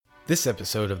This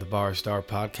episode of the Bar Star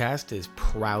Podcast is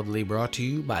proudly brought to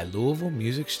you by Louisville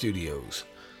Music Studios,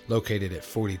 located at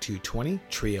 4220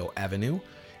 Trio Avenue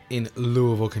in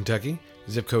Louisville, Kentucky.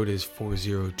 Zip code is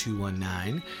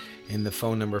 40219, and the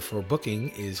phone number for booking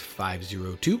is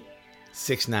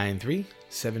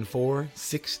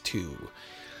 502-693-7462.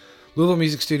 Louisville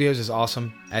Music Studios is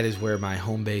awesome. That is where my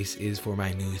home base is for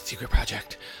my new secret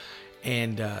project.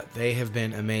 And they have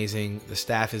been amazing. The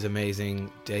staff is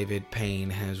amazing. David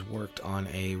Payne has worked on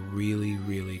a really,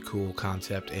 really cool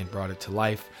concept and brought it to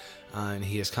life. And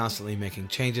he is constantly making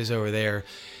changes over there.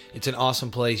 It's an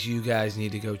awesome place. You guys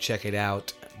need to go check it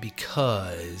out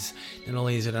because not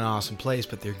only is it an awesome place,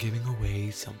 but they're giving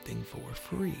away something for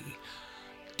free.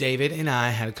 David and I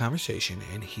had a conversation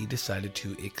and he decided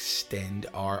to extend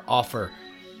our offer.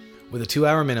 With a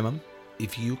 2-hour minimum,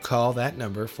 if you call that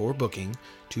number for booking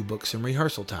to book some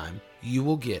rehearsal time, you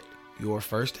will get your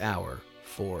first hour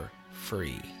for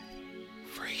free.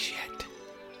 Free shit.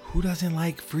 Who doesn't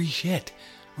like free shit?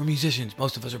 We're musicians.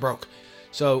 Most of us are broke.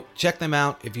 So check them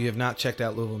out. If you have not checked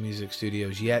out Louisville Music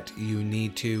Studios yet, you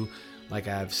need to. Like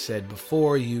I've said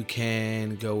before, you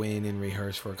can go in and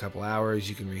rehearse for a couple hours.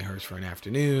 You can rehearse for an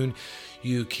afternoon.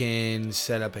 You can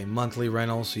set up a monthly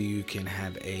rental so you can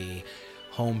have a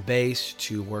home base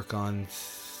to work on,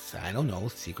 I don't know,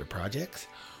 secret projects,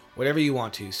 whatever you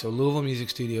want to. So Louisville Music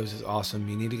Studios is awesome.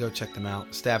 You need to go check them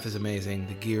out. Staff is amazing.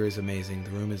 The gear is amazing. The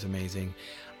room is amazing.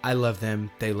 I love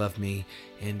them. They love me.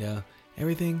 And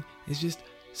everything is just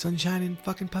sunshine and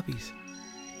fucking puppies.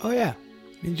 Oh yeah.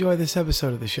 Enjoy this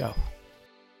episode of the show.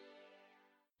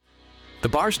 The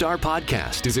Bar Star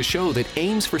Podcast is a show that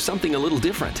aims for something a little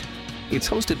different. It's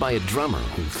hosted by a drummer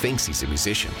who thinks he's a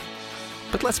musician.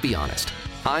 But let's be honest.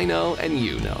 I know and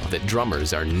you know that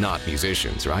drummers are not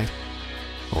musicians, right?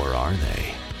 Or are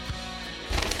they?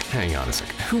 Hang on a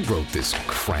second. Who wrote this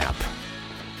crap?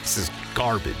 This is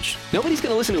garbage. Nobody's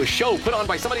going to listen to a show put on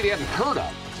by somebody they haven't heard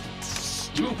of.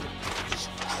 Stupid.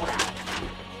 Crap.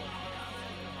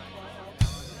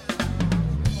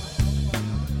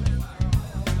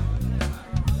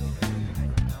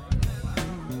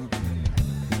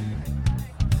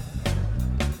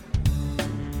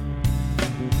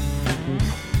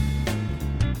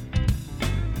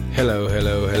 Hello,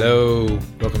 hello, hello.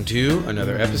 Welcome to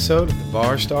another episode of the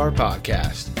Bar Star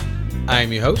Podcast. I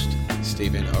am your host,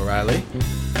 Stephen O'Reilly.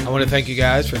 I want to thank you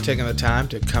guys for taking the time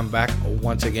to come back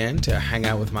once again to hang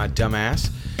out with my dumbass.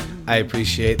 I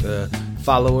appreciate the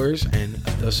followers and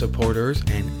the supporters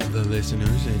and the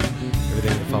listeners and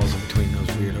everything that falls in between those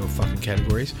weirdo fucking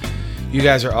categories. You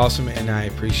guys are awesome and I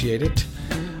appreciate it.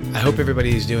 I hope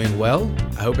everybody is doing well.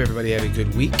 I hope everybody had a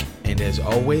good week. And as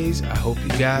always, I hope you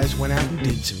guys went out and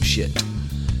did some shit.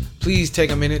 Please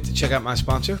take a minute to check out my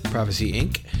sponsor, Prophecy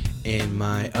Inc., and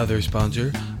my other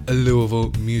sponsor,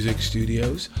 Louisville Music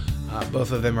Studios.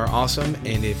 Both of them are awesome.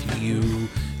 And if you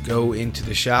go into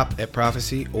the shop at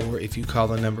Prophecy or if you call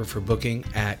the number for booking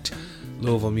at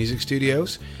Louisville Music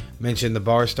Studios, mention the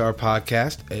Bar Star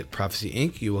Podcast at Prophecy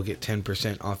Inc., you will get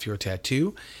 10% off your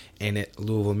tattoo. And at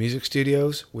Louisville Music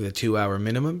Studios, with a 2-hour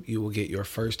minimum, you will get your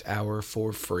first hour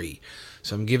for free.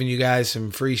 So I'm giving you guys some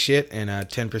free shit and a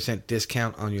 10%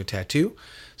 discount on your tattoo.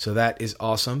 So that is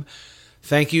awesome.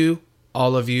 Thank you,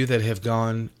 all of you that have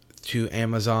gone to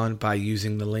Amazon by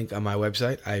using the link on my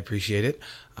website. I appreciate it.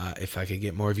 If I could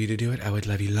get more of you to do it, I would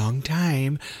love you long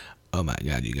time. Oh my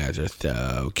God, you guys are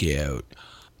so cute.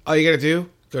 All you got to do,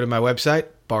 go to my website,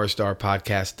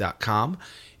 barstarpodcast.com.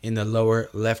 In the lower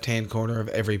left-hand corner of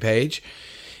every page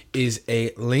is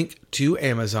a link to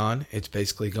Amazon. It's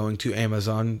basically going to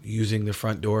Amazon using the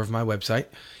front door of my website.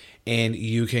 And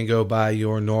you can go buy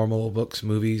your normal books,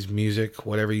 movies, music,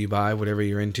 whatever you buy, whatever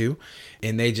you're into.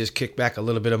 And they just kick back a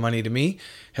little bit of money to me.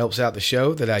 Helps out the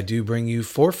show that I do bring you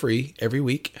for free every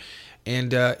week.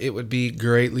 And it would be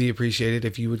greatly appreciated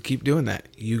if you would keep doing that.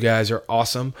 You guys are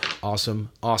awesome, awesome,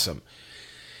 awesome.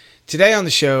 Today on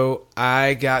the show,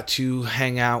 I got to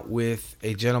hang out with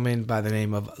a gentleman by the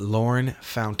name of Lorn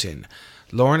Fountain.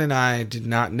 Lorn and I did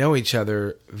not know each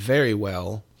other very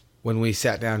well when we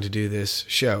sat down to do this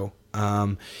show.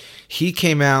 He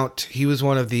came out, he was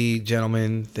one of the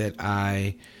gentlemen that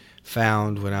I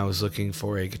found when I was looking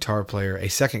for a guitar player, a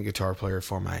second guitar player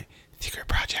for my secret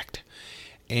project.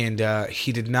 And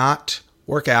he did not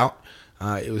work out.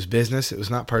 It was business, it was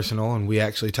not personal, and we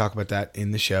actually talk about that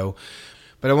in the show.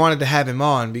 But I wanted to have him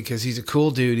on because he's a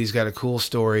cool dude. He's got a cool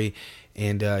story,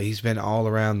 and he's been all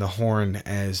around the horn,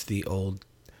 as the old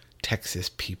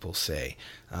Texas people say.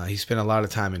 He spent a lot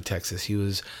of time in Texas. He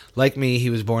was, like me,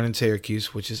 he was born in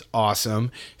Syracuse, which is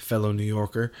awesome, fellow New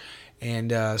Yorker.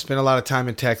 and spent a lot of time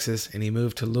in Texas, and he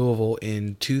moved to Louisville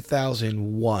in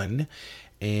 2001,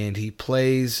 and he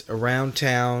plays around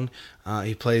town.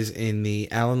 He plays in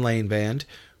the Allen Lane Band,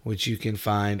 which you can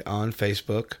find on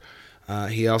Facebook.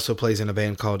 He also plays in a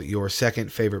band called Your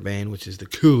Second Favorite Band, which is the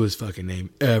coolest fucking name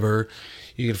ever.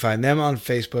 You can find them on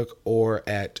Facebook or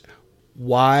at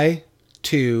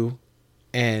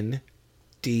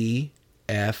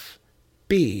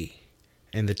Y2NDFB.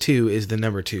 And the 2 is the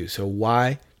number 2. So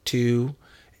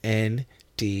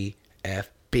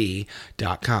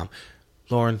Y2NDFB.com.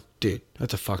 Lorn, dude,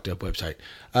 that's a fucked up website.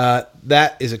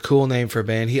 That is a cool name for a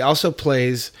band. He also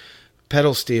plays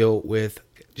pedal steel with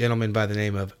a gentleman by the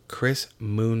name of Chris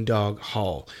Moondog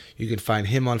Hall. You can find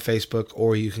him on Facebook,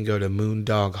 or you can go to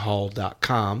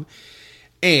moondoghall.com.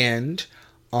 And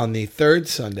on the third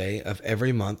Sunday of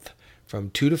every month from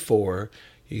 2 to 4,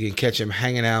 you can catch him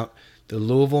hanging out the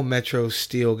Louisville Metro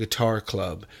Steel Guitar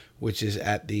Club, which is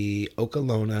at the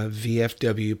Okolona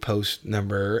VFW post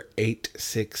number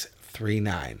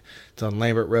 8639. It's on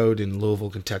Lambert Road in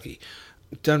Louisville, Kentucky.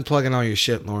 Done plugging all your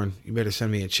shit, Lorn. You better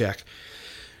send me a check.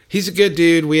 He's a good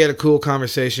dude. We had a cool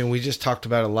conversation. We just talked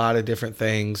about a lot of different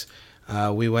things.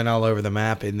 We went all over the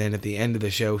map, and then at the end of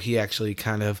the show, he actually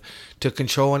kind of took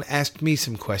control and asked me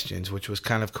some questions, which was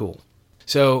kind of cool.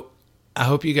 So I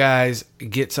hope you guys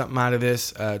get something out of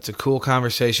this. It's a cool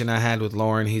conversation I had with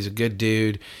Lorn. He's a good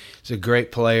dude. He's a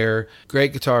great player,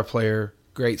 great guitar player,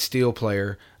 great steel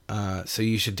player. So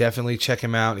you should definitely check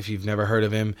him out if you've never heard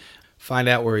of him. Find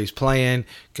out where he's playing.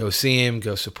 Go see him.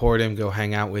 Go support him. Go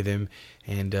hang out with him.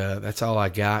 And that's all I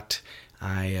got.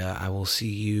 I will see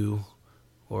you,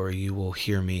 or you will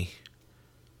hear me.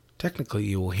 Technically,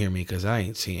 you will hear me because I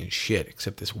ain't seeing shit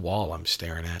except this wall I'm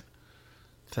staring at.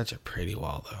 Such a pretty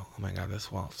wall, though. Oh, my God, this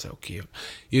wall is so cute.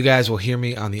 You guys will hear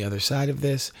me on the other side of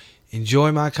this.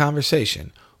 Enjoy my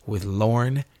conversation with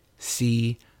Lorn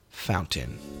C.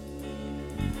 Fountain.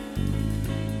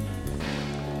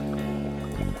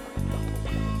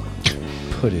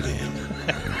 Put it in.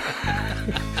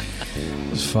 It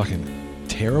was fucking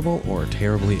terrible or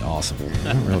terribly awesome. I'm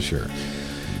not real sure.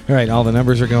 All right, all the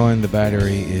numbers are going. The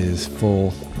battery is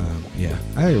full. Yeah,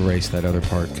 I erased that other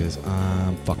part because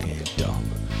I'm fucking dumb.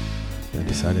 I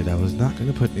decided I was not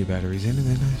going to put new batteries in, and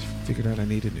then I figured out I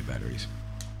needed new batteries.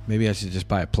 Maybe I should just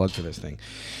buy a plug for this thing.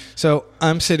 So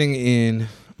I'm sitting in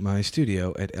my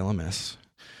studio at LMS,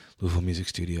 Louisville Music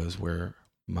Studios, where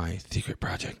my secret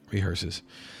project rehearses.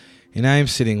 And I am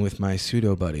sitting with my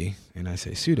pseudo buddy, and I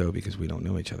say pseudo because we don't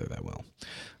know each other that well.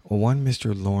 One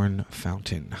Mr. Lorn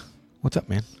Fountain. What's up,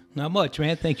 man? Not much,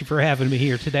 man. Thank you for having me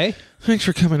here today. Thanks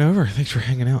for coming over. Thanks for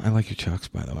hanging out. I like your chucks,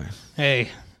 by the way.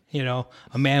 Hey, you know,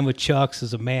 a man with chucks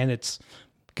is a man that's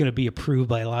going to be approved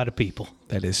by a lot of people.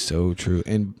 That is so true.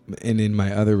 And in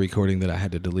my other recording that I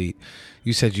had to delete,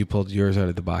 you said you pulled yours out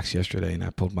of the box yesterday, and I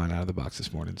pulled mine out of the box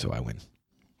this morning, so I win.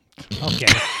 Okay.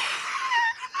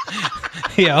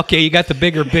 Yeah, okay, you got the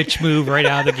bigger bitch move right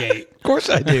out of the gate. Of course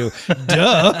I do.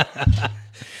 Duh.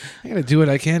 I got to do what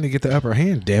I can to get the upper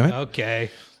hand, damn it.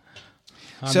 Okay.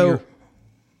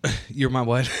 You're my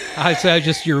what? I said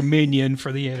just your minion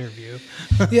for the interview.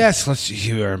 Yes,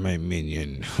 you are my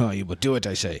minion. Oh, you will do what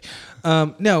I say.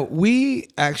 No, we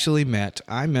actually met.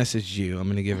 I messaged you. I'm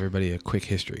going to give everybody a quick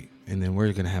history, and then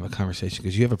we're going to have a conversation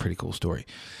because you have a pretty cool story.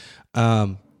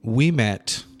 We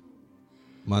met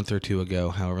a month or two ago,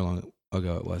 however long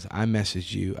ago it was. I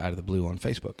messaged you out of the blue on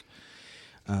Facebook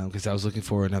because I was looking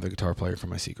for another guitar player for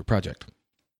my secret project.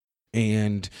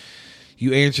 And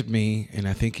you answered me, and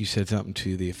I think you said something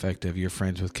to the effect of, you're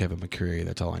friends with Kevin McCreary.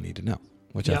 That's all I need to know,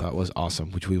 which I thought was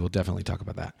awesome, which we will definitely talk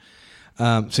about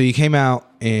that. So you came out,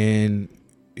 and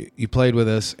you played with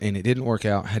us, and it didn't work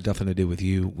out. Had nothing to do with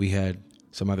you. We had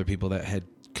some other people that had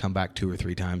come back 2 or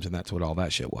 3 times, and that's what all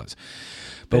that shit was.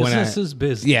 But business is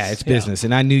business. Yeah, it's business,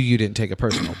 and I knew you didn't take it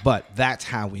personal, but that's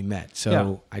how we met.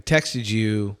 So I texted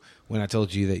you when I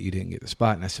told you that you didn't get the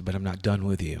spot, and I said, but I'm not done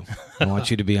with you. I want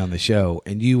you to be on the show.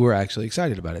 And you were actually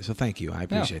excited about it, so thank you. I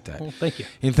appreciate that. Well, thank you.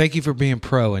 And thank you for being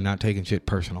pro and not taking shit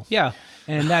personal. Yeah,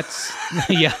 and that's,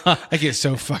 yeah. I get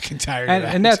so fucking tired of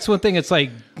that. And that's one thing. It's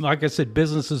like I said,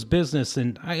 business is business.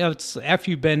 And it's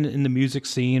after you've been in the music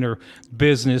scene or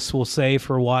business, we'll say,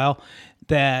 for a while,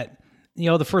 that, you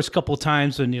know, the first couple of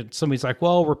times when somebody's like,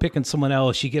 well, we're picking someone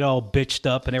else, you get all bitched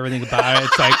up and everything about it.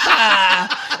 It's like,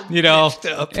 you know,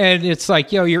 and it's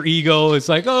like, you know, your ego is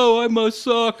like, oh, I must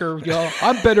suck, or, you know,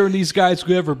 I'm better than these guys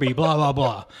could ever be, blah, blah,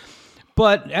 blah.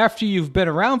 But after you've been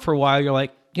around for a while, you're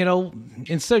like, you know,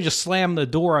 instead of just slamming the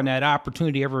door on that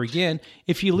opportunity ever again,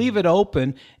 if you leave it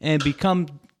open and become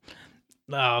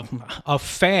a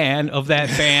fan of that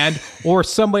band or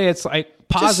somebody that's like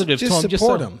positive just to them.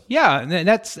 Support them. Yeah,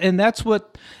 and that's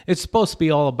what it's supposed to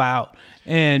be all about.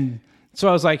 And so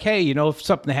I was like, hey, if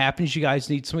something happens, you guys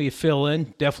need somebody to fill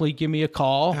in, definitely give me a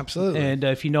call. Absolutely. And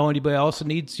if you know anybody else that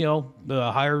needs,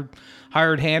 the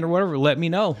hired hand or whatever, let me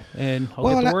know, and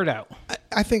I'll get the word out.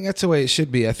 I think that's the way it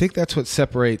should be. I think that's what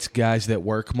separates guys that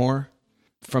work more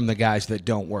from the guys that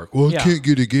don't work. Well, I can't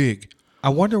get a gig. I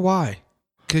wonder why.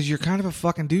 Because you're kind of a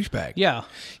fucking douchebag. Yeah.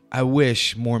 I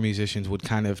wish more musicians would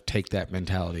kind of take that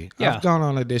mentality. Yeah. I've gone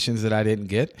on auditions that I didn't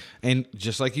get. And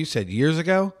just like you said, years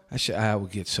ago, I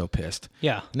would get so pissed.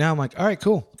 Yeah. Now I'm like, all right,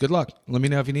 cool. Good luck. Let me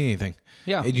know if you need anything.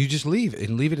 Yeah. And you just leave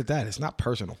it at that. It's not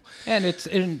personal. And it's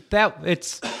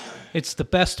the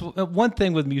best. One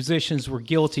thing with musicians we're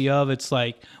guilty of, it's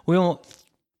like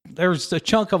there's a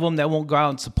chunk of them that won't go out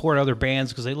and support other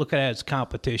bands because they look at it as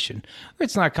competition.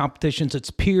 It's not competitions, it's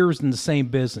peers in the same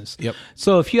business. Yep.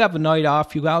 So if you have a night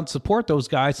off, you go out and support those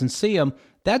guys and see them,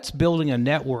 that's building a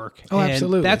network. Oh, and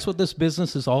absolutely. That's what this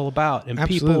business is all about. And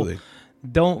Absolutely. people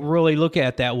don't really look at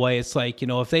it that way. It's like,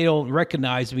 if they don't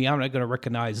recognize me, I'm not going to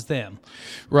recognize them.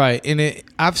 Right. And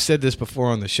I've said this before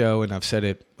on the show, and I've said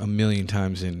it a million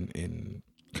times in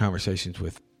conversations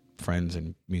with friends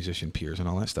and musician peers and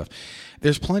all that stuff.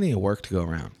 There's plenty of work to go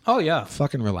around. Oh, yeah.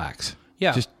 Fucking relax.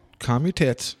 Yeah. Just calm your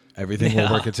tits. Everything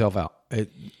will work itself out.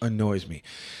 It annoys me.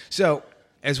 So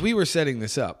as we were setting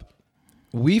this up,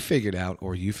 you figured out,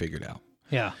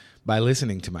 Yeah. by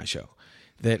listening to my show,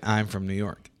 that I'm from New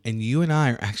York. And you and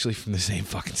I are actually from the same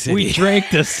fucking city. We drank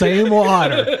the same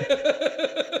water.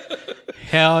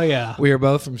 Hell yeah. We are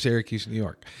both from Syracuse, New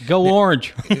York. Go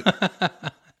Orange. Is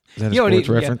that a sports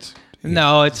reference?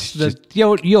 No, it's the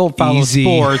you don't follow Easy.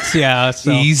 sports, yeah.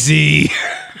 So. Easy.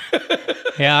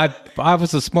 Yeah, I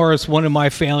was the smartest one in my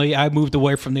family. I moved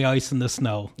away from the ice and the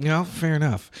snow. No, fair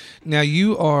enough. Now are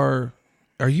you older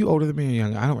than me or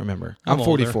younger? I don't remember. I'm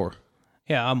older. 44.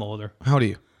 Yeah, I'm older. How old are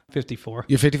you? 54.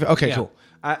 You're 55. Okay, Yeah. cool.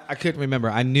 I couldn't remember.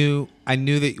 I knew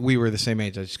that we were the same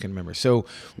age. I just couldn't remember. So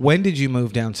when did you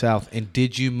move down south, and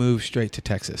did you move straight to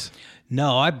Texas?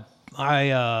 No, when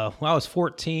I was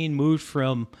 14, moved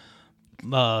from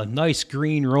nice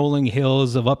green rolling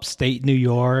hills of upstate New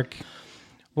York.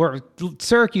 Where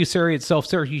Syracuse area itself,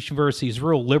 Syracuse University is a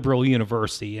real liberal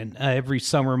university, and every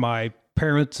summer my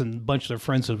parents and a bunch of their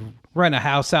friends would rent a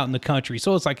house out in the country,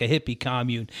 so it's like a hippie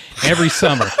commune every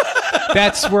summer.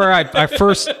 That's where I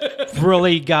first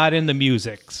really got into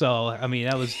music. So I mean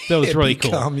that was really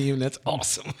cool. Commune, that's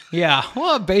awesome. Yeah,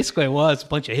 well, basically it was a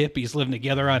bunch of hippies living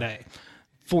together on a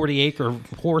 40-acre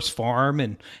horse farm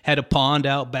and had a pond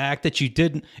out back that you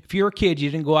didn't. If you're a kid,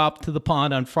 you didn't go out to the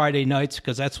pond on Friday nights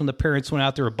because that's when the parents went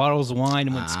out there with bottles of wine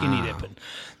and went skinny dipping.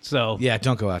 So Yeah,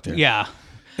 don't go out there. yeah.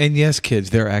 And yes, kids,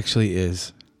 there actually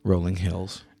is rolling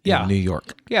hills in New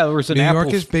York. Yeah, there was an New apple.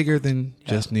 York is bigger than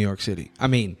just New York City. I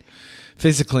mean,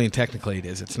 physically and technically it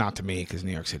is. It's not to me because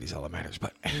New York City's all that matters.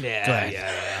 But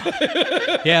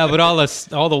Yeah, but all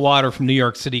the water from New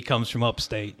York City comes from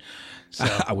upstate. So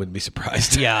I wouldn't be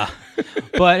surprised. yeah.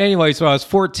 But anyway, so I was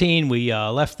 14. We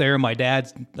left there. My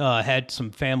dad had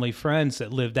some family friends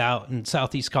that lived out in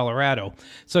southeast Colorado.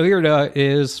 So here it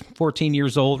is, 14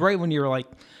 years old, right when you're like,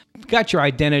 got your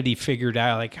identity figured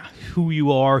out, like who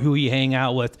you are, who you hang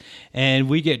out with. And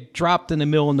we get dropped in the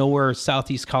middle of nowhere,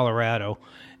 southeast Colorado.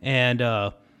 And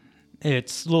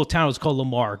it's a little town. It's called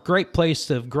Lamar. Great place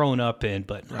to have grown up in,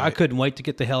 but I couldn't wait to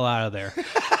get the hell out of there.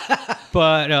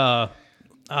 But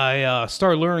I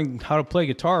started learning how to play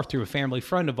guitar through a family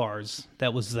friend of ours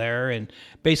that was there. And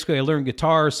basically I learned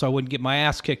guitar so I wouldn't get my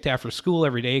ass kicked after school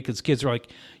every day because kids were like,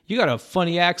 you got a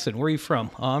funny accent. Where are you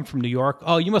from? Oh, I'm from New York.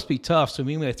 Oh, you must be tough. So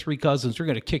me and my 3 cousins, we're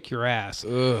going to kick your ass.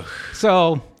 Ugh.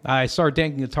 So I started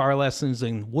taking guitar lessons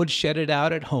and woodshed it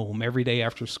out at home every day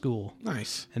after school.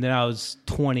 Nice. And then I was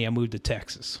 20. I moved to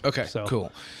Texas. Okay, so,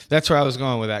 cool. That's where I was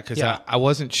going with that because Yeah. I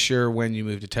wasn't sure when you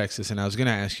moved to Texas, and I was going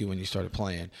to ask you when you started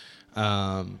playing.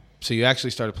 So you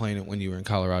actually started playing it when you were in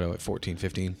Colorado at 14,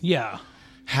 15? Yeah.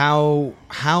 How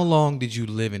long did you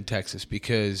live in Texas?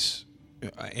 Because,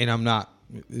 and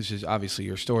this is obviously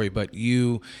your story, but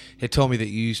you had told me that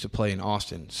you used to play in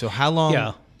Austin. So how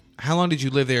long did you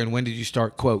live there, and when did you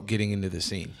start, quote, getting into the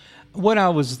scene? When I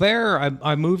was there,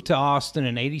 I moved to Austin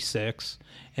in '86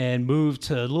 and moved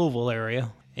to Louisville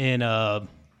area in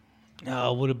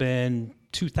would have been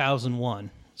 2001.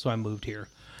 So I moved here.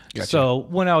 Gotcha. So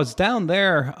when I was down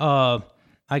there,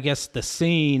 I guess the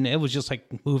scene, it was just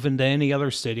like moving to any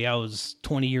other city. I was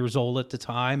 20 years old at the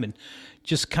time and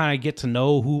just kind of get to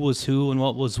know who was who and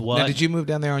what was what. Now, did you move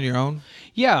down there on your own?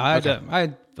 Yeah, I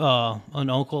had an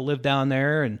uncle lived down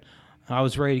there, and I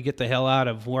was ready to get the hell out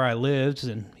of where I lived,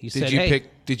 and he said, "Hey,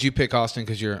 did you pick Austin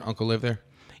because your uncle lived there?"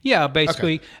 Yeah,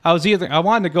 basically, okay. I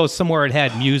wanted to go somewhere that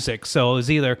had music, so it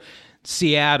was either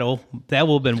Seattle. That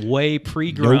would have been way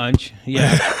pre-grunge. Nope.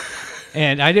 Yeah,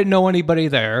 and I didn't know anybody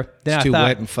there. Then it's too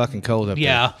wet and fucking cold up there.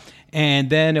 Yeah. And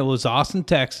then it was Austin,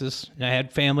 Texas. I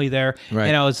had family there. Right.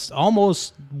 And I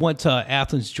almost went to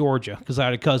Athens, Georgia, because I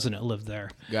had a cousin that lived there.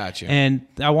 Gotcha. And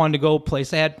I wanted to go a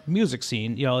place that had music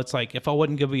scene. You know, it's like if I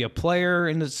wasn't going to be a player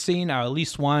in the scene, I at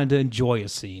least wanted to enjoy a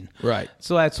scene. Right.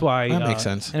 So that's why that makes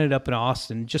sense. Ended up in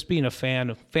Austin, just being a fan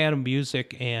of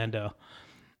music. And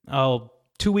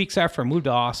 2 weeks after I moved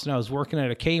to Austin, I was working at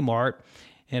a Kmart.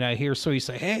 And I hear somebody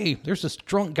say, "Hey, there's this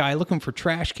drunk guy looking for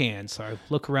trash cans." So I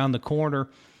look around the corner.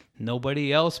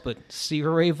 Nobody else but C.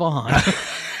 Ray Vaughan.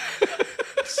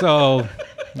 So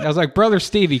I was like, "Brother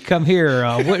Stevie, come here.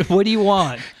 What do you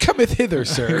want?" "Cometh hither,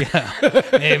 sir." Yeah.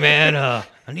 "Hey, man,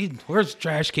 where's the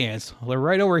trash cans?" "Well, they're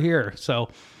right over here." So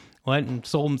went and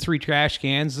sold him 3 trash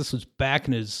cans. This was back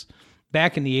in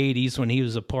the 80s when he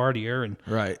was a partier. And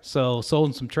right. So sold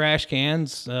him some trash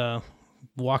cans, put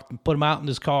them out in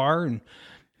his car, and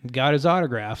got his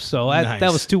autograph. So that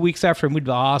was 2 weeks after I moved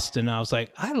to Austin. I was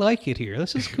like, I like it here.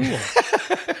 This is cool.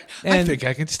 And, I think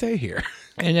I can stay here.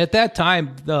 And at that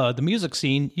time, the music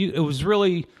scene, it was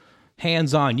really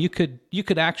hands-on. You could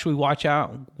actually walk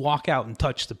out and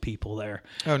touch the people there.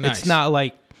 Oh, nice. It's not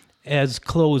like as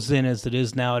closed in as it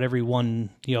is now. That everyone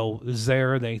is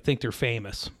there. They think they're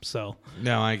famous. So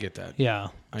no, I get that. Yeah,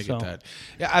 I get that.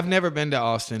 Yeah, I've never been to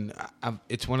Austin.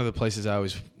 It's one of the places I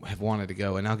always have wanted to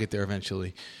go, and I'll get there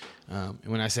eventually. And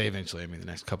when I say eventually, I mean the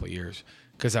next couple of years,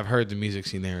 because I've heard the music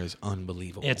scene there is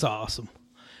unbelievable. It's awesome.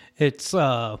 It's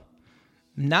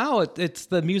now it's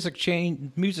the music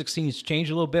scene's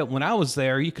changed a little bit. When I was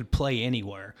there, you could play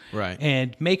anywhere, right,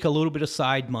 and make a little bit of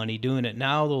side money doing it.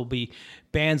 Now there'll be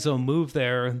bands that'll move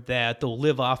there that they'll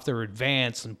live off their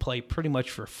advance and play pretty much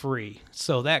for free.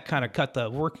 So that kind of cut the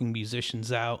working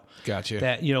musicians out. Gotcha.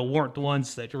 That weren't the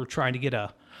ones that were trying to get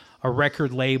a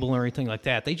record label or anything like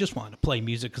that. They just wanted to play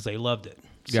music because they loved it.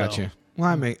 Gotcha. So,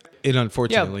 well, it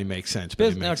unfortunately makes sense,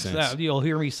 but it makes sense. You'll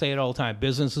hear me say it all the time.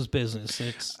 Business is business.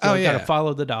 It's got to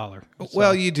follow the dollar. So.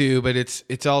 Well, you do, but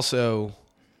it's also,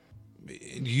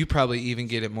 you probably even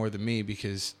get it more than me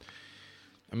because,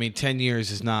 10 years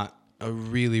is not a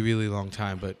really, really long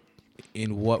time, but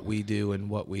in what we do and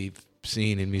what we've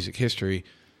seen in music history,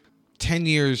 10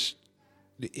 years,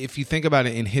 if you think about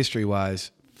it in history-wise,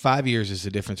 5 years is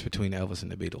the difference between Elvis and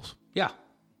the Beatles. Yeah.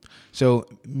 So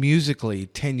musically,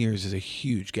 10 years is a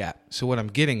huge gap. So what I'm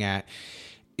getting at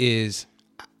is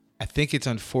I think it's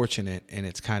unfortunate and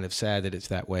it's kind of sad that it's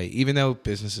that way. Even though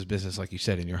business is business, like you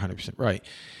said, and you're 100% right,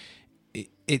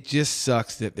 it just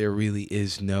sucks that there really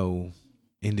is no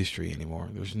industry anymore.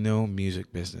 There's no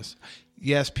music business.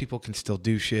 Yes, people can still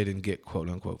do shit and get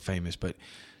quote-unquote famous, but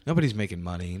nobody's making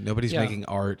money. Nobody's making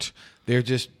art. They're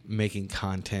just making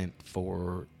content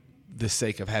for the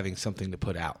sake of having something to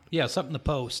put out. Yeah, something to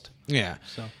post. Yeah.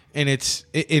 So. And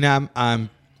I'm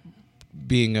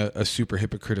being a super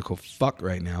hypocritical fuck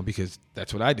right now because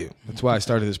that's what I do. That's why I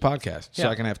started this podcast, so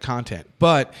I can have content.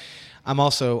 But I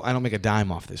don't make a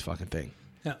dime off this fucking thing.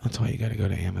 Yeah. That's why you got to go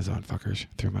to Amazon, fuckers,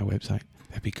 through my website.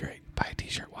 That'd be great. Buy a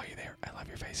t-shirt while you're there. I love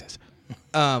your faces.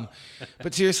 But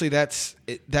seriously, that's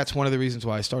one of the reasons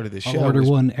why I started this show. I'll order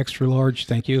one extra large.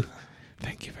 Thank you.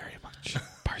 Thank you very much.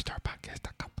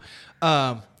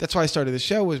 BarstarPodcast.com. That's why I started the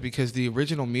show, was because the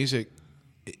original music,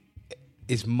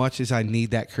 as much as I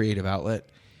need that creative outlet,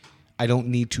 I don't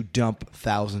need to dump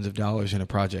thousands of dollars in a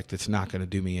project that's not going to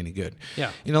do me any good.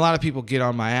 Yeah. A lot of people get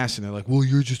on my ass and they're like, well,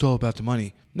 you're just all about the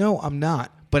money. No, I'm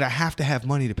not. But I have to have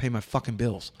money to pay my fucking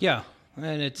bills. Yeah.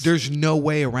 And there's no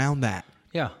way around that.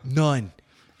 Yeah. None.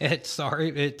 It's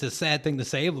a sad thing to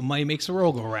say, but money makes the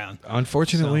world go round.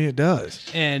 Unfortunately, it does.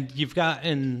 And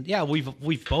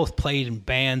we've both played in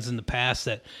bands in the past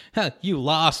that you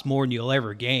lost more than you'll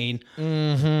ever gain.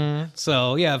 Mm-hmm.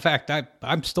 So in fact,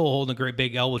 I'm still holding a great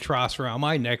big albatross around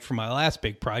my neck for my last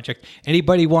big project.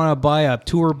 Anybody want to buy a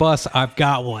tour bus? I've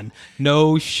got one.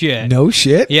 No shit. No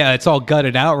shit? Yeah, it's all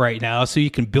gutted out right now, so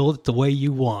you can build it the way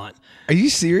you want. Are you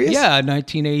serious? Yeah,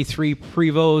 1983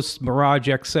 Prevost Mirage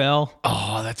XL.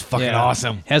 Oh, that's fucking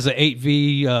awesome. Has an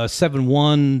 8V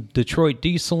 7.1 Detroit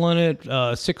diesel in it,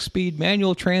 6-speed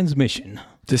manual transmission.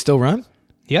 Does it still run?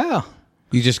 Yeah.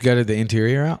 You just gutted the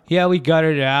interior out? Yeah, we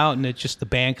gutted it out, and the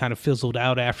band kind of fizzled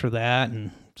out after that,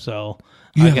 and so...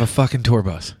 You have a fucking tour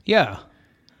bus? Yeah.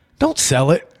 Don't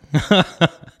sell it. I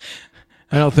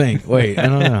don't think. Wait, I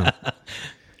don't know.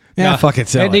 Yeah, fucking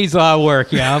sell it. It needs a lot of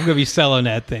work. Yeah, I'm going to be selling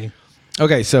that thing.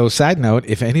 Okay, so side note,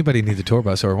 if anybody needs a tour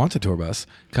bus or wants a tour bus,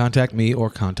 contact me or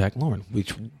contact Lorn,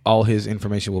 which all his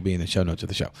information will be in the show notes of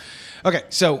the show. Okay,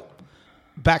 so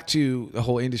back to the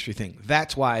whole industry thing.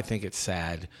 That's why I think it's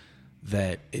sad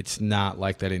that it's not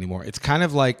like that anymore. It's kind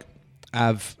of like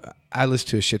I listen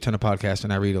to a shit ton of podcasts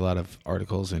and I read a lot of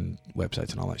articles and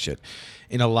websites and all that shit.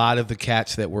 And a lot of the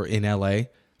cats that were in LA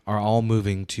are all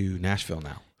moving to Nashville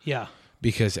now. Yeah.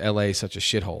 Because LA is such a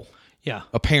shithole. Yeah.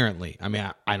 Apparently. I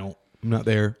mean, I'm not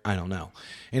there. I don't know.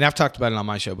 And I've talked about it on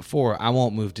my show before. I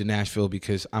won't move to Nashville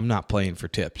because I'm not playing for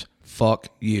tips. Fuck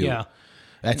you. Yeah.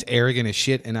 That's arrogant as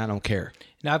shit, and I don't care.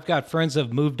 Now, I've got friends that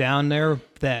have moved down there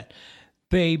that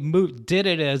they did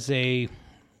it as a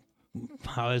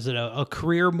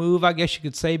career move, I guess you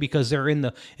could say, because they're in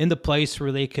the place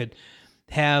where they could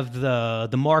have the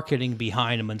marketing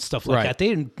behind them and stuff like Right. that. They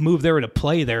didn't move there to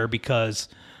play there because,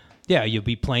 yeah, you'll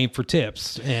be playing for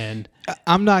tips. And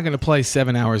I'm not going to play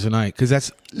 7 hours a night because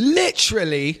that's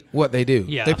literally what they do.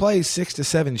 Yeah. They play 6 to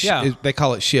 7. Yeah. They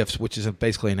call it shifts, which is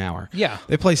basically an hour. Yeah.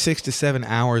 They play 6 to 7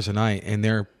 hours a night, and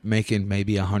they're making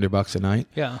maybe $100 a night.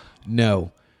 yeah,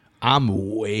 No,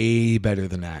 I'm way better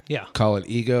than that. Yeah. Call it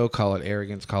ego, call it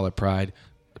arrogance, call it pride.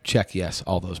 Check yes,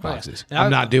 all those boxes. And I'm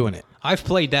not doing it. I've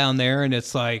played down there, and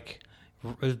it's like,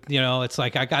 it's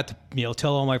like I got to,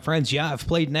 tell all my friends, yeah, I've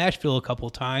played Nashville a couple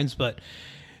of times, but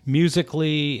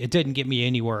musically, it didn't get me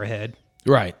anywhere ahead.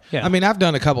 Right. Yeah. I mean, I've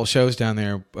done a couple of shows down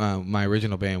there. My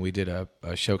original band, we did a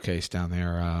showcase down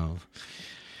there.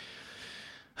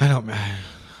 I don't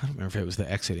remember if it was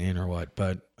the Exit Inn or what,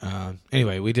 but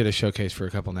anyway, we did a showcase for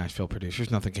a couple Nashville producers.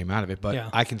 Nothing came out of it, but Yeah.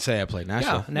 I can say I played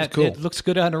Nashville. Yeah, and It's that, cool. it looks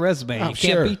good on a resume. Oh, You can't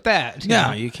sure. beat that.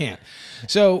 No, you can't.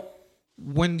 So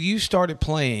when you started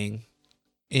playing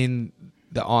in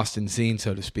the Austin scene,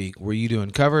 so to speak, were you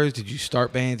doing covers? Did you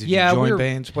start bands? Did Yeah, you join we were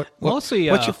bands? mostly,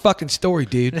 What's your fucking story,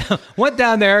 dude? Went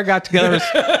down there, got together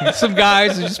with some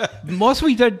guys, and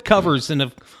mostly did covers. And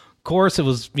of course, it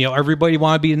was, everybody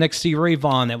wanted to be the next Stevie Ray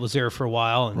Vaughan that was there for a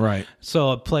while. And Right.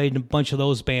 So I played in a bunch of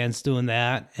those bands doing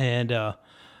that. And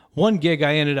one gig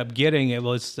I ended up getting, it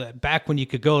was back when you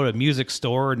could go to a music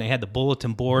store and they had the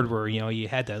bulletin board where, you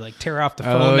had to like tear off the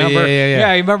phone number. Yeah.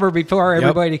 I remember before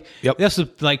everybody, Yep. this was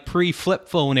like pre-flip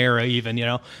phone era even,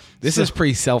 This is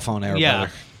pre-cell phone era, Yeah.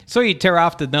 brother. So you tear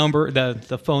off the number,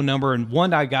 the phone number, and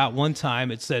one I got one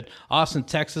time, it said, Austin,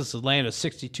 Texas, is land of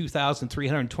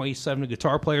 62,327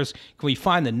 guitar players. Can we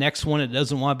find the next one that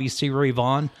doesn't want to be Stevie Ray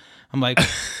Vaughan? I'm like,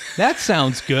 that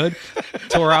sounds good.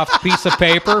 Tore off a piece of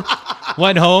paper,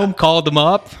 went home, called them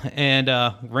up, and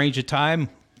arranged a time.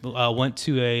 Went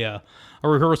to a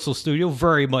rehearsal studio,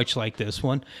 very much like this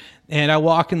one. And I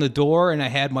walk in the door, and I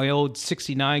had my old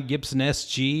 69 Gibson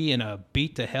SG and a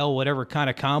beat to hell, whatever kind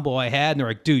of combo I had. And they're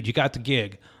like, dude, you got the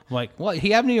gig. I'm like, what?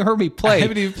 You haven't even heard me play. I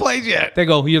haven't even played yet. They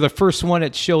go, you're the first one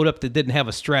that showed up that didn't have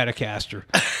a Stratocaster.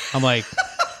 I'm like,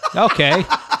 okay.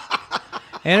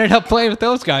 Ended up playing with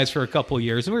those guys for a couple of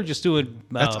years. We were just doing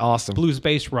That's awesome.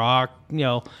 blues-based rock,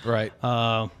 Right.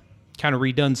 kind of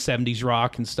redone 70s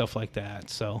rock and stuff like that.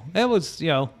 So it was,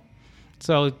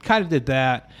 so kind of did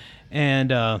that.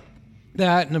 And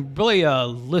and really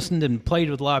listened and played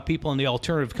with a lot of people in the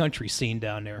alternative country scene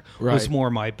down there. Right. Was more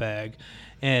my bag.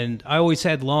 And I always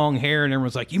had long hair, and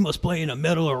everyone's like, you must play in a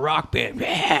metal or rock band.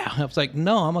 Yeah. I was like,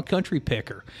 no, I'm a country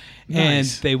picker.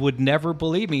 Nice. And they would never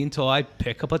believe me until I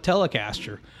pick up a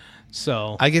Telecaster.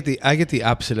 So I get the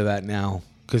opposite of that now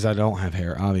because I don't have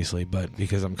hair, obviously, but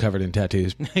because I'm covered in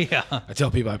tattoos. yeah. I tell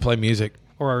people I play music.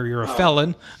 Or you're a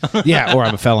felon. Yeah, or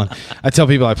I'm a felon. I tell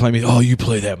people I play music. Oh, you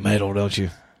play that metal, don't you?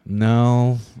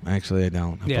 No, actually I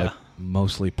don't. I Yeah. play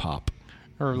mostly pop.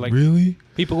 Or like Really?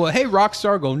 people go, hey, rock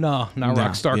star. Go, no, not No,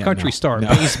 rock star, yeah, country no, star. no.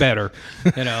 Pays better.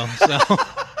 So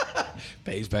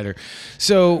Pays better.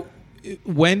 So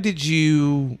when did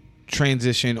you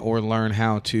transition or learn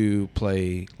how to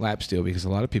play lap steel? Because a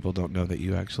lot of people don't know that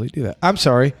you actually do that. I'm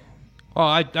sorry. well,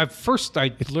 I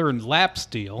learned lap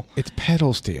steel. It's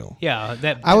pedal steel. Yeah,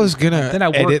 that I was going to then I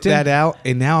edit worked that out,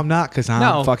 and now I'm not because I'm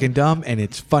No. fucking dumb, and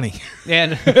it's funny.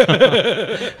 and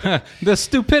the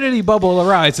stupidity bubble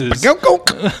arises. Go,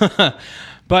 go.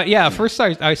 But yeah, first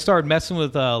I started messing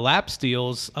with lap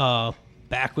steels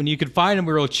back when you could find them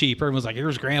real cheap. Everyone was like,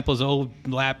 "Here's Grandpa's old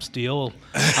lap steel.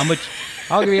 How much?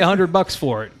 I'll give you $100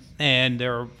 for it." And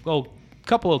there are a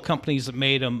couple of companies that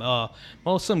made them.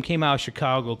 Most of them came out of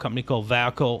Chicago. A company called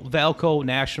Valco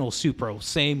National Supro,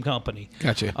 same company.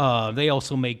 Gotcha. They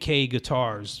also made K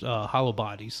guitars, hollow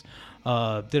bodies.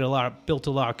 Built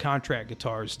a lot of contract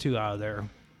guitars too out of there.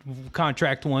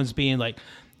 Contract ones being like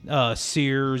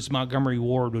Sears, Montgomery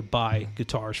Ward would buy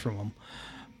guitars from them.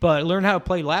 But learned how to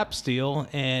play lap steel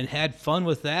and had fun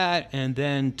with that, and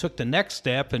then took the next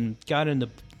step and got into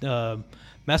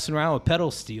messing around with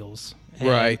pedal steels. And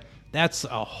Right. that's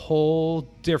a whole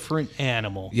different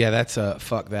animal. Yeah, that's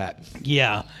fuck that.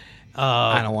 Yeah.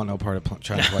 I don't want no part of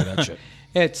trying to play that shit.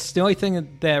 It's the only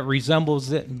thing that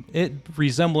resembles it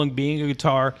resembling being a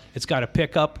guitar. It's got a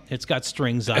pickup. It's got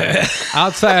strings on it.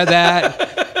 Outside of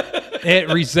that, it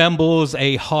resembles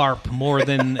a harp more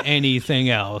than anything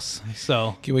else.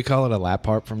 So Can we call it a lap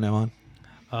harp from now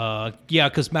on? yeah,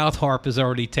 because mouth harp is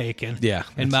already taken. Yeah,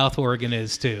 and mouth organ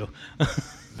is too.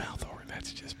 Mouth organ,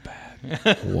 that's just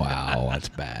bad. Wow, that's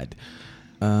bad.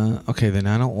 Okay, then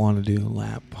I don't want to do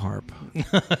lap harp.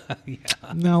 Yeah.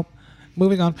 No.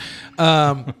 Moving on.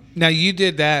 Now, you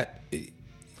did that.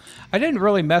 I didn't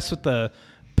really mess with the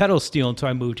pedal steel until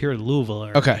I moved here to Louisville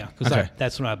area. Okay, Because okay.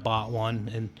 that's when I bought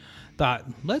one and thought,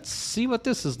 let's see what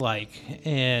this is like.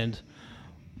 And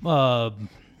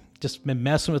just been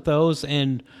messing with those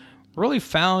and really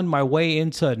found my way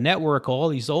into a network of all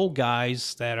these old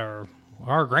guys that are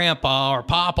our grandpa or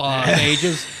papa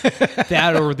ages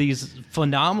that are these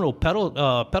phenomenal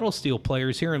pedal steel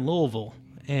players here in Louisville.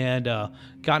 And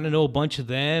gotten to know a bunch of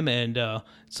them, and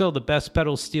so the best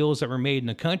pedal steels that were made in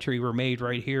the country were made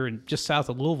right here in just south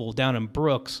of Louisville, down in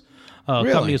Brooks.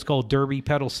 Really? Company is called Derby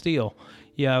Pedal Steel.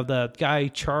 Yeah, the guy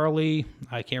Charlie,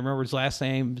 I can't remember his last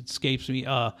name, it escapes me.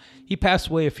 He passed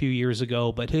away a few years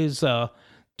ago, but his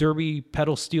Derby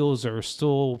pedal steels are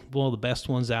still one of the best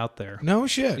ones out there. No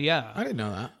shit. Yeah. I didn't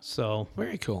know that. So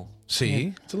Very cool.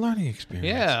 See? It's a learning experience.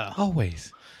 Yeah.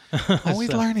 Always.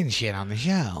 Always learning shit on the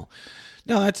show.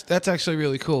 No, that's actually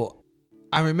really cool.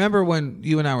 I remember when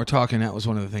you and I were talking, that was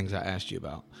one of the things I asked you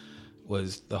about,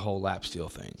 was the whole lap steel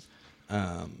thing.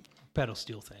 pedal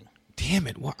steel thing. Damn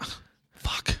it. What?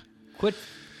 Fuck. Quit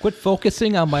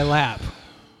focusing on my lap.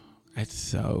 It's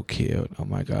so cute. Oh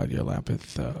my God, your lap is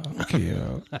so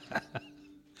cute.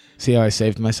 See how I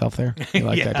saved myself there? You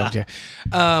like that, don't you?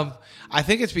 I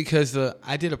think it's because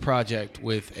I did a project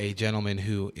with a gentleman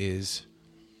who is,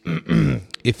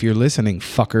 if you're listening,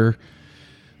 fucker,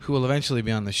 who will eventually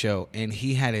be on the show, and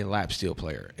he had a lap steel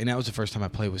player, and that was the first time I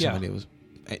played with somebody.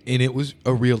 It was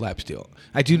a real lap steel.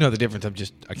 I do know the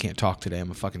difference. I can't talk today.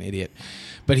 I'm a fucking idiot.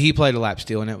 But he played a lap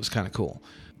steel, and it was kind of cool.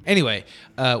 Anyway,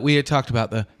 we had talked about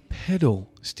the pedal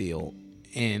steel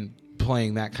and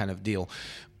playing that kind of deal.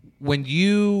 When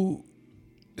you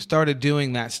started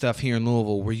doing that stuff here in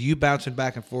Louisville, were you bouncing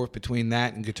back and forth between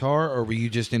that and guitar, or were you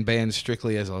just in bands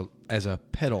strictly as a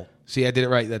pedal? See, I did it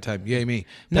right that time. Yay me.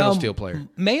 Pedal steel player.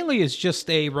 Mainly it's just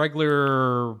a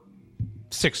regular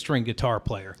 6-string guitar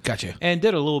player. Gotcha. And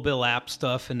did a little bit of lap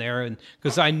stuff in there, and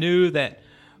because I knew that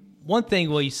one thing,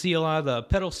 well, you see a lot of the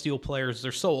pedal steel players,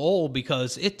 they're so old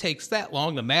because it takes that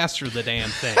long to master the damn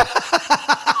thing.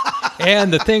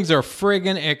 And the things are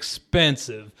friggin'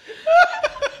 expensive.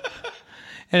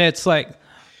 And it's like,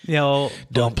 you know...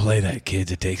 Don't play that,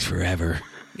 kids. It takes forever.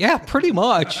 Yeah, pretty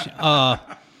much.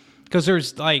 Because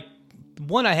there's like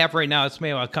one I have right now. It's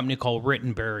made by a company called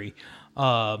Rittenberry,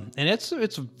 and it's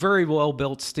a very well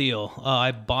built steel.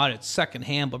 I bought it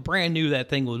secondhand, but brand new. That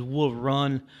thing will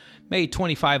run maybe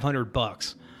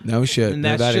 $2,500. No shit. And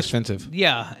They're that's that just, expensive.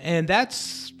 Yeah, and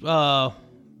that's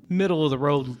middle of the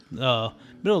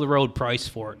road price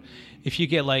for it. If you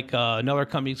get like another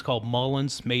company, it's called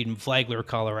Mullins, made in Flagler,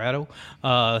 Colorado.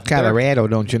 Colorado,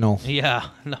 don't you know? Yeah,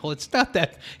 no, it's not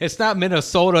that. It's not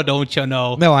Minnesota, don't you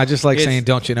know? No, I just like saying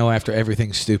 "don't you know" after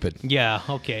everything's stupid. Yeah,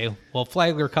 okay. Well,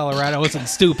 Flagler, Colorado isn't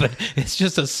stupid. It's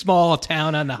just a small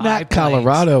town on the high Not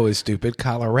Colorado is stupid.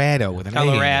 Colorado with an A in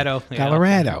it. Colorado. Yeah,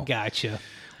 Colorado. Gotcha.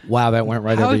 Wow, that went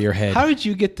right over your head. How did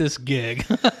you get this gig?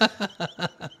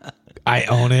 I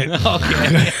own it.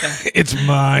 Okay. It's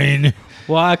mine.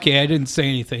 Well, okay, I didn't say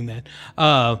anything then.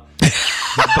 I've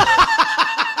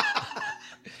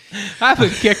been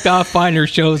kicked off finer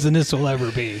shows than this will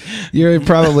ever be. You're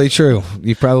probably true.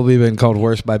 You've probably been called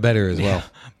worse by better as well.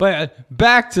 But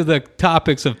back to the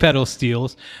topics of pedal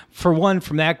steels. For one,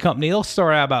 from that company, they'll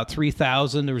start out about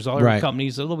 $3,000. There's other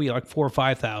companies that'll be like $4,000 or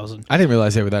 $5,000. I didn't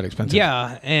realize they were that expensive.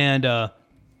 Yeah, and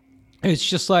it's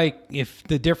just like if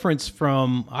the difference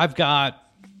from I've got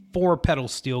 4 pedal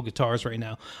steel guitars right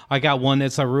now. I got one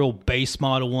that's a real base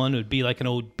model one. It would be like an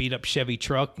old beat up Chevy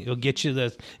truck. It'll get you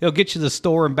the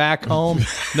store and back home.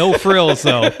 No frills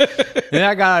though. Then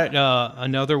I got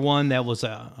another one that was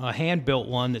a hand built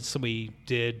one that somebody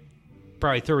did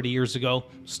probably 30 years ago.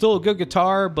 Still a good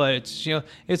guitar, but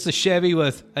it's a Chevy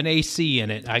with an AC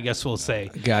in it, I guess we'll say.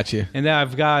 Gotcha. And then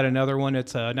I've got another one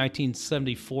that's a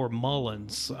 1974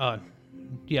 Mullins.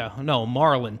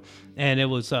 Marlin, and it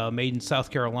was made in South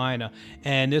Carolina.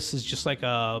 And this is just like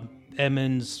a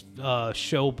Emmons,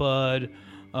 Showbud,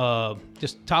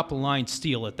 just top of the line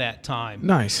steel at that time.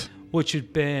 Nice. Which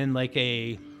had been like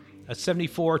a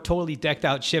 74 totally decked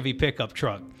out Chevy pickup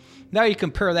truck. Now you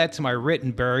compare that to my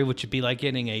Rittenberry, which would be like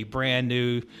getting a brand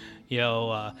new,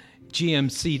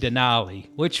 GMC Denali.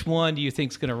 Which one do you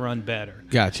think is going to run better?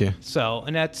 Gotcha. So,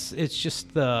 and it's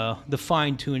just the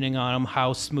fine tuning on them,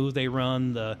 how smooth they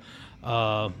run, the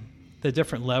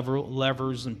different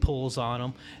levers and pulls on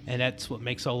them, and that's what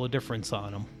makes all the difference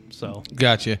on them. So,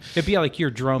 gotcha. It'd be like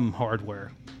your drum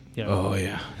hardware. Oh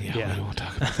yeah. We don't want to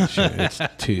talk about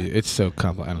that shit. It's so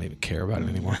complex. I don't even care about it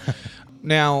anymore.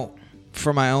 Now,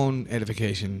 for my own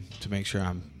edification, to make sure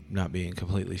I'm not being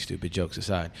completely stupid, jokes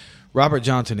aside, Robert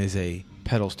Johnson is a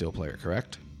pedal steel player,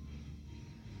 correct?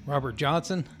 Robert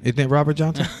Johnson? Isn't it Robert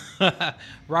Johnson?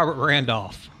 Robert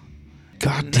Randolph.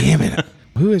 God damn it.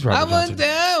 Who is Robert Johnson? I went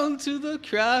down to the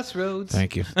crossroads.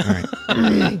 Thank you. All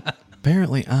right.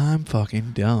 Apparently, I'm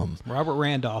fucking dumb. Robert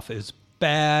Randolph is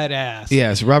badass.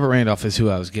 Yes, Robert Randolph is who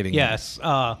I was getting at. Yes.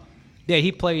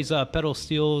 He plays pedal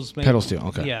steels. Maybe. Pedal steel,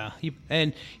 okay. Yeah.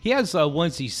 He has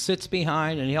ones he sits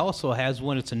behind, and he also has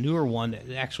one, it's a newer one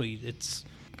that actually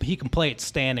he can play it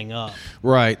standing up.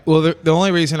 Right. Well, the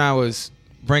only reason I was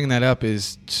bringing that up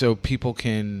is so people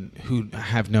who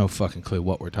have no fucking clue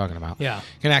what we're talking about,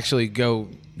 can actually go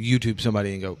YouTube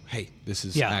somebody and go, hey, this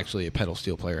is actually a pedal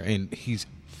steel player, and he's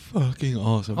fucking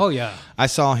awesome. Oh, yeah. I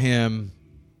saw him,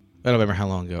 I don't remember how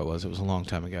long ago it was. It was a long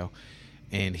time ago.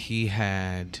 And he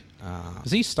had...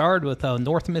 he started with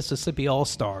North Mississippi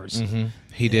All-Stars. Mm-hmm.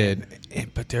 He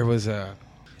did. But there was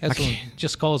that's one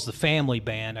just calls the Family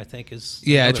Band, I think is.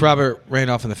 Yeah, it's Robert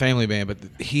Randolph and the Family Band. But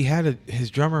he had his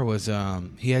drummer was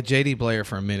he had J.D. Blair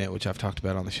for a minute, which I've talked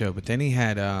about on the show. But then he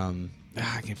had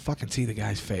I can fucking see the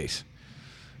guy's face.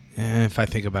 And if I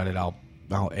think about it, I'll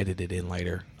edit it in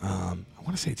later. I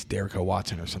want to say it's Derico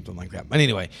Watson or something like that. But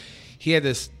anyway, he had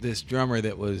this drummer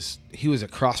that was a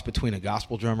cross between a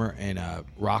gospel drummer and a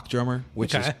rock drummer,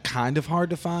 which is kind of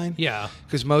hard to find. Yeah.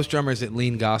 Because most drummers that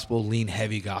lean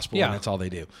heavy gospel, and that's all they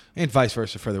do. And vice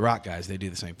versa for the rock guys, they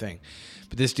do the same thing.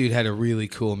 But this dude had a really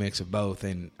cool mix of both,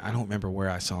 and I don't remember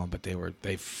where I saw him, but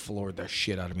they floored their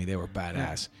shit out of me. They were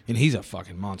badass. And he's a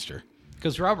fucking monster.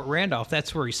 Because Robert Randolph,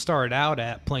 that's where he started out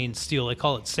at playing steel. They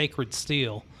call it sacred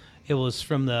steel. It was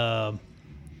from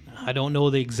I don't know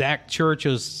the exact church. It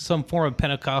was some form of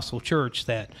Pentecostal church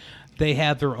that they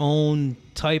had their own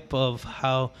type of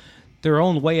their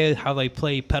own way of how they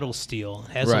play pedal steel.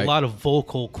 It has a lot of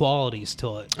vocal qualities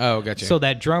to it. Oh, gotcha. So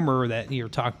that drummer that you're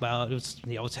talking about,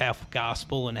 it's half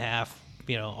gospel and half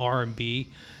R&B.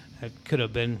 It could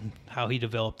have been how he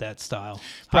developed that style.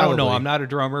 I don't know. I'm not a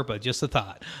drummer, but just a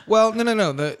thought. Well,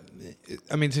 no.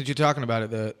 Since you're talking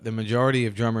about it, the majority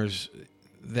of drummers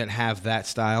that have that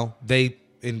style,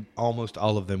 in almost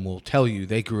all of them will tell you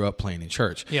they grew up playing in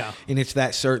church. Yeah. And it's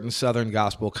that certain Southern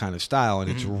gospel kind of style,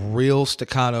 and it's real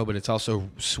staccato, but it's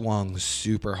also swung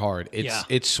super hard.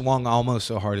 It's swung almost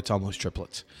so hard it's almost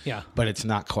triplets. Yeah. But it's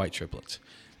not quite triplets.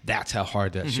 That's how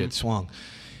hard that shit swung.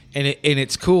 And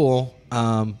it's cool.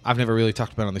 I've never really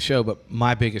talked about it on the show, but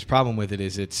my biggest problem with it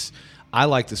is I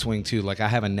like the swing too. Like I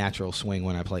have a natural swing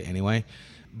when I play anyway,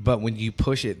 but when you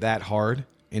push it that hard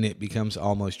and it becomes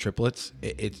almost triplets,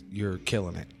 you're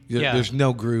killing it. There's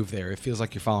no groove there. It feels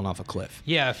like you're falling off a cliff.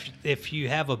 Yeah, if you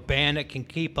have a band that can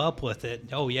keep up with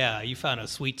it, you found a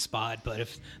sweet spot. But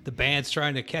if the band's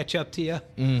trying to catch up to you,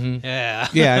 yeah,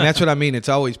 and that's what I mean. It's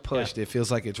always pushed. Yeah. It feels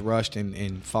like it's rushed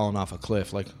and falling off a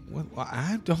cliff. Like,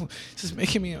 I don't. This is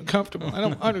making me uncomfortable. I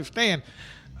don't understand.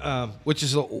 Which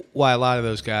is why a lot of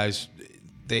those guys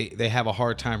they have a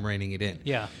hard time reining it in.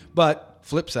 Yeah, but.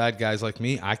 Flip side, guys like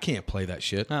me, I can't play that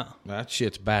shit. Oh. That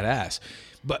shit's badass.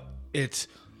 But it's...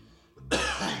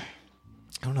 I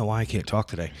don't know why I can't talk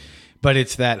today. But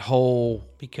it's that whole...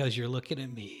 Because you're looking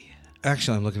at me.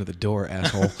 Actually, I'm looking at the door,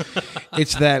 asshole.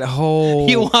 It's that whole...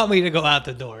 You want me to go out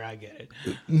the door, I get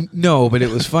it. No, but it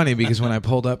was funny because when I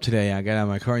pulled up today, I got out of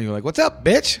my car and you were like, what's up,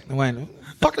 bitch? I went, what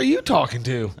the fuck are you talking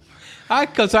to?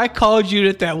 Because I called you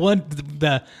at that one,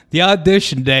 the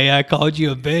audition day, I called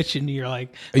you a bitch, and you're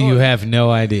like... You have no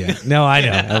idea. No, I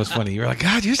know. That was funny. You were like,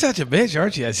 God, you're such a bitch,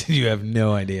 aren't you? I said, you have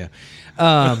no idea.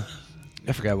 I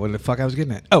forgot what the fuck I was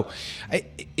getting at. Oh,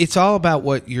 it's all about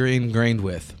what you're ingrained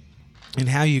with and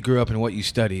how you grew up and what you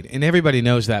studied. And everybody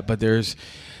knows that, but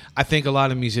I think a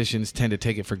lot of musicians tend to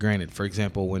take it for granted. For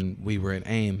example, when we were at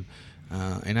AIM...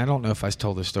 and I don't know if I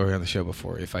told this story on the show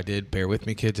before. If I did, bear with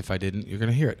me, kids. If I didn't, you're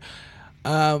going to hear it.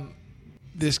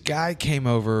 This guy came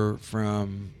over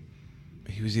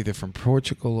he was either from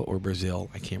Portugal or Brazil.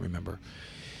 I can't remember.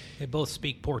 They both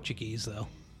speak Portuguese, though.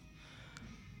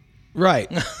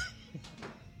 Right.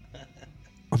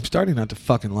 I'm starting not to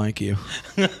fucking like you,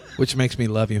 which makes me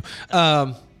love you.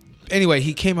 Anyway,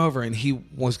 he came over and he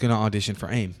was going to audition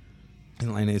for AIM in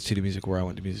Atlanta Institute of Music, where I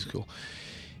went to music school.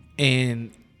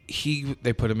 And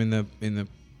they put him in the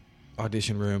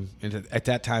audition room. And at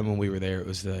that time when we were there, it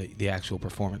was the actual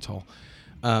performance hall.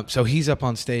 So he's up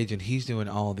on stage and he's doing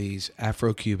all these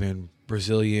Afro-Cuban,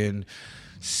 Brazilian,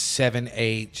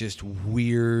 7/8, just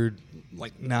weird,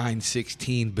 like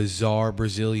 9/16, bizarre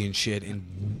Brazilian shit.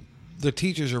 And the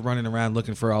teachers are running around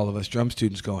looking for all of us drum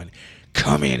students going,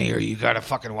 come in here, you gotta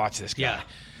fucking watch this guy. Yeah.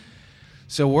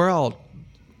 So we're all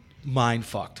mind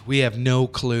fucked. We have no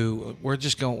clue. We're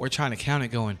trying to count it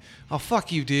going, oh,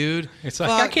 fuck you, dude. It's like,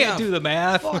 I can't do the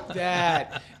math. Fuck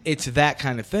that. It's that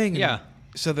kind of thing. Yeah.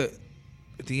 So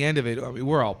at the end of it, I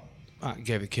mean, I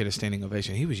gave the kid a standing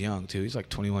ovation. He was young, too. He's like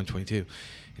 21, 22.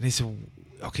 And they said,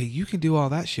 okay, you can do all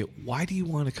that shit. Why do you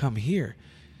want to come here?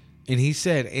 And he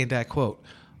said, and I quote,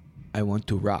 I want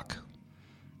to rock.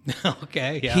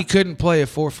 Okay, yeah. He couldn't play a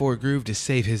 4/4 groove to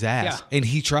save his ass. Yeah. And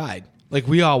he tried. Like,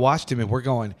 we all watched him, and we're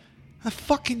going, how the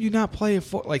fuck can you not play a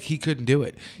 4? Like, he couldn't do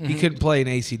it. Mm-hmm. He couldn't play an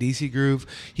AC/DC groove.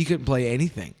 He couldn't play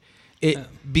anything.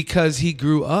 Because he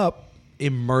grew up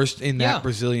immersed in that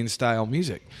Brazilian-style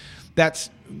music.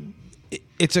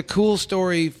 It's a cool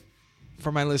story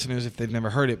for my listeners if they've never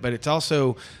heard it, but it's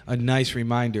also a nice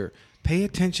reminder. Pay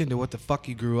attention to what the fuck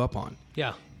you grew up on.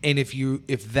 Yeah. And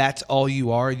if that's all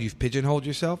you are and you've pigeonholed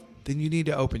yourself, then you need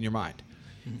to open your mind.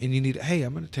 Mm-hmm. And you need, hey,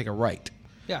 I'm going to take a right.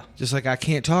 Yeah. Just like I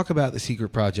can't talk about the secret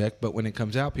project, but when it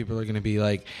comes out, people are going to be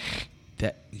like,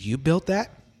 "That you built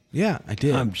that?" Yeah, I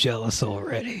did. I'm jealous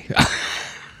already.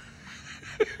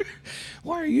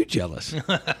 Why are you jealous?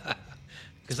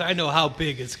 Because I know how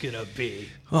big it's going to be.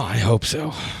 Oh, I hope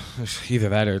so. Either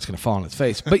that or it's going to fall on its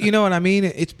face. But you know what I mean?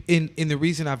 It's in the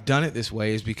reason I've done it this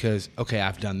way is because, okay,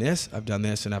 I've done this, and I've done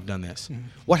this. Mm-hmm.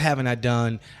 What haven't I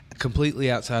done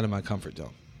completely outside of my comfort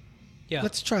zone? Yeah.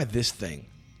 Let's try this thing.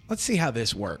 Let's see how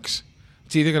this works.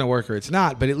 It's either going to work or it's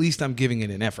not, but at least I'm giving it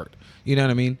an effort. You know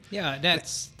what I mean? Yeah,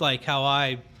 that's like how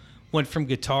I went from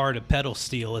guitar to pedal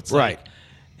steel. It's right. Like,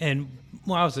 and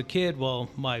when I was a kid, well,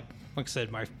 like I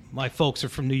said, my folks are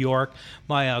from New York.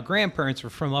 My grandparents were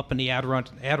from up in the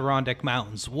Adirondack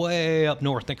Mountains, way up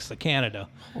north next to Canada.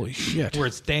 Holy shit. Where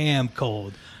it's damn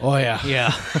cold. Oh, yeah.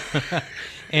 Yeah.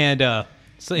 And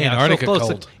so yeah, Antarctica so close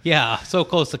cold. So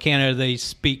close to Canada, they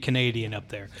speak Canadian up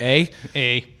there. Eh?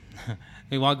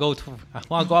 You want to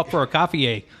go out for a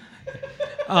coffee?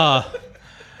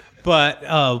 But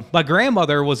my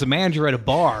grandmother was a manager at a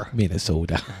bar.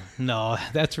 Minnesota. No,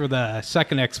 that's where the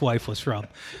second ex-wife was from.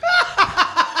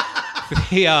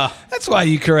 Yeah. That's why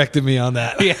you corrected me on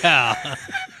that. Yeah.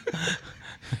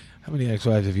 How many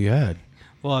ex-wives have you had?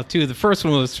 Well, two. The first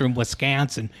one was from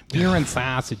Wisconsin, beer and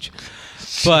sausage.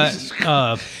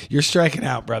 But you're striking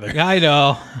out, brother. I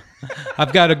know.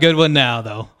 I've got a good one now,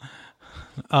 though.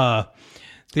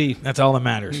 That's all that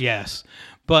matters. Yes.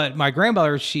 But my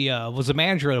grandmother, she was a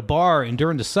manager at a bar, and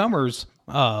during the summers,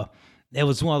 it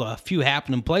was one of the few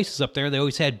happening places up there. They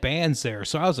always had bands there.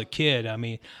 So I was a kid. I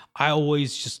mean, I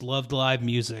always just loved live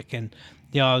music. And,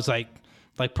 I was like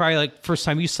probably like first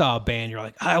time you saw a band, you're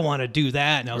like, I want to do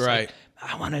that. And I was like,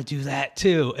 I want to do that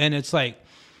too. And it's like,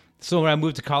 so when I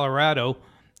moved to Colorado,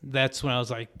 that's when I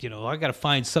was like, I got to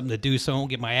find something to do so I won't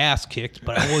get my ass kicked.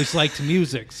 But I always liked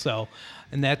music. So,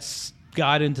 and that's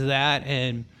got into that.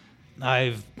 And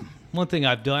one thing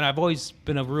I've done, I've always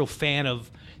been a real fan of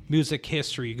music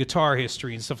history, guitar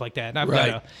history, and stuff like that. And I've got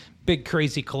a big,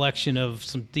 crazy collection of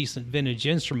some decent vintage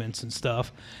instruments and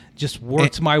stuff. Just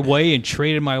worked my way and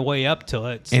traded my way up to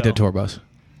it. So. And a tour bus.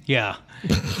 Yeah.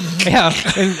 Yeah.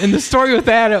 And the story with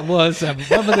that, it was one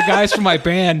of the guys from my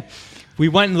band, we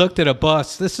went and looked at a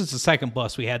bus. This is the second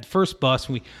bus we had. The first bus,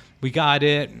 we got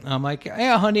it. I'm like,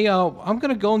 yeah, honey, I'm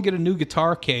going to go and get a new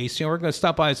guitar case. We're going to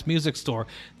stop by this music store.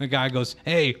 And the guy goes,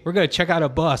 hey, we're going to check out a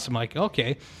bus. I'm like,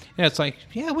 okay. And it's like,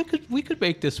 yeah, we could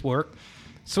make this work.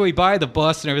 So we buy the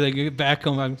bus and everything. We get back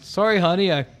home. I'm sorry,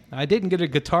 honey, I didn't get a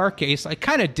guitar case. I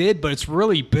kind of did, but it's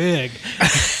really big.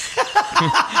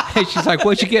 And she's like,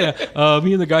 what'd you get?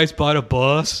 Me and the guys bought a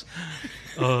bus.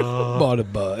 Bought a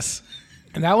bus.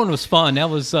 And that one was fun. That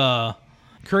was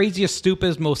craziest,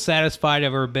 stupidest, most satisfied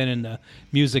I've ever been in the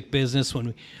music business. When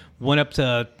we went up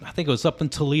to, I think it was up in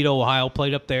Toledo, Ohio,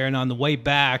 played up there. And on the way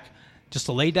back, just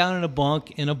to lay down in a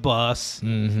bunk in a bus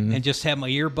and just have my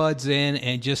earbuds in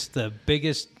and just the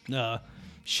biggest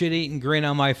shit-eating grin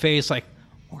on my face. Like,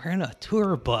 we're in a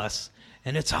tour bus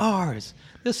and it's ours.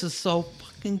 This is so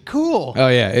fucking cool. Oh,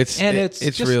 yeah. It's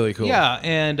just, really cool. Yeah.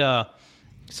 And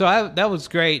so that was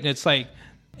great. And it's like,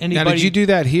 anybody. Now, did you do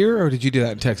that here or did you do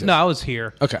that in Texas? No, I was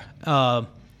here. Okay.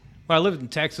 My when I lived in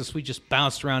Texas, we just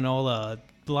bounced around a lot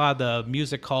of the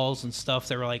music halls and stuff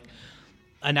that were like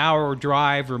an hour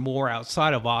drive or more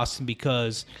outside of Austin,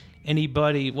 because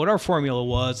what our formula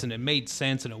was, and it made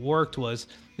sense and it worked, was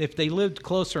if they lived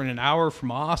closer than an hour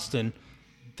from Austin,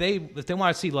 if they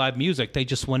want to see live music, they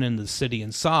just went into the city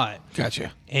and saw it.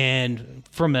 Gotcha. And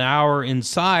from an hour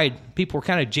inside, people were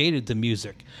kind of jaded to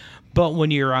music. But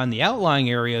when you're on the outlying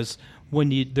areas, when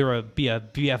there would be a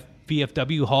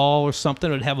VFW hall or something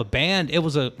that would have a band, it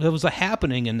was a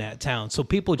happening in that town. So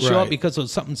people would show up because it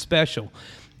was something special.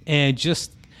 And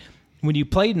just when you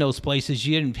played in those places,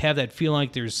 you didn't have that feeling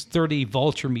like there's 30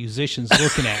 vulture musicians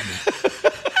looking at me.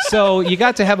 So you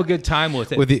got to have a good time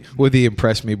with it. With the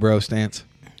impress me bro stance.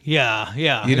 Yeah,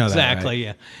 you know exactly. That,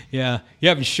 right? Yeah. You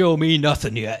haven't shown me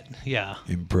nothing yet. Yeah.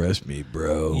 Impress me,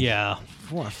 bro. Yeah.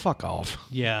 Well, fuck off.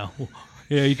 Yeah.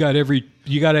 Yeah, you got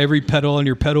every pedal on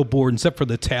your pedal board except for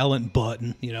the talent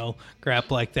button, crap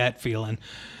like that feeling.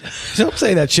 Don't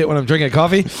say that shit when I'm drinking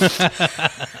coffee.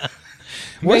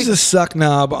 Where's the suck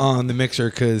knob on the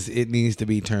mixer? Because it needs to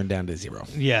be turned down to 0.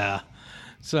 Yeah.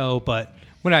 So, but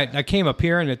when I came up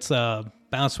here and it's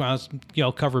bounced around,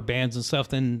 cover bands and stuff,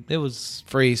 then it was...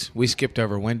 Freeze. We skipped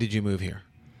over. When did you move here?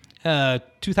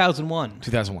 2001.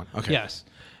 2001. Okay. Yes.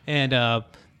 And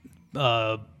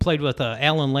played with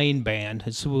Alan Lane Band.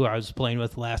 It's who I was playing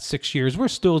with the last 6 years. We're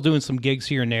still doing some gigs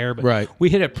here and there, but we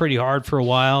hit it pretty hard for a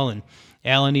while, and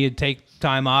Alan needed to take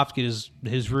time off, get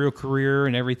his real career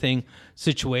and everything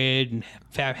situated, and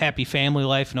happy family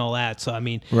life and all that. So, I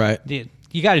mean... Right.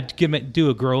 You got to do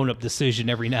a grown-up decision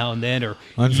every now and then, or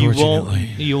unfortunately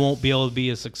you won't be able to be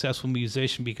a successful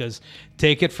musician, because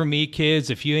take it from me, kids,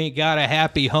 if you ain't got a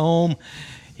happy home,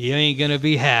 you ain't going to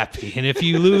be happy. And if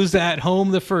you lose that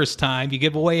home the first time, you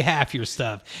give away half your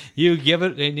stuff. You give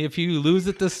it, and if you lose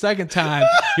it the second time,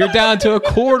 you're down to a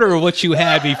quarter of what you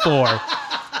had before.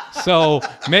 So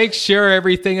make sure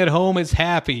everything at home is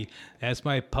happy. That's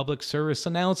my public service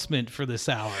announcement for this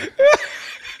hour.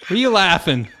 What are you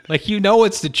laughing? Like,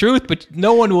 it's the truth, but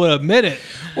no one will admit it.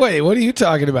 Wait, what are you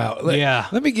talking about? Yeah.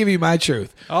 Let me give you my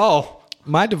truth. Oh.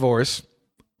 My divorce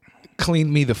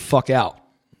cleaned me the fuck out.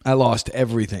 I lost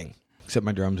everything except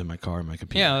my drums and my car and my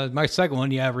computer. Yeah, my second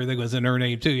one, everything was in her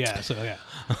name too. Yeah, so yeah.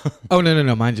 Oh,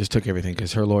 no. Mine just took everything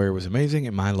because her lawyer was amazing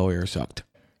and my lawyer sucked.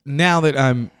 Now that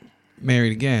I'm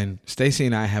married again, Stacy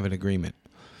and I have an agreement.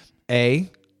 A,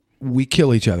 we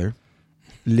kill each other.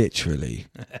 Literally.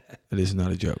 It is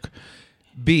not a joke.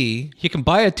 B, you can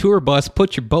buy a tour bus,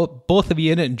 put your both of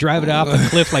you in it, and drive it off a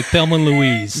cliff like Thelma and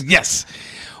Louise. Yes.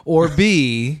 Or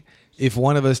B, if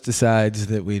one of us decides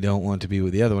that we don't want to be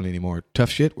with the other one anymore,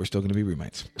 tough shit, we're still going to be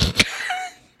roommates.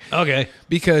 Okay.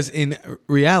 Because in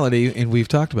reality, and we've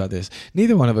talked about this,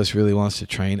 neither one of us really wants to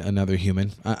train another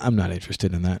human. I'm not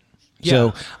interested in that. Yeah.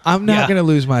 So I'm not going to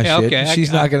lose my shit. Okay.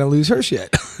 She's not going to lose her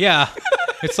shit. Yeah.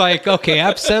 It's like, okay,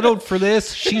 I've settled for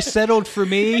this. She settled for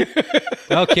me.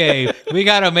 Okay, we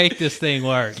got to make this thing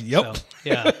work. Yep. So,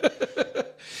 yeah.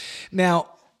 Now,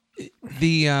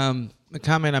 the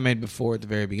comment I made before at the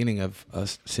very beginning of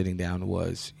us sitting down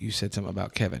was you said something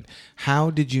about Kevin.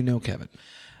 How did you know Kevin?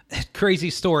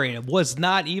 Crazy story. And it was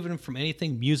not even from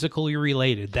anything musically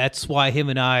related. That's why him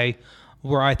and I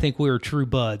think we were true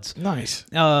buds. Nice.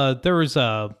 There was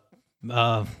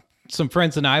some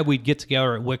friends and I, we'd get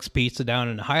together at Wick's Pizza down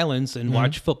in the Highlands and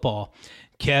watch football.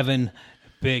 Kevin,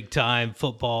 big time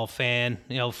football fan,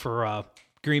 for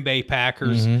Green Bay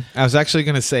Packers. Mm-hmm. I was actually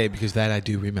going to say, because that I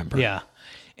do remember. Yeah.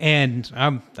 And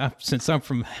since I'm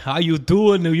from how you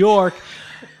do in New York,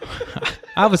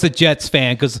 I was a Jets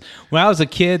fan, because when I was a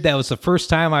kid, that was the first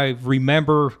time I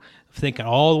remember thinking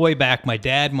all the way back, my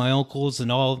dad, my uncles,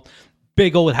 and all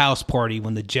big old house party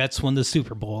when the Jets won the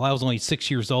Super Bowl. I was only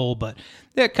 6 years old, but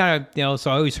that kind of,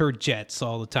 so I always heard Jets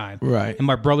all the time. Right. And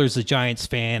my brother's a Giants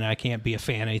fan, and I can't be a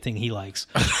fan of anything he likes.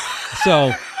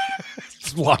 So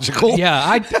it's logical.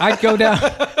 Yeah, I'd go down.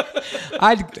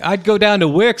 I'd go down to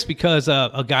Wick's because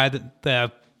a guy that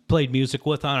I played music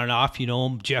with on and off,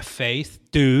 him, Jeff Faith,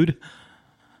 dude.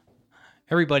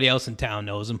 Everybody else in town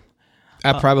knows him.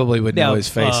 I probably would know his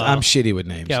face. I'm shitty with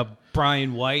names. Yeah,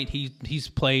 Brian White. He's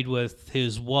played with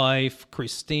his wife,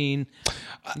 Christine.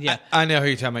 Yeah, I know who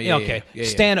you're talking about. Yeah, okay. Yeah.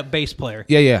 Stand-up bass player.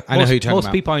 Yeah. I know who you're talking about.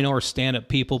 Most people I know are stand-up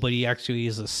people, but he actually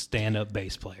is a stand-up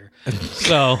bass player.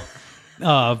 So,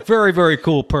 very, very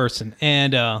cool person.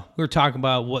 And we were talking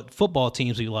about what football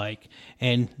teams we like.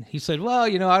 And he said, well,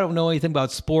 I don't know anything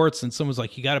about sports. And someone's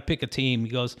like, you got to pick a team.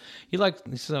 He goes, he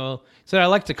said, I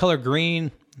like the color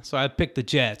green. So I picked the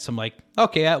Jets. I'm like,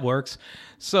 okay, that works.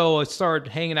 So I started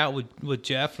hanging out with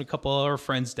Jeff and a couple of our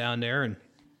friends down there.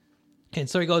 And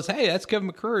so he goes, hey, that's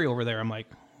Kevin McCurry over there. I'm like,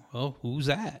 well, who's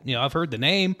that? I've heard the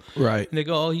name. Right. And they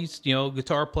go, oh, he's,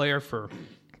 guitar player for,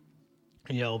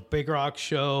 Big Rock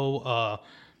Show,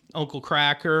 Uncle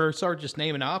Cracker. Started just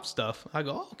naming off stuff. I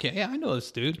go, oh, okay, yeah, I know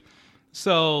this dude.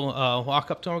 So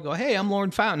walk up to him and go, hey, I'm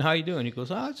Lorn Fountain. How you doing? He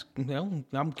goes,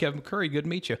 I'm Kevin Curry. Good to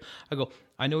meet you. I go,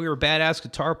 I know you're a badass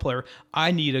guitar player.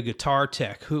 I need a guitar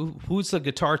tech. Who's the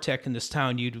guitar tech in this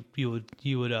town you would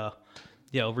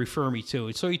refer me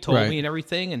to? So he told me and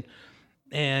everything,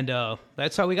 and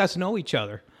that's how we got to know each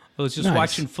other. It was just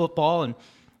watching football, and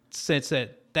since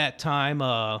at that time,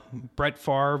 Brett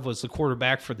Favre was the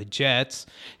quarterback for the Jets,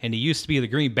 and he used to be the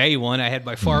Green Bay one. I had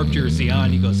my Favre jersey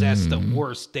on. He goes, that's the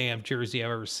worst damn jersey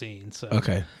I've ever seen. So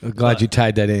okay, I'm glad you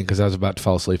tied that in because I was about to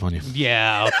fall asleep on you.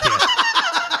 Yeah, okay.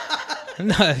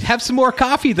 Have some more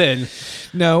coffee then.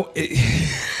 No.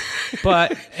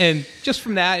 But, and just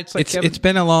from that, it's like... It's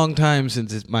been a long time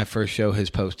since my first show has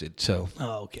posted, so...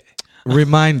 Oh, okay.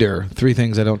 Reminder, 3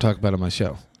 things I don't talk about on my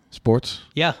show. Sports.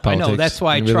 Yeah, politics, I know. That's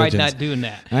why I tried not doing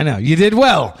that. I know. You did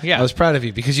well. Yeah. I was proud of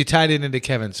you because you tied it into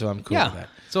Kevin, so I'm cool with that.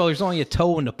 So there's only a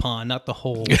toe in the pond, not the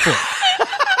whole foot.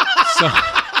 So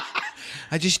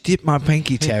I just dipped my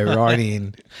pinky toe right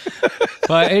in.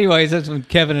 But anyways, that's when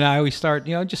Kevin and I, we start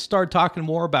talking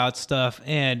more about stuff.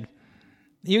 And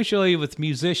usually with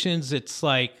musicians, it's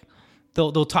like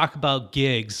they'll talk about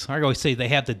gigs. I always say they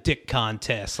have the dick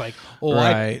contest. Like,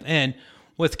 and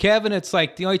with Kevin, it's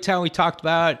like the only time we talked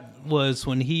about was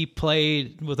when he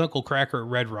played with Uncle Cracker at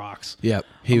Red Rocks. Yep.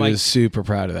 He was super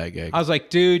proud of that gig. I was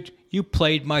like, dude, you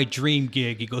played my dream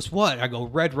gig. He goes, what? I go,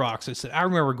 Red Rocks. I said, I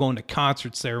remember going to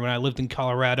concerts there when I lived in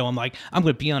Colorado. I'm like, I'm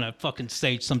going to be on a fucking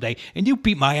stage someday. And you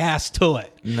beat my ass to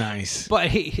it. Nice. But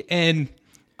and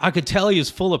I could tell he was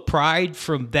full of pride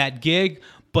from that gig,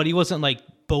 but he wasn't like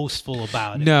boastful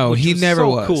about it. No, he never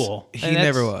was. Cool. He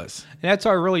never was. And that's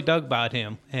what I really dug about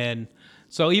him. And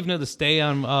so even to this day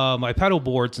on my pedal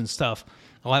boards and stuff,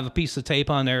 I'll have a piece of tape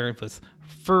on there with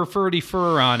fur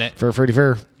on it.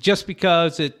 Fur. Just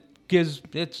because I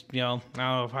don't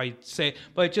know how you say it,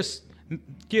 but it just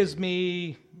gives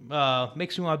me,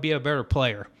 makes me want to be a better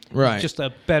player. Right. Just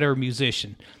a better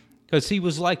musician. Because he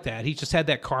was like that. He just had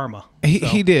that karma.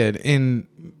 He did. And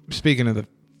speaking of the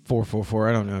 444,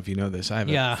 I don't know if you know this. I have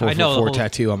a 444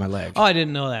 tattoo on my leg. Oh, I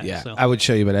didn't know that. Yeah, so. I would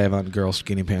show you, but I have on girl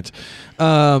skinny pants.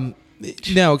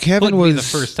 No, Kevin Wouldn't was... be the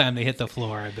first time they hit the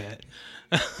floor, I bet.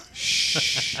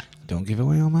 Shh. Don't give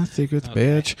away all my secrets,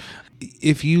 bitch.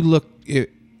 If you look...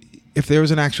 If there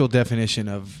was an actual definition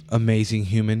of amazing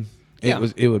human,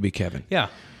 it would be Kevin. Yeah.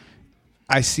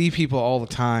 I see people all the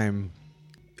time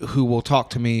who will talk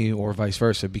to me or vice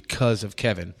versa because of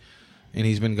Kevin. And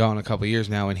he's been gone a couple of years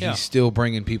now, and he's still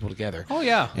bringing people together. Oh,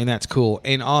 yeah. And that's cool.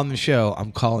 And on the show,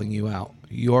 I'm calling you out.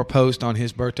 Your post on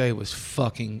his birthday was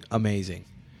fucking amazing.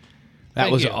 That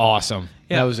was awesome.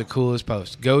 Yeah. That was the coolest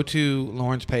post. Go to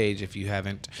Lorn's page if you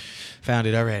haven't found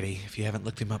it already. If you haven't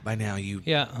looked him up by now, you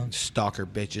stalker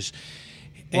bitches.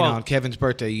 And on Kevin's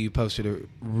birthday, you posted a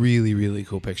really, really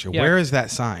cool picture. Yeah. Where is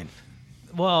that sign?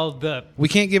 Well, we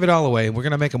can't give it all away. We're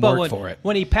going to make him work for it.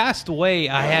 When he passed away,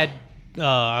 I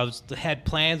had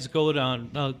plans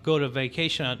to go to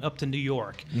vacation up to New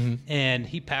York, and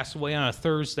he passed away on a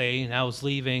Thursday, and I was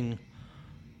leaving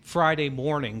Friday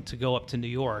morning to go up to New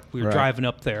York. We were driving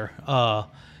up there,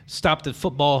 stopped at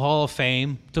Football Hall of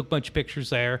Fame, took a bunch of pictures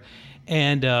there,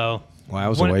 and wow, that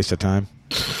was a waste of time.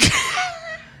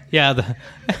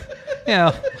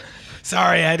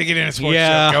 Sorry, I had to get in a sports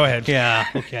show. Go ahead. Yeah,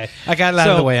 okay. I got it out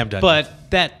of the way. I'm done. But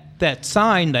that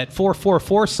sign, that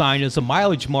 444 sign, is a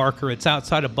mileage marker. It's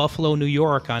outside of Buffalo, New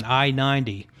York on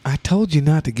I-90. I told you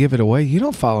not to give it away. You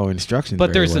don't follow instructions.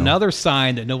 But there's another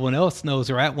sign that no one else knows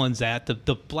where that one's at. The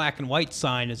black and white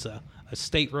sign is a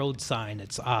state road sign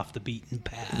that's off the beaten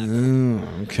path.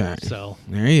 Okay. So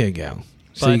there you go.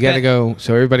 So you got to go.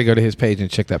 So everybody go to his page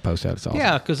and check that post out. It's awesome.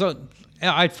 Yeah, because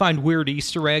I'd find weird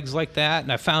Easter eggs like that,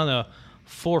 and I found a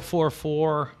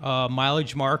 444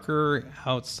 mileage marker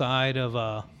outside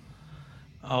of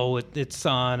it's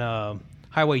on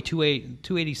Highway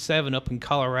 287 up in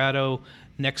Colorado,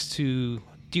 next to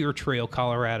Deer Trail,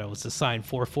 Colorado. It's the sign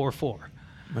 444.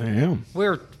 I am. We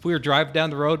were driving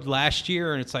down the road last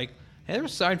year, and it's like, hey,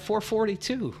 there's a sign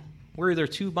 442. We're either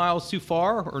 2 miles too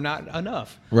far or not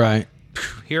enough. Right.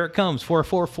 Here it comes,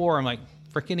 444. I'm like,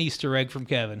 freaking Easter egg from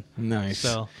Kevin. Nice.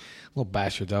 So, little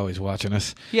bastard's always watching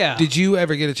us. Yeah. Did you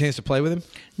ever get a chance to play with him?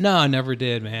 No, I never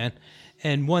did, man.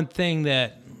 And one thing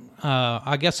that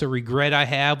I guess a regret I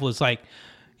have was like,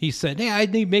 he said, hey, I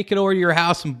need to make it over to your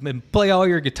house and play all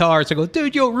your guitars. I go,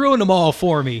 dude, you'll ruin them all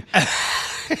for me.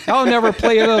 I'll never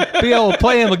be able to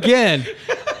play them again.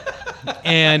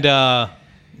 And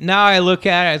now I look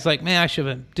at it, it's like, man, I should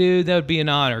have, dude, that would be an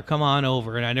honor. Come on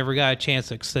over. And I never got a chance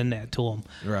to extend that to them.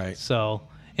 Right. So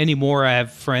anymore, I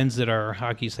have friends that are,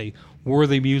 how can you say,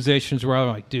 worthy musicians where I'm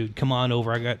like, dude, come on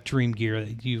over. I got dream gear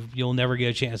that you'll never get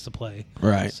a chance to play.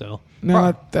 Right. So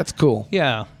no, that's cool.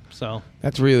 Yeah. So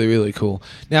that's really, really cool.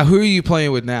 Now, who are you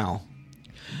playing with now?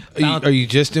 Are you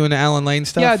just doing the Alan Lane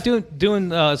stuff? Yeah, doing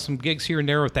some gigs here and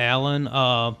there with Alan.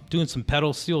 Doing some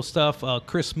pedal steel stuff.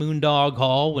 Chris Moondog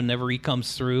Hall, whenever he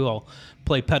comes through, I'll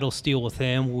play pedal steel with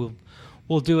him.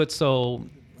 We'll do it. So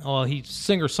he's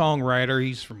singer-songwriter.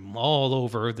 He's from all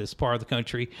over this part of the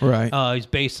country. Right. He's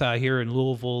based out here in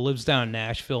Louisville. Lives down in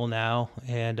Nashville now,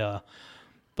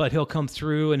 but he'll come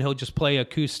through and he'll just play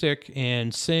acoustic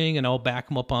and sing, and I'll back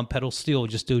him up on pedal steel.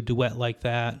 Just do a duet like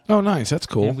that. Oh, nice. That's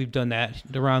cool. And we've done that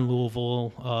around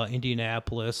Louisville,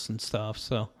 Indianapolis, and stuff.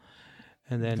 So,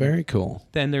 and then very cool.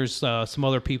 Then there's some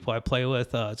other people I play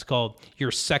with. It's called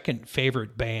Your Second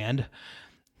Favorite Band.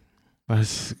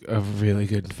 That's a really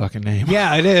good fucking name.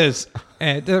 Yeah, it is.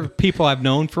 And they're people I've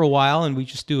known for a while, and we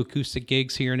just do acoustic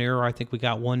gigs here and there. I think we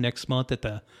got one next month at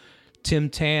the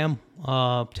Tim Tam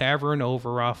Tavern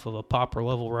over off of a Popper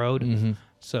Level Road. Mm-hmm.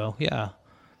 So yeah,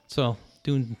 so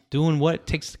doing what it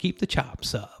takes to keep the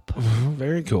chops up.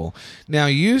 Very cool. Now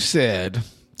you said,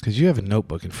 because you have a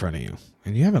notebook in front of you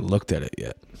and you haven't looked at it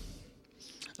yet.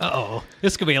 Uh-oh,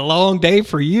 this could be a long day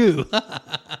for you.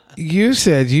 You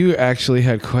said you actually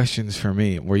had questions for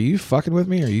me. Were you fucking with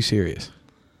me or are you serious?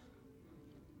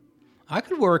 I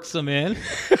could work some in.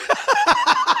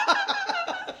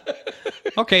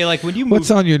 Okay, like when you move... What's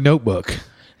on your notebook?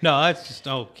 No, that's just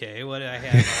okay. What did I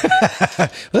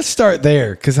have? Let's start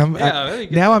there, because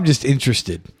now I'm just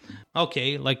interested.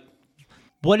 Okay, like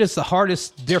what is the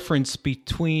hardest difference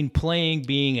between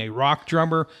being a rock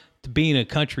drummer to being a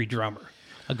country drummer?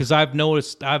 Because I've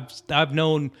noticed, I've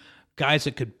known guys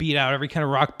that could beat out every kind of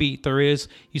rock beat there is.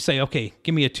 You say, okay,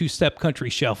 give me a two-step country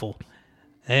shuffle,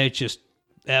 and it just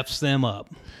F's them up.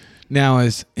 Now,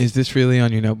 is this really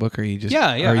on your notebook, or are you just Are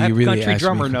I you have really country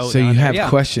drummer me? note? So you have there.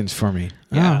 questions for me?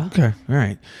 Yeah. Oh, okay. All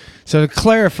right. So to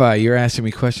clarify, you're asking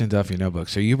me questions off your notebook.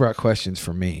 So you brought questions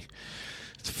for me.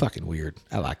 It's fucking weird.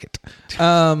 I like it.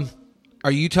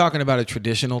 Are you talking about a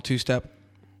traditional two-step?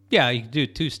 Yeah, you do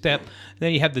two-step.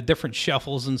 Then you have the different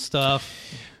shuffles and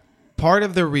stuff. Part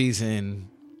of the reason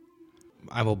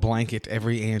I will blanket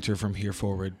every answer from here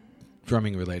forward,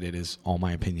 drumming related, is all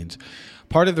my opinions.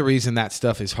 Part of the reason that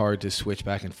stuff is hard to switch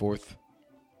back and forth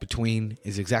between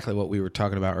is exactly what we were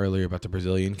talking about earlier about the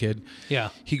Brazilian kid.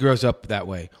 Yeah. He grows up that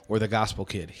way. Or the gospel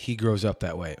kid, he grows up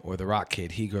that way. Or the rock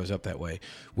kid, he grows up that way.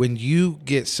 When you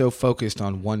get so focused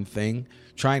on one thing,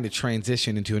 trying to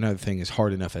transition into another thing is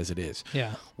hard enough as it is.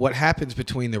 Yeah. What happens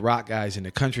between the rock guys and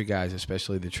the country guys,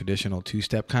 especially the traditional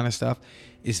two-step kind of stuff,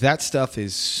 is that stuff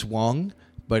is swung,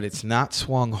 but it's not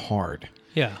swung hard.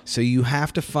 Yeah. So you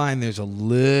have to find there's a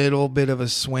little bit of a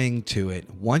swing to it.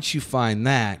 Once you find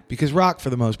that, because rock for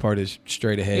the most part is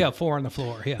straight ahead. Yeah, 4 on the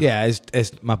floor. Yeah. Yeah,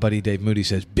 as my buddy Dave Moody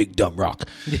says, big dumb rock.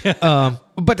 Yeah.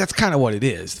 But that's kind of what it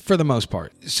is for the most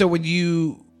part. So when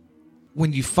you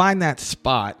find that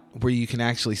spot where you can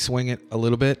actually swing it a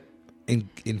little bit and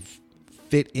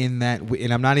fit in that,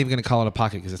 and I'm not even going to call it a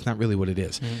pocket because it's not really what it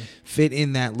is. Fit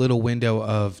in that little window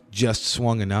of just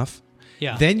swung enough.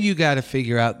 Yeah. Then you got to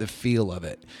figure out the feel of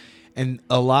it. And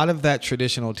a lot of that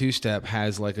traditional two-step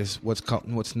has like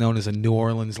what's known as a New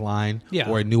Orleans line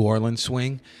or a New Orleans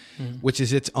swing, which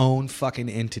is its own fucking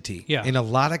entity. Yeah. And a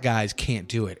lot of guys can't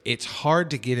do it. It's hard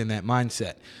to get in that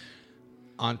mindset.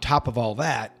 On top of all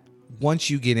that, once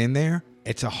you get in there,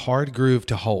 it's a hard groove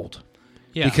to hold.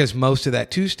 Yeah. Because most of that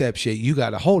two-step shit, you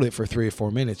got to hold it for 3 or 4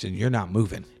 minutes and you're not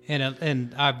moving.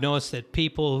 And I've noticed that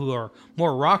people who are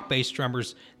more rock-based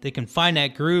drummers, they can find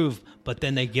that groove, but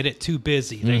then they get it too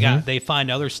busy. They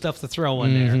find other stuff to throw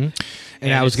in there.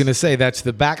 And I was going to say that's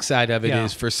the backside of it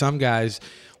is for some guys,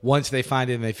 once they find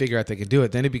it and they figure out they can do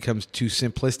it, then it becomes too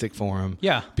simplistic for them.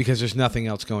 Yeah. Because there's nothing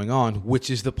else going on, which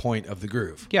is the point of the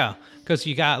groove. Yeah, because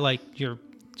you got like your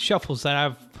shuffles that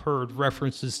I've heard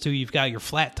references to. You've got your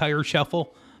flat tire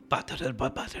shuffle.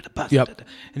 Yep.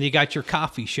 And you got your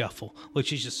coffee shuffle,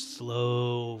 which is just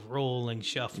slow rolling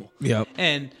shuffle. Yep.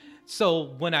 And so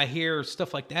when I hear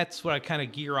stuff like that, that's what I kind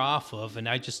of gear off of. And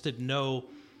I just didn't know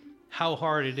how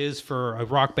hard it is for a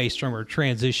rock bass drummer to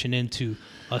transition into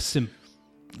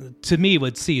to me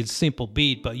would see it's simple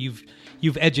beat, but you've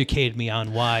educated me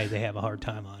on why they have a hard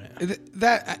time on it.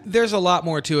 That there's a lot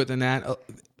more to it than that.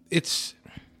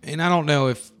 and I don't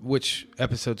know which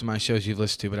episodes of my shows you've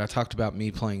listened to, but I talked about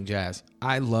me playing jazz.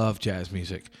 I love jazz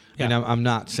music. Yeah. And I'm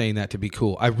not saying that to be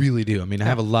cool. I really do. I mean, I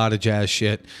have a lot of jazz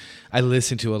shit. I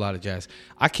listen to a lot of jazz.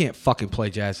 I can't fucking play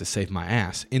jazz to save my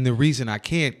ass. And the reason I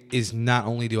can't is not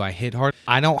only do I hit hard,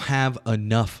 I don't have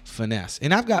enough finesse.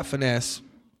 And I've got finesse.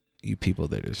 You people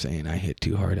that are saying I hit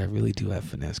too hard, I really do have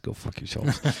finesse. Go fuck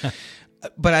yourselves.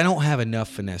 But I don't have enough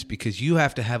finesse because you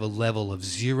have to have a level of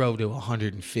 0 to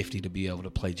 150 to be able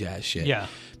to play jazz shit. Yeah.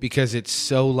 Because it's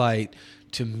so light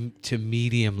to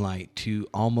medium light to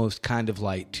almost kind of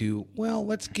light to, well,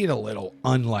 let's get a little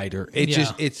unlighter.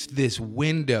 It's this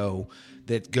window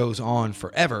that goes on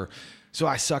forever. So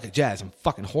I suck at jazz. I'm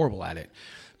fucking horrible at it.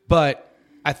 But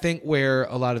I think where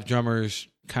a lot of drummers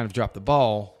kind of drop the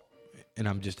ball, and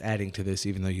I'm just adding to this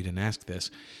even though you didn't ask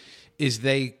this, is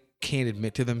they can't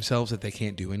admit to themselves that they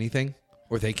can't do anything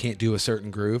or they can't do a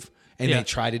certain groove, and they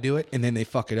try to do it, and then they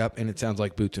fuck it up, and it sounds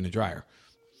like boots in a dryer.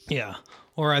 Yeah.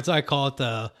 Or as I call it,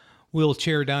 the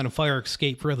wheelchair down a fire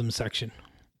escape rhythm section.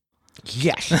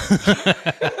 Yes.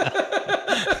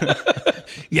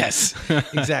 Yes,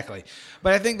 exactly.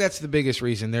 But I think that's the biggest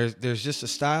reason. There's just a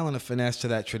style and a finesse to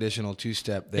that traditional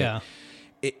two-step that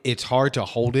it's hard to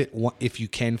hold it if you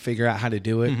can figure out how to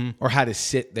do it or how to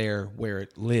sit there where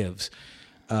it lives.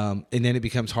 And then it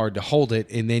becomes hard to hold it,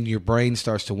 and then your brain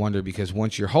starts to wonder because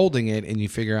once you're holding it and you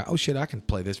figure out, oh shit, I can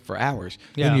play this for hours,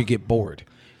 then you get bored.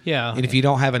 Yeah. And if you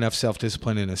don't have enough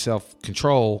self-discipline and a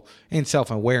self-control and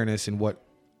self-awareness in what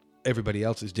everybody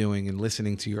else is doing and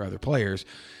listening to your other players,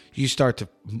 you start to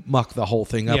muck the whole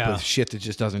thing up with shit that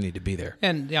just doesn't need to be there.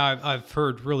 And I've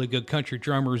heard really good country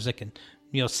drummers that can,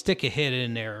 stick a hit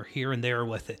in there here and there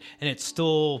with it, and it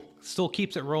still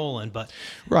keeps it rolling. But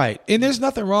right, and there's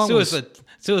nothing wrong with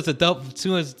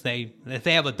if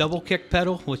they have a double kick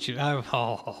pedal, which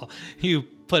you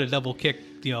put a double kick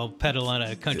pedal on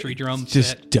a country drum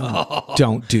just set.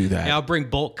 Don't do that. Yeah, I'll bring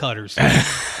bolt cutters.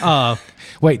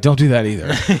 Wait, don't do that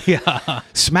either. Yeah,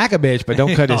 smack a bitch, but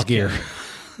don't cut his gear.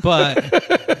 But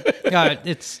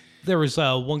there was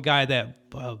one guy that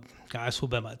guys will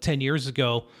be about 10 years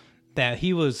ago that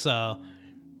he was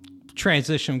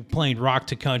transitioning playing rock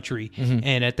to country,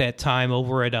 and at that time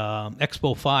over at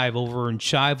Expo 5 over in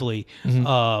Shively,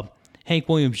 Hank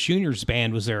Williams Jr.'s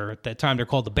band was there. At that time they're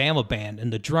called the Bama Band,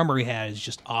 and the drummer he had is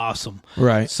just awesome.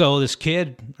 Right. So this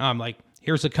kid, I'm like,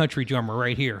 here's a country drummer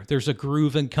right here. There's a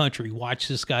groove in country. Watch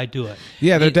this guy do it.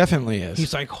 Yeah, there definitely is.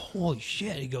 He's like, holy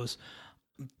shit. He goes,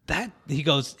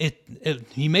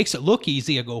 he makes it look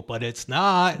easy. I go, but it's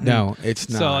not. No, it's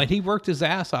not. So, and he worked his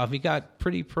ass off. He got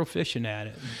pretty proficient at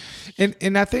it.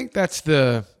 And I think that's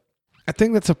a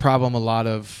problem a lot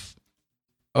of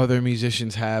other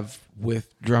musicians have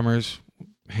with drummers,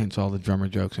 hence all the drummer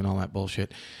jokes and all that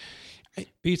bullshit.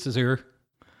 Pizza's here.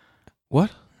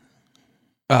 What?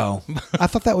 Oh, I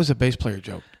thought that was a bass player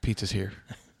joke. Pizza's here.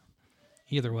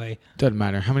 Either way, doesn't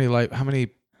matter. How many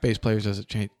bass players does it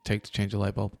take to change a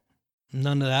light bulb?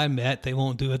 None that I met. They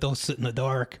won't do it. They'll sit in the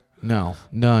dark. No,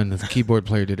 none. The keyboard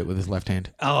player did it with his left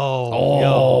hand.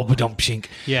 But don't pshink.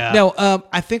 Yeah. No,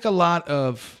 I think a lot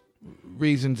of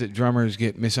reasons that drummers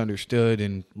get misunderstood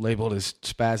and labeled as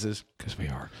spazzes, because we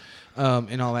are,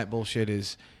 and all that bullshit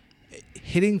is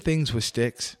hitting things with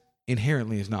sticks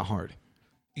inherently is not hard.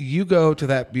 You go to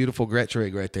that beautiful Gretsch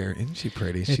rig right there. Isn't she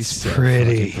pretty? She's so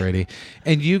fucking pretty.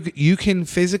 And you can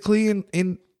physically,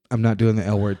 in I'm not doing the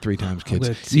L word 3 times,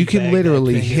 kids. You can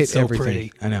literally hit everything.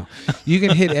 Pretty. I know. You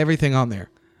can hit everything on there.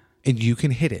 And you can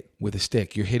hit it with a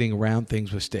stick. You're hitting round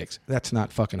things with sticks. That's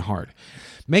not fucking hard.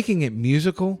 Making it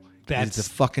musical is the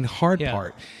fucking hard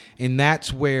part. And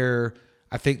that's where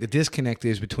I think the disconnect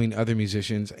is between other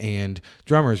musicians and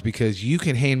drummers, because you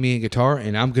can hand me a guitar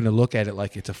and I'm going to look at it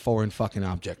like it's a foreign fucking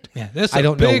object. Yeah, I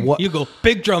don't know what you go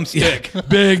big drumstick,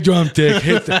 big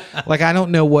drumstick. Like I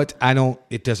don't know what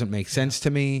It doesn't make sense to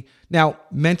me. Now,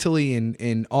 mentally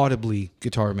and audibly,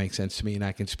 guitar makes sense to me, and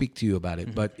I can speak to you about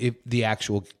it. But if the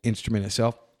actual instrument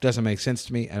itself doesn't make sense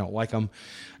to me, I don't like them.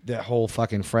 That whole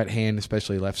fucking fret hand,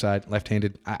 especially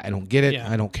left-handed, I don't get it.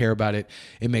 Yeah. I don't care about it.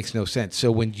 It makes no sense.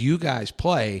 So when you guys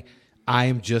play, I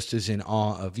am just as in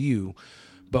awe of you.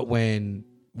 But when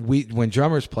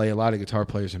drummers play, a lot of guitar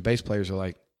players and bass players are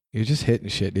like, you're just hitting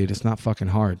shit, dude. It's not fucking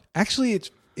hard. Actually,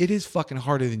 it is fucking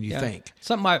harder than you think.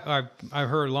 Something I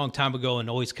heard a long time ago and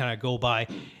always kind of go by.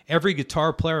 Every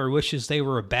guitar player wishes they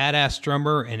were a badass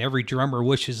drummer, and every drummer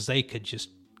wishes they could just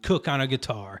cook on a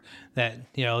guitar.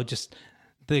 That, just...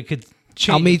 They could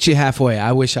change. I'll meet you halfway.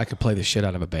 I wish I could play the shit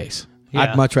out of a bass. Yeah.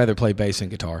 I'd much rather play bass than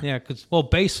guitar. Yeah, because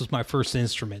bass was my first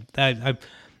instrument.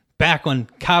 back when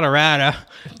Colorado,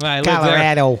 when I lived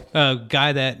Colorado. there, a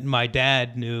guy that my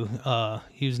dad knew,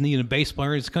 he was needing a bass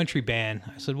player in his country band.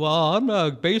 I said, well, I'm not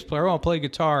a bass player. I want to play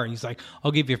guitar. And he's like,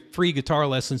 I'll give you free guitar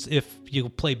lessons if you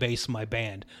play bass in my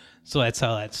band. So that's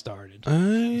how that started.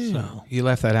 So. You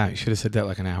left that out. You should have said that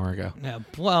like an hour ago. Yeah,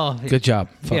 well. Good job,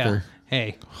 fucker. Yeah,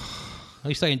 hey, at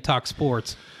least I didn't talk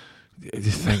sports.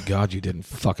 Thank God you didn't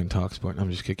fucking talk sport.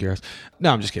 I'm just kick your ass.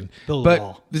 No, I'm just kidding. Build a but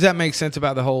wall. does that make sense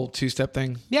about the whole two-step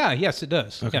thing? Yeah, yes, it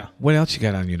does. Okay. Yeah. What else you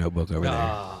got on your notebook over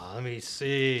there? Let me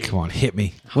see. Come on, hit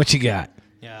me. What you got?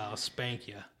 Yeah, I'll spank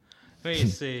you. Let me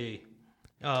see.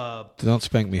 Don't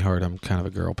spank me hard. I'm kind of a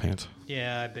girl pants.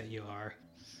 Yeah, I bet you are.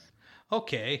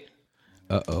 Okay.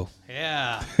 Uh-oh.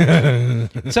 Yeah.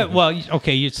 So, well,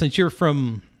 okay, since you're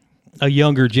from a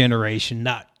younger generation,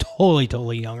 not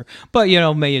totally younger, but,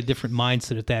 maybe a different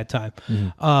mindset at that time.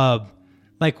 Mm-hmm.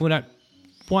 Like when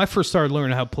I first started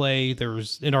learning how to play,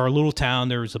 in our little town,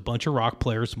 there was a bunch of rock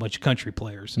players, a bunch of country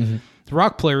players. Mm-hmm. The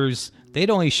rock players, they'd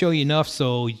only show you enough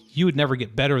so you would never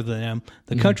get better than them.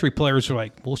 The country players are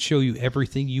like, we'll show you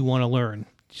everything you want to learn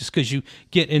just because you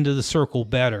get into the circle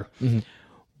better. Mm-hmm.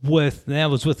 That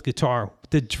was with guitar.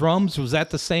 The drums, was that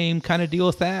the same kind of deal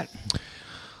with that?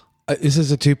 This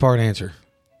is a two-part answer,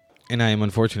 and I am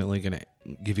unfortunately going to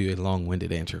give you a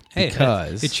long-winded answer. Hey,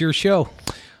 because it's your show.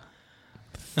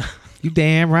 You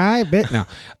damn right, bet. Now,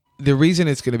 the reason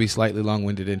it's going to be slightly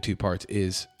long-winded in two parts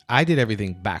is I did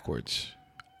everything backwards.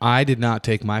 I did not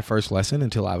take my first lesson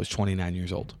until I was 29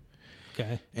 years old.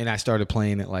 Okay. And I started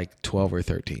playing at like 12 or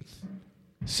 13.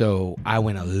 So I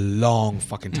went a long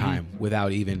fucking time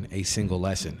without even a single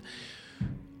lesson.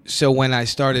 So when I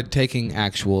started taking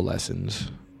actual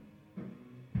lessons,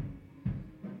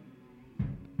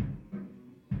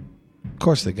 of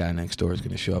course the guy next door is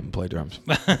going to show up and play drums.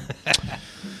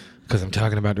 Because I'm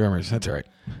talking about drummers. That's all right.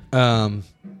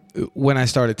 When I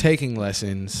started taking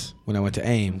lessons, when I went to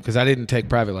AIM, because I didn't take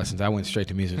private lessons, I went straight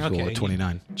to music school at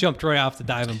 29. Jumped right off the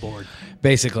diving board.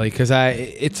 Basically, because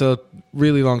it's a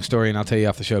really long story, and I'll tell you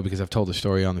off the show because I've told the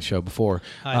story on the show before.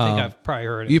 I think I've probably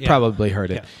heard it. You probably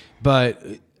heard it. Yeah. But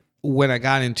when I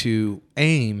got into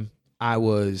AIM, I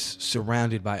was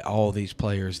surrounded by all these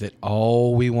players that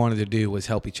all we wanted to do was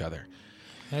help each other.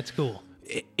 That's cool.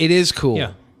 It is cool.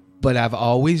 Yeah. But I've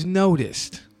always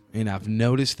noticed, and I've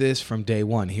noticed this from day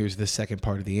one. Here's the second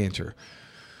part of the answer.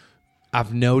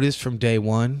 I've noticed from day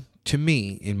one, to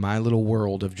me, in my little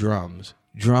world of drums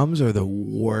are the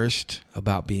worst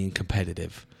about being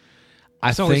competitive.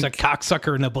 There's always a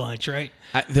cocksucker in the bunch, right?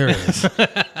 There is.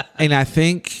 And I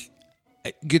think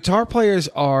guitar players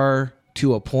are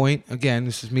to a point, again,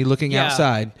 this is me looking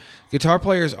outside, guitar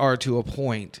players are to a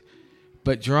point,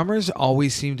 but drummers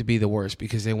always seem to be the worst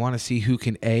because they want to see who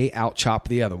can A, out-chop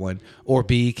the other one, or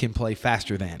B, can play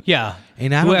faster than. Yeah.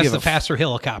 And I who don't has give the faster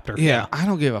helicopter? Yeah, I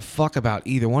don't give a fuck about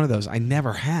either one of those. I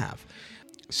never have.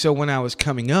 So when I was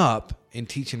coming up and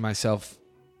teaching myself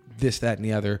this, that, and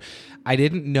the other, I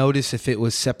didn't notice if it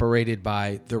was separated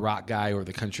by the rock guy or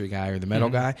the country guy or the metal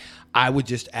guy. I would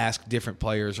just ask different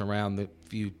players around the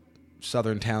few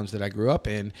southern towns that I grew up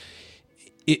in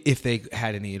if they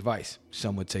had any advice.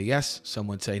 Some would say yes, some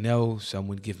would say no, some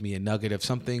would give me a nugget of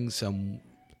something, some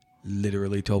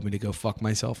literally told me to go fuck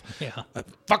myself. Yeah.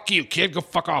 Fuck you, kid. Go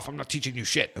fuck off. I'm not teaching you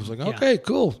shit. I was like, okay,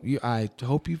 cool. I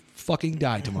hope you fucking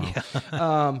die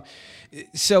tomorrow.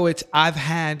 So I've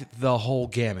had the whole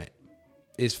gamut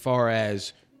as far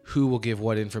as who will give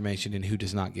what information and who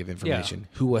does not give information,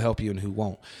 who will help you and who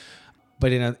won't.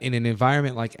 But in an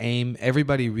environment like AIM,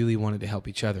 everybody really wanted to help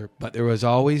each other. But there was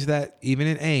always that, even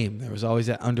in AIM, there was always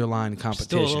that underlying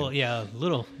competition. Still a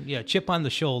little chip on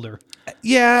the shoulder.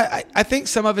 Yeah, I think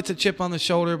some of it's a chip on the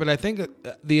shoulder, but I think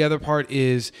the other part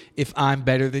is if I'm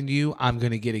better than you, I'm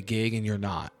going to get a gig and you're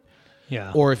not.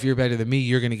 Yeah. Or if you're better than me,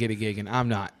 you're going to get a gig and I'm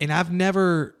not.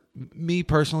 And me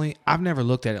personally, I've never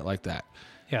looked at it like that.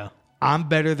 Yeah. I'm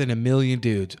better than a million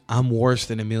dudes. I'm worse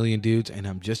than a million dudes, and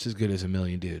I'm just as good as a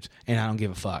million dudes. And I don't give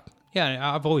a fuck.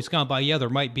 Yeah, I've always gone by, there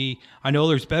might be, I know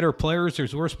there's better players,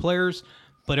 there's worse players,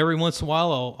 but every once in a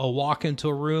while I'll walk into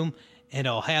a room and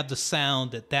I'll have the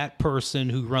sound that person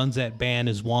who runs that band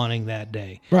is wanting that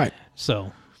day. Right.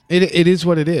 So. It is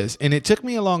what it is. And it took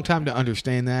me a long time to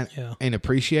understand that and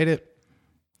appreciate it.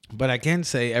 But I can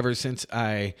say ever since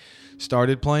I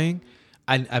started playing,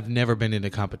 I've never been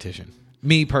into competition.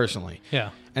 Me personally.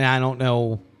 Yeah. And I don't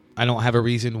know, I don't have a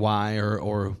reason why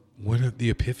or what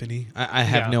the epiphany. I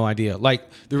have no idea. Like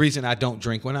the reason I don't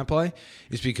drink when I play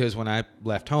is because when I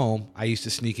left home, I used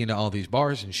to sneak into all these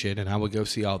bars and shit and I would go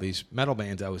see all these metal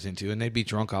bands I was into and they'd be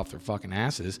drunk off their fucking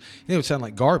asses and it would sound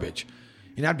like garbage.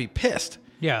 And I'd be pissed.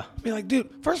 Yeah. I'd be like, dude,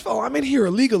 first of all, I'm in here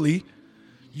illegally.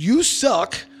 you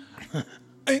suck.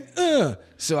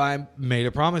 So I made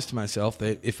a promise to myself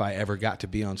that if I ever got to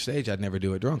be on stage, I'd never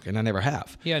do it drunk, and I never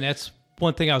have. Yeah, and that's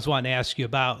one thing I was wanting to ask you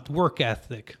about, work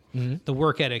ethic, the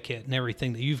work etiquette and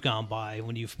everything that you've gone by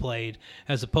when you've played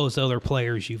as opposed to other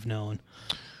players you've known.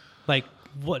 Like,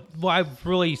 what I've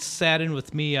really sat in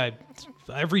with me,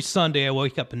 every Sunday I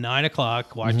wake up at 9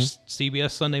 o'clock, watch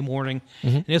CBS Sunday Morning,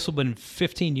 and this would have been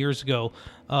 15 years ago.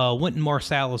 Wynton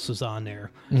Marsalis was on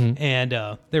there, and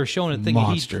they were showing a thing.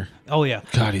 Monster. Oh, yeah.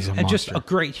 God, he's a and monster. Just a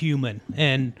great human.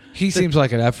 And he seems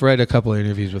like it. I've read a couple of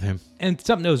interviews with him. And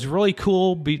something that was really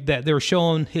cool that they were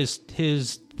showing his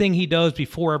thing he does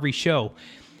before every show.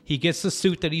 He gets the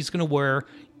suit that he's going to wear,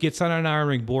 gets on an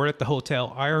ironing board at the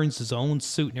hotel, irons his own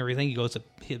suit and everything. He goes,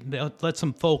 lets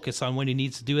him focus on what he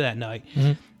needs to do that night.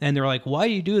 And they're like, why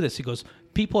do you do this? He goes,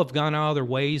 people have gone out of their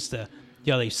ways to,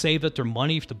 they saved up their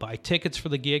money to buy tickets for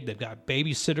the gig. They've got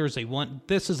babysitters.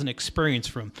 This is an experience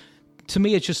for them. To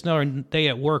me, it's just another day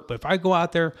at work. But if I go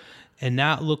out there and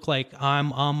not look like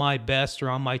I'm on my best or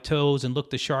on my toes and look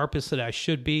the sharpest that I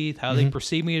should be, how they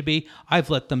perceive me to be, I've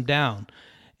let them down.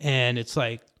 And it's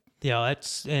like,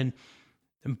 and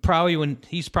probably when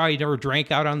he's probably never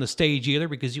drank out on the stage either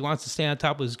because he wants to stay on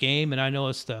top of his game. And I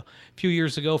noticed a few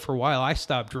years ago for a while I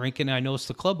stopped drinking. And I noticed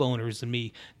the club owners and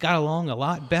me got along a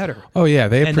lot better. Oh yeah,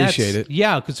 they appreciate it.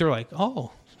 Yeah, because they're like,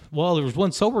 oh, well, there was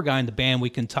one sober guy in the band we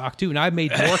can talk to, and I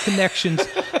made more connections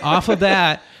off of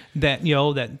that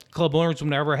club owners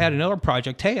whenever I had another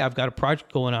project. Hey, I've got a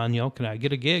project going on. Can I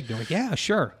get a gig? They're like, yeah,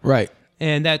 sure. Right.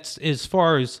 And that's as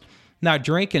far as not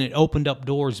drinking, it opened up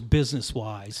doors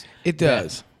business-wise. It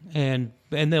does. And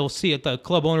they'll see it, the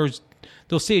club owners,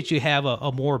 they'll see it, you have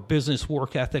a more business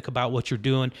work ethic about what you're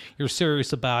doing. You're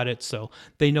serious about it, so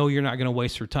they know you're not going to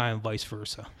waste your time and vice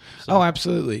versa. So. Oh,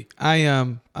 absolutely.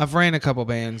 I've ran a couple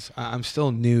bands. I'm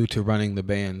still new to running the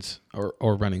bands, or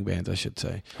running bands, I should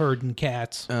say. Herding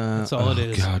cats. That's all it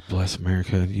is. God bless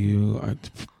America.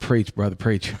 Preach, brother,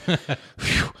 preach.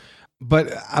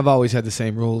 But I've always had the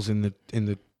same rules in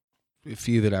the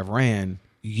few that I've ran.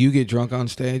 You get drunk on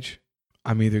stage,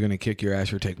 I'm either going to kick your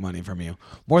ass or take money from you.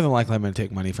 More than likely, I'm going to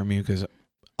take money from you because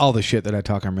all the shit that I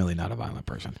talk, I'm really not a violent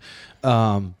person.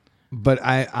 But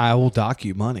I will dock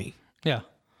you money. Yeah.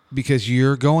 Because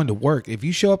you're going to work. If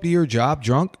you show up to your job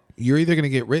drunk, you're either going to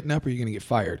get written up or you're going to get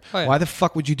fired. Oh, yeah. Why the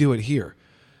fuck would you do it here?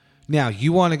 Now,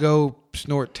 you want to go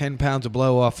snort 10 pounds of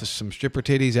blow off of some stripper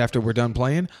titties after we're done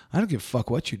playing? I don't give a fuck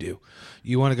what you do.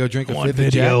 You want to go drink a fifth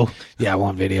of Jack? Yeah, I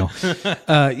want video.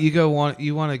 You want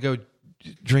to go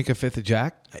drink a fifth of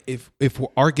Jack? If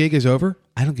our gig is over,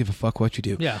 I don't give a fuck what you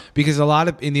do. Yeah. Because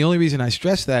and the only reason I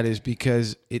stress that is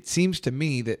because it seems to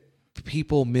me that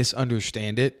people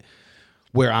misunderstand it.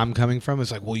 Where I'm coming from is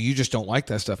like, well, you just don't like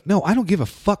that stuff. No, I don't give a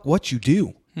fuck what you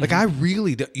do. Like, I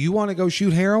really do. You want to go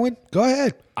shoot heroin? Go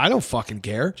ahead. I don't fucking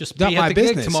care. Just not be my at the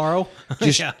business. gig tomorrow.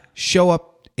 Just show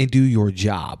up and do your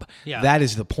job. Yeah. That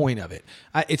is the point of it.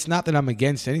 It's not that I'm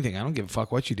against anything. I don't give a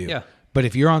fuck what you do. Yeah. But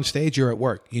if you're on stage, you're at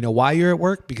work. You know why you're at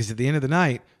work? Because at the end of the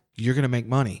night, you're going to make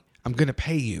money. I'm going to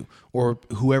pay you, or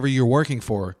whoever you're working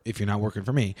for, if you're not working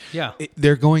for me. Yeah.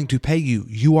 They're going to pay you.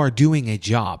 You are doing a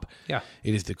job. Yeah.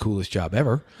 It is the coolest job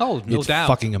ever. Oh, no doubt. It's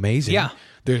fucking amazing. Yeah.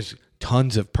 There's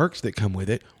tons of perks that come with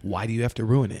it. Why do you have to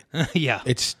ruin it? Yeah.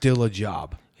 It's still a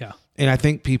job. Yeah. And I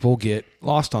think people get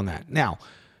lost on that. Now,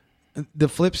 the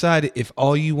flip side, if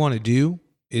all you want to do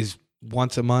is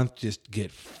once a month just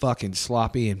get fucking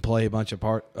sloppy and play a bunch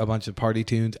of party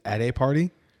tunes at a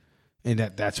party, and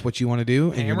that's what you want to do,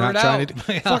 and Hammer you're not trying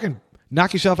to fucking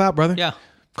knock yourself out, brother. Yeah.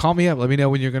 Call me up. Let me know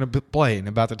when you're going to play. And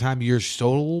about the time you're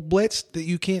so blitzed that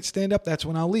you can't stand up, that's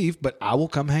when I'll leave. But I will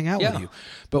come hang out with you.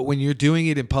 But when you're doing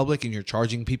it in public and you're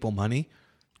charging people money,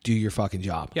 do your fucking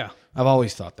job. Yeah. I've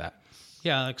always thought that.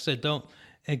 Yeah, like I said,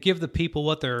 and give the people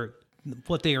what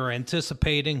they are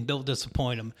anticipating. Don't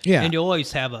disappoint them. Yeah. And you'll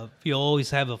always have a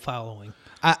following.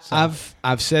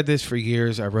 I've said this for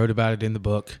years. I wrote about it in the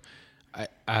book.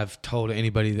 I've told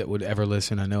anybody that would ever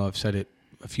listen. I know I've said it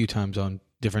a few times on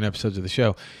different episodes of the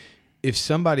show. If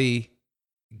somebody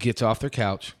gets off their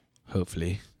couch,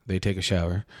 hopefully they take a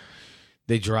shower,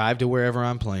 they drive to wherever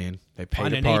I'm playing, they pay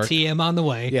to park. Find an ATM on the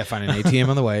way. Yeah, find an ATM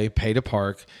on the way, pay to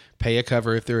park, pay a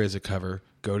cover if there is a cover,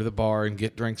 go to the bar and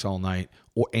get drinks all night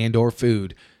or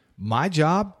food. My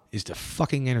job is to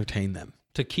fucking entertain them.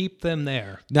 To keep them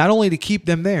there. Not only to keep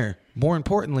them there, more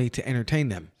importantly, to entertain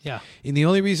them. Yeah. And the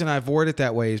only reason I've worded it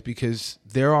that way is because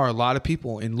there are a lot of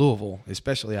people in Louisville,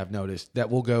 especially I've noticed, that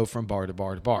will go from bar to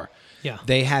bar to bar. Yeah.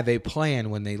 They have a plan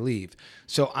when they leave.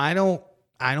 So I don't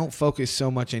focus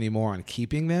so much anymore on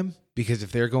keeping them, because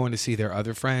if they're going to see their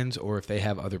other friends or if they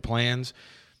have other plans,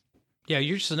 Yeah,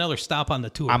 you're just another stop on the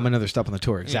tour. I'm another stop on the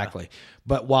tour, exactly. Yeah.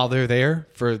 But while they're there,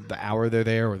 for the hour they're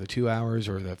there, or the 2 hours,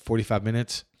 or the 45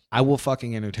 minutes, I will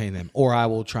fucking entertain them, or I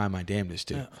will try my damnedest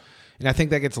to. Yeah. And I think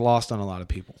that gets lost on a lot of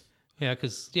people. Yeah,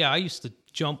 because, I used to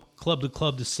jump club to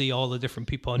club to see all the different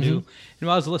people I knew. And when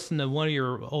I was listening to one of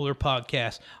your older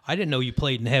podcasts, I didn't know you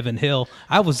played in Heaven Hill.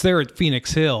 I was there at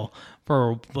Phoenix Hill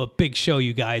for a big show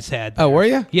you guys had there. Oh, were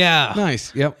you? Yeah.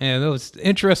 Nice, yep. And it was an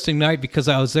interesting night because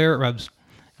I was there. I was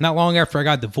not long after I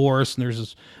got divorced, and there's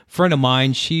this friend of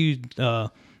mine. She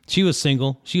was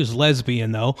single. She was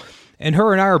lesbian, though. And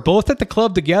her and I are both at the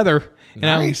club together. And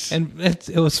nice.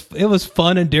 It was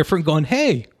fun and different going,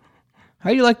 hey, how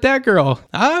do you like that girl?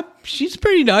 She's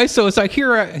pretty nice. So it's like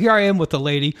here I am with a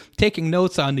lady taking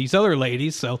notes on these other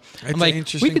ladies. So it's I'm like,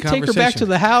 we could take her back to conversation.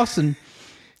 the house and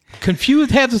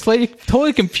have this lady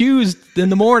totally confused in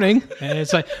the morning. And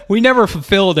it's like, we never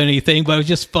fulfilled anything, but it was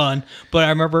just fun. But I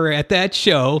remember at that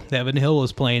show, Evan Hill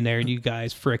was playing there, and you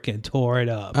guys freaking tore it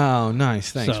up. Oh,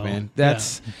 nice. Thanks, man.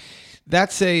 That's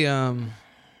a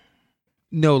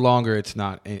no longer it's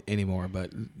not anymore,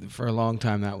 but for a long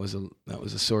time that was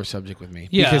a sore subject with me.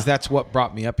 Yeah. Because that's what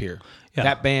brought me up here. Yeah.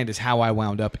 That band is how I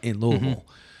wound up in Louisville.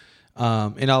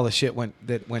 And all the shit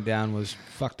that went down was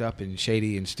fucked up and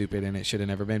shady and stupid, and it should have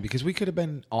never been, because we could have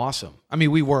been awesome. I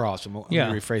mean, we were awesome. Let me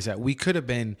rephrase that. We could have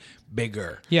been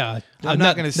bigger. Yeah. I'm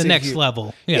not going to the next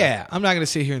level. Yeah. I'm not going to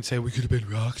sit here and say we could have been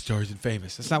rock stars and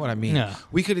famous. That's not what I mean. No.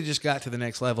 We could have just got to the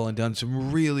next level and done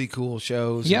some really cool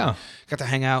shows. Yeah. Got to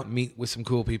hang out and meet with some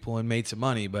cool people and made some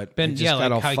money, but it just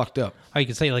got all fucked up. How you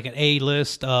could say like an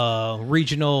A-list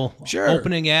regional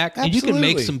opening act. Absolutely. And you can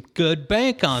make some good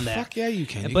bank on that. Fuck yeah, you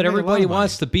can. But everybody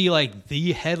wants to be like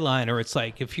the headliner. It's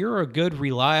like, if you're a good,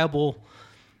 reliable,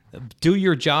 do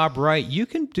your job right, you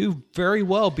can do very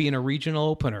well being a regional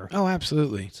opener. Oh,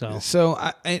 absolutely. So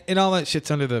and all that shit's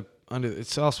under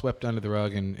it's all swept under the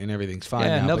rug, and everything's fine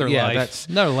now. Another life.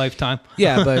 Another lifetime.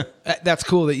 Yeah, but that's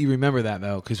cool that you remember that,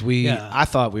 though, because I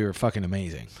thought we were fucking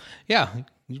amazing. Yeah.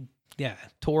 Yeah.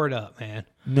 Tore it up, man.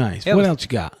 Nice. What else you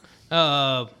got?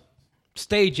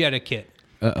 Stage etiquette.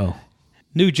 Uh-oh.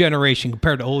 New generation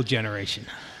compared to old generation.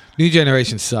 New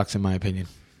generation sucks, in my opinion.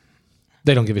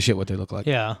 They don't give a shit what they look like.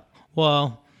 Yeah.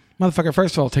 Well, motherfucker,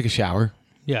 first of all, take a shower.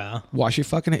 Yeah. Wash your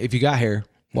fucking hair. If you got hair,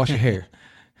 wash your hair.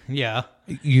 Yeah.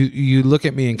 You look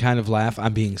at me and kind of laugh.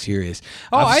 I'm being serious.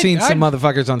 I've seen some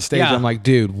motherfuckers on stage. Yeah. I'm like,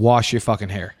 dude, wash your fucking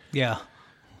hair. Yeah.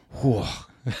 Whew.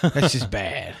 That's just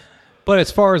bad. But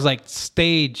as far as like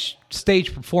stage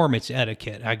performance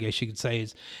etiquette, I guess you could say,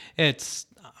 it's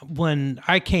when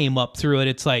I came up through it,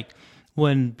 it's like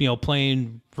when,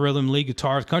 playing rhythm lead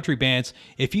guitars, country bands,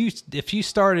 if you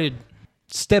started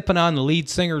stepping on the lead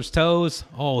singer's toes,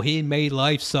 he made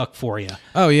life suck for you.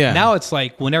 Oh, yeah. Now it's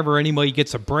like whenever anybody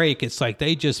gets a break, it's like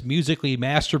they just musically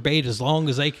masturbate as long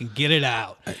as they can get it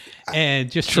out.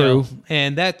 And just true.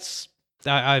 And that's,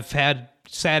 I've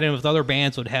sat in with other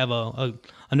bands would have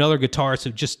another guitarist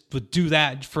who just would do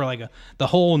that for like the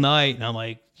whole night. And I'm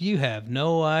like, you have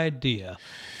no idea.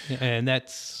 And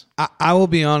that's... I will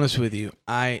be honest with you.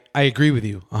 I agree with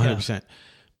you 100%. Yeah.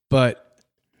 But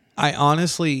I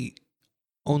honestly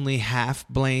only half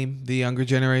blame the younger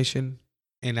generation,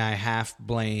 and I half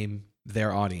blame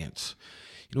their audience.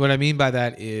 What I mean by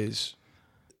that is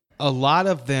a lot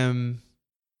of the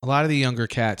younger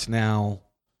cats now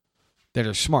that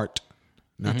are smart,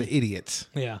 not the idiots.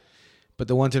 Yeah. But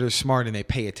the ones that are smart and they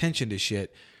pay attention to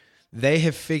shit, they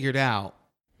have figured out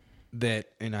that,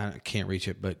 and I can't reach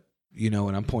it, but you know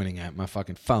what I'm pointing at, my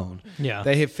fucking phone. Yeah.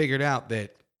 They have figured out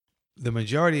that the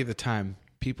majority of the time,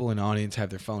 people in the audience have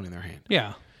their phone in their hand.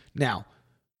 Yeah. Now,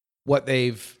 what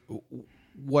is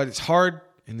hard,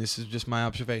 and this is just my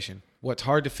observation, what's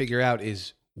hard to figure out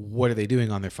is, what are they doing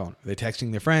on their phone? Are they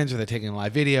texting their friends? Are they taking a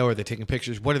live video? Are they taking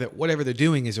pictures? Whatever they're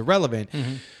doing is irrelevant.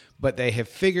 Mm-hmm. But they have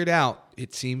figured out,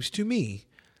 it seems to me,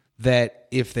 that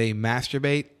if they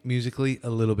masturbate musically a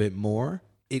little bit more,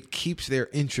 it keeps their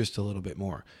interest a little bit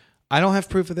more. I don't have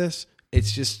proof of this.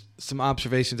 It's just some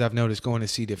observations I've noticed going to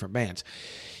see different bands.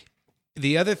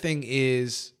 The other thing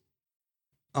is,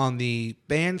 on the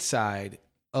band side,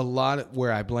 a lot of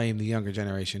where I blame the younger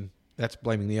generation, that's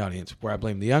blaming the audience. Where I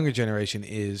blame the younger generation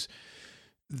is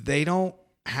they don't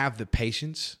have the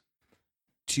patience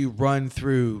to run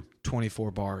through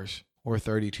 24 bars or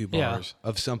 32 bars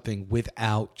of something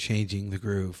without changing the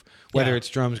groove. Whether it's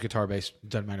drums, guitar, bass,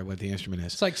 doesn't matter what the instrument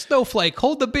is. It's like Snowflake,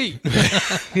 hold the beat.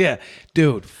 Yeah.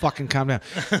 Dude, fucking calm down.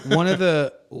 One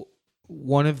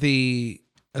of the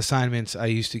assignments I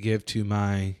used to give to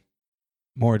my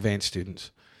more advanced students,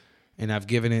 and I've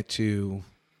given it to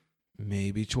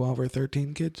maybe 12 or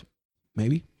 13 kids.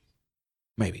 Maybe.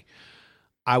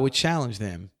 I would challenge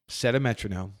them, set a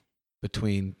metronome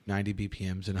between 90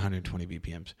 BPMs and 120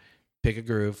 BPMs. Pick a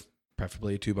groove,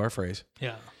 preferably a 2-bar phrase.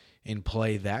 Yeah. And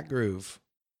play that groove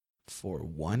for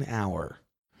 1 hour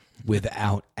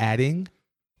without adding,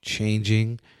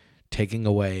 changing, taking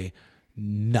away,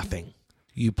 nothing.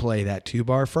 You play that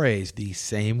 2-bar phrase the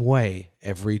same way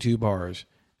every 2 bars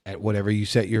at whatever you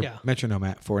set your metronome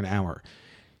at for an hour.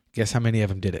 Guess how many of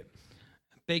them did it?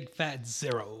 Big fat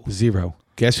 0. 0.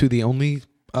 Guess who the only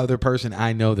other person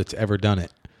I know that's ever done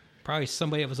it? Probably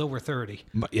somebody that was over 30.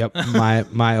 Yep,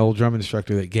 my old drum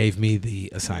instructor that gave me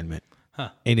the assignment. Huh.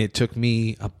 And it took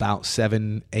me about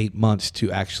 7-8 months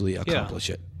to actually accomplish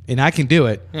it. And I can do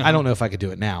it. I don't know if I could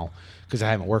do it now because I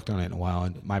haven't worked on it in a while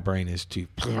and my brain is too...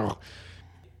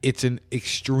 It's an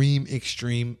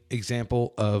extreme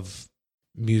example of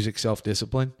music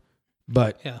self-discipline,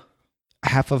 but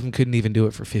half of them couldn't even do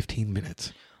it for 15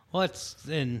 minutes. Well,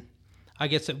 and I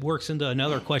guess it works into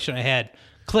another question I had.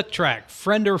 Click track,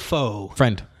 friend or foe?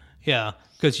 Friend. Yeah,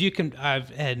 because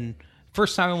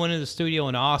first time I went into the studio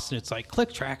in Austin, it's like,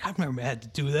 click track, I've never had to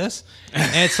do this. And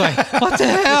it's like, what the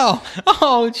hell?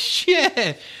 Oh,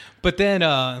 shit. But then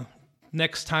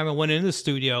next time I went into the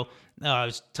studio, I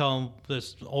was telling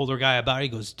this older guy about it. He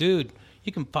goes, dude,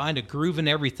 you can find a groove in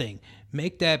everything.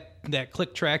 Make that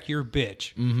click track your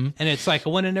bitch. Mm-hmm. And it's like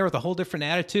I went in there with a whole different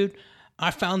attitude.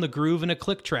 I found the groove in a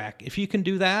click track. If you can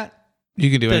do that, you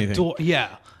can do anything.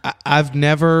 I've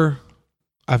never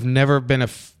been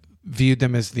viewed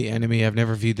them as the enemy. I've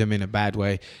never viewed them in a bad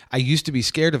way. I used to be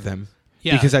scared of them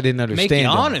because I didn't understand. Make you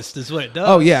them. Honest is what it does.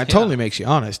 Oh yeah, it totally makes you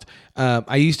honest.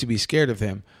 I used to be scared of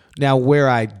them. Now, where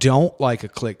I don't like a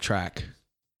click track,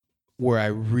 where I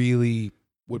really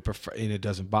would prefer, and it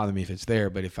doesn't bother me if it's there,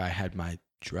 but if I had my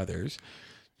druthers,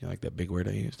 you like that big word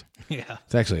I used? Yeah.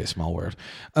 It's actually a small word.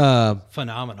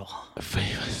 Phenomenal.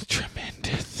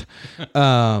 Tremendous.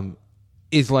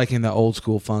 Is like in the old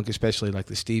school funk, especially like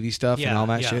the Stevie stuff and all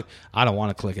that shit. I don't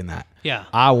want to click in that. Yeah.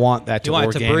 I want that to want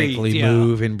organically to breathe,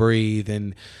 move and breathe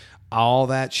and all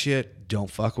that shit. Don't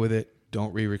fuck with it.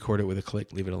 Don't re-record it with a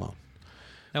click. Leave it alone.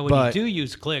 Now, when you do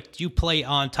use click, do you play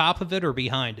on top of it or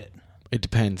behind it? It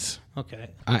depends. Okay.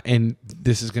 And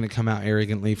this is going to come out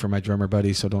arrogantly for my drummer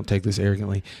buddies, so don't take this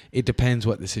arrogantly. It depends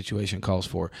what the situation calls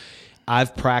for.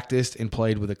 I've practiced and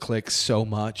played with a click so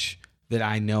much that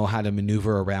I know how to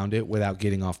maneuver around it without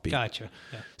getting off beat. Gotcha.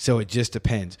 Yeah. So it just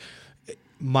depends.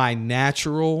 My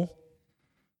natural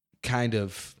kind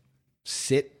of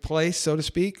sit place, so to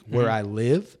speak, where I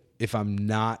live, if I'm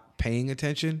not paying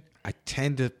attention, I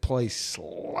tend to play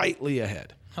slightly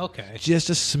ahead. Okay. Just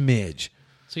a smidge.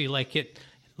 So you like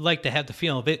to have the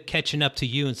feeling of it catching up to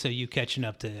you instead of you catching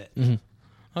up to it. Mm-hmm.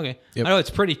 Okay. Yep. I know it's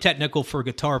pretty technical for a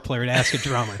guitar player to ask a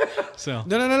drummer. So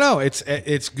No.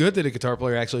 It's good that a guitar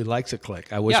player actually likes a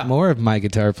click. I wish more of my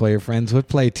guitar player friends would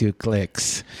play 2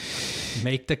 clicks.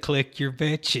 Make the click your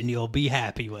bitch and you'll be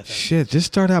happy with it. Shit, just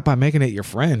start out by making it your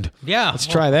friend. Yeah. Let's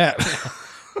try that.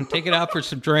 Take it out for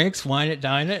some drinks, wine it,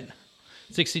 dine it.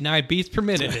 69 beats per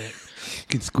minute. You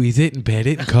can squeeze it and bet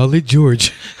it and call it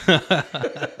George. All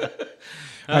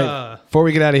right, before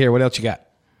we get out of here, what else you got?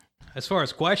 As far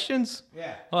as questions?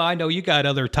 Yeah. Well, I know you got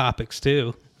other topics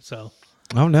too. So.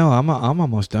 Oh no, I'm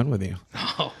almost done with you.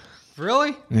 Oh,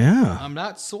 really? Yeah. I'm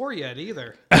not sore yet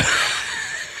either.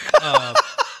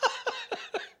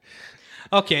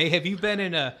 Okay. Have you been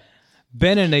in a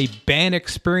band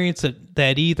experience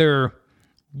that either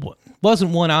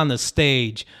wasn't one on the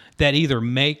stage that either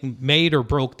made or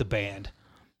broke the band?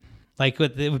 Like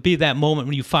it would be that moment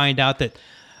when you find out that,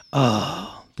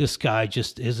 this guy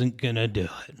just isn't going to do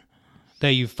it.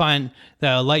 That you find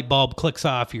that a light bulb clicks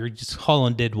off, you're just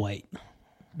hauling dead weight.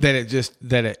 That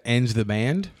it ends the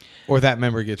band or that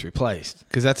member gets replaced?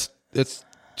 Because that's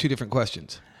 2 different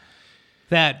questions.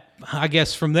 That, I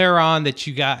guess from there on that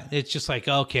you got, it's just like,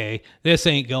 okay, this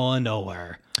ain't going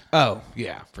nowhere. Oh,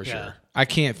 yeah, for sure. I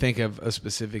can't think of a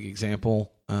specific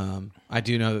example. I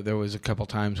do know that there was a couple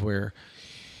times where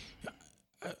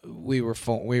we were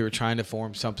trying to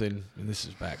form something, and this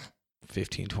is back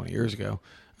 15, 20 years ago.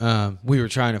 We were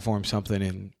trying to form something,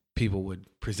 and people would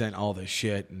present all this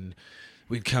shit, and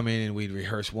we'd come in and we'd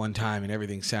rehearse one time, and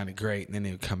everything sounded great, and then they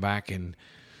would come back, and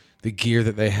the gear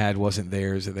that they had wasn't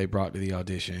theirs that they brought to the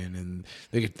audition, and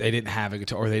they didn't have a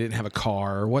guitar, or they didn't have a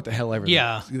car, or what the hell ever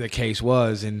the case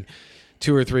was, and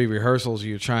 2 or 3 rehearsals,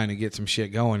 you're trying to get some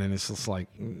shit going, and it's just like,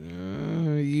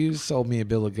 you sold me a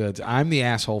bill of goods. I'm the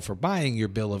asshole for buying your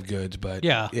bill of goods, but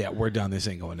we're done. This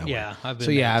ain't going nowhere. Yeah, I've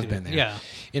been there. Yeah,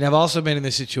 and I've also been in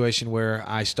this situation where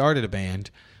I started a band,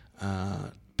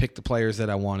 picked the players that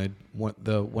I wanted. One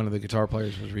of the guitar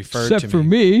players was referred to me. Except for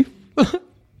me.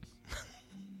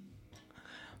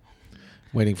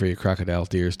 Waiting for your crocodile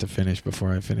tears to finish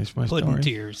before I finish my story. Pudding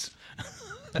tears.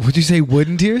 Would you say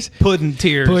wooden tears? Pudding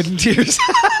tears. Pudding tears.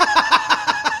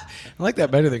 I like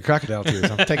that better than crocodile tears.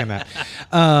 I'm taking that.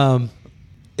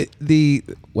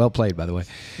 Well played, by the way.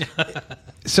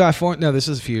 So this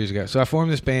was a few years ago. So I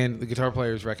formed this band. The guitar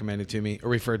players recommended to me or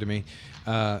referred to me.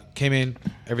 Came in.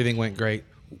 Everything went great.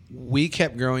 We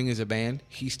kept growing as a band.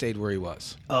 He stayed where he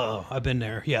was. Oh, I've been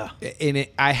there. Yeah. And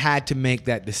I had to make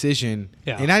that decision.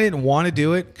 Yeah. And I didn't want to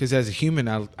do it because as a human,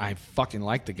 I fucking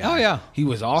liked the guy. Oh, yeah. He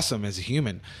was awesome as a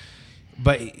human.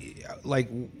 But like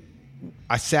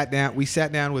we sat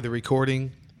down with a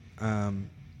recording, a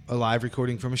live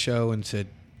recording from a show and said,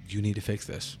 you need to fix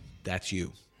this. That's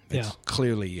you. It's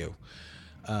clearly you.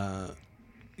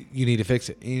 You need to fix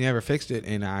it. And he never fixed it,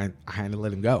 and I had to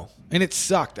let him go. And it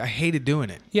sucked. I hated doing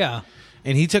it. Yeah.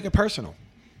 And he took it personal.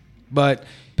 But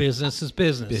business is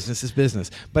business. Business is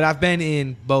business. But I've been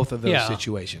in both of those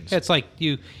situations. It's like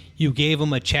you gave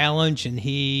him a challenge, and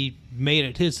he made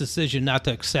it his decision not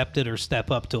to accept it or step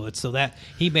up to it. So that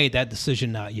he made that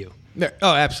decision, not you.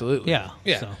 Oh, absolutely. Yeah.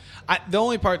 Yeah. So. The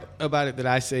only part about it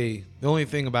the only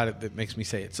thing about it that makes me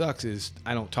say it sucks is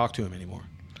I don't talk to him anymore.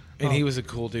 And he was a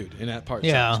cool dude, and that part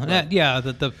sucks.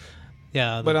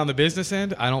 But on the business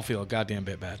end, I don't feel a goddamn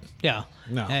bit bad. Yeah.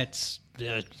 No. That's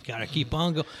you got to keep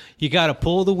on going. You got to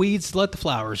pull the weeds to let the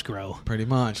flowers grow. Pretty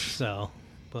much. So.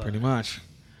 But, Pretty much.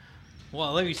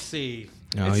 Well, let me see.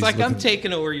 No, it's like I'm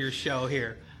taking over your show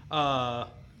here.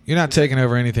 You're not taking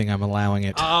over anything. I'm allowing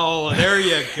it. Oh, there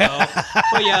you go.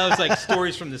 Well, yeah, it was like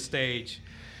stories from the stage.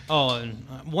 Oh, and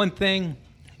one thing,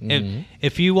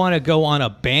 if you want to go on a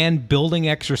band building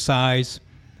exercise,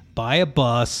 buy a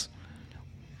bus,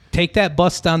 take that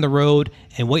bus down the road,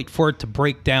 and wait for it to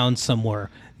break down somewhere.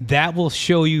 That will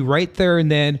show you right there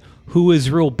and then who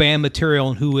is real band material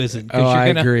and who isn't. I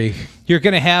agree. You're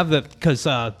going to have because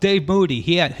Dave Moody,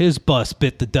 he had his bus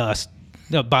bit the dust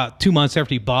about 2 months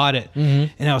after he bought it.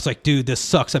 And I was like, dude, this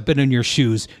sucks. I've been in your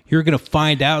shoes. You're going to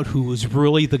find out who is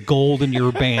really the gold in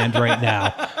your band right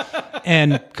now.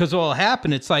 And because what will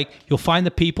happen, it's like you'll find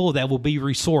the people that will be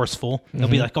resourceful. They'll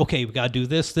be like, okay, we got to do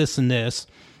this, this, and this.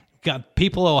 Got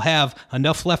people that'll have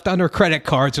enough left on their credit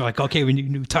cards. They're like, okay, we need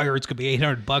a new tire. It's going to be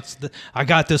 $800. I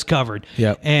got this covered.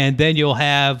 Yep. And then you'll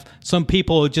have some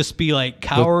people who just be like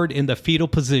cowered in the fetal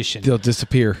position. They'll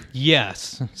disappear.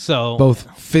 Yes. So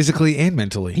both physically and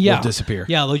mentally. They'll disappear.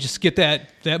 Yeah, they'll just get that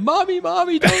mommy, don't,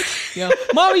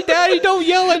 mommy, daddy, don't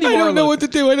yell anymore. I don't know what to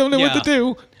do. I don't know what to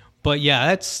do. But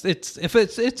yeah, it's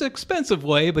an expensive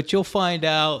way, but you'll find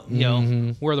out,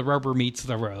 where the rubber meets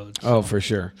the road. So. Oh, for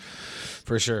sure.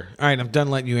 For sure. All right, I'm done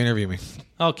letting you interview me.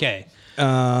 Okay.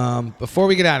 Before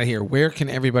we get out of here, where can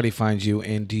everybody find you,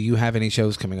 and do you have any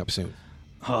shows coming up soon?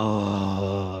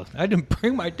 Oh, I didn't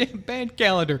bring my damn band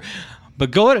calendar.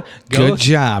 But go. Good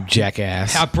job,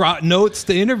 jackass. I brought notes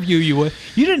to interview you with.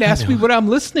 You didn't ask me what I'm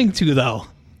listening to, though.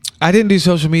 I didn't do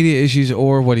social media issues,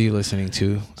 or what are you listening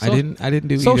to? I didn't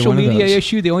do either social one of media those.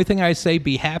 issue. The only thing I say: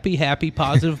 be happy,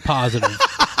 positive.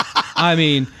 I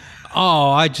mean,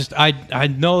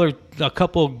 I know there's a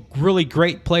couple really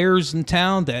great players in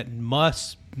town that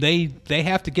they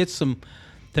have to get some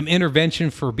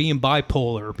intervention for being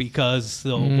bipolar, because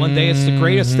one day it's the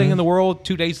greatest thing in the world,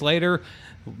 2 days later,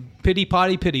 pity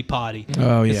potty.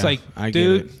 Oh yeah, it's like, I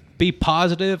dude, get it. Be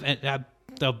positive. And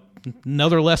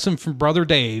another lesson from Brother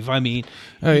Dave. I mean,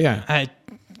 oh yeah,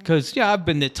 because I've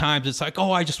been at times it's like,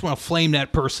 I just want to flame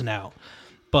that person out.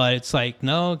 But it's like,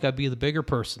 no, got to be the bigger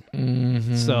person.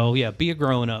 Mm-hmm. So, be a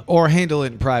grown-up. Or handle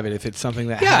it in private if it's something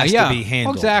that has to be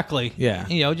handled. Exactly. Yeah.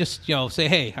 Just, say,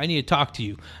 hey, I need to talk to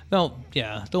you. Don't be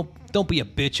a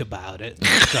bitch about it.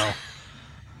 So,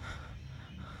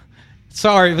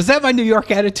 sorry, was that my New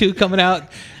York attitude coming out?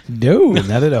 No,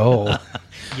 not at all. All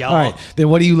right, then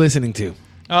what are you listening to?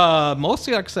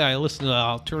 Mostly, like I said, I listen to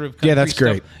alternative country that's stuff.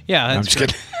 great. Yeah, that's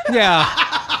great. Kidding. Yeah.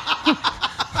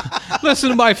 Listen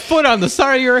to my foot on the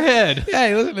side of your head.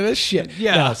 Yeah, listen to this shit.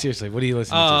 Yeah. No, seriously, what are you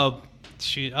listening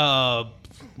to?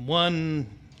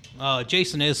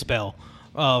 Jason Isbell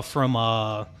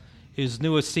from his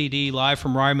newest CD, Live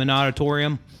from Ryman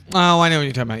Auditorium. Oh, I know what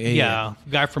you're talking about. Yeah,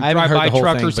 guy from I haven't heard Drive-By the whole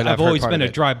Truckers. thing, but I've heard always part been of a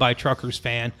it. Drive-By Truckers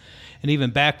fan. And even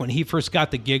back when he first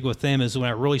got the gig with them is when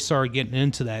I really started getting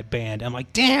into that band. I'm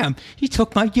like, damn, he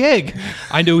took my gig.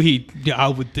 I knew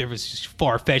there was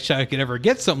far-fetched I could ever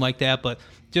get something like that, but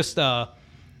just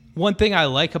one thing I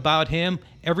like about him,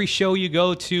 every show you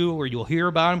go to or you'll hear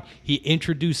about him, he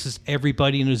introduces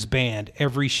everybody in his band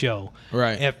every show.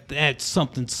 Right. If that's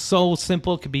something so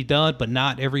simple it could be done, but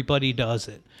not everybody does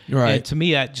it. Right. And to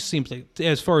me, that just seems like,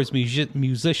 as far as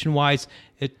musician-wise,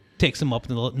 it takes him up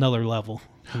to another level.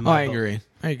 I agree.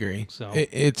 I agree. So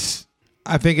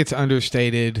I think it's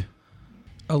understated.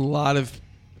 A lot of.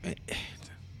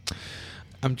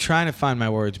 I'm trying to find my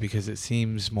words because it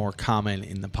seems more common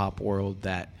in the pop world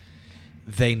that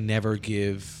they never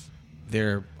give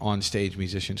their on-stage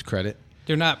musicians credit.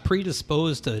 They're not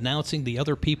predisposed to announcing the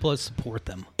other people that support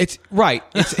them. It's right.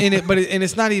 It's in it, and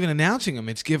it's not even announcing them.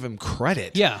 It's give them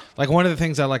credit. Yeah. Like one of the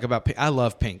things I like about Pink, I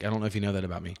love Pink. I don't know if you know that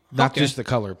about me. Not just the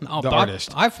color, the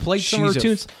artist. I've played some of her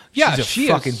tunes. Yeah, she's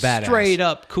a fucking badass. Straight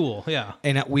up cool. Yeah.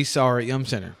 And we saw her at Yum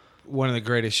Center, one of the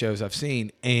greatest shows I've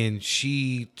seen, and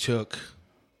she took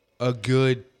a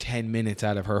good 10 minutes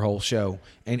out of her whole show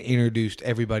and introduced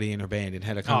everybody in her band and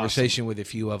had a conversation with a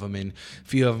few of them, and a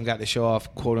few of them got to show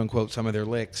off, quote unquote, some of their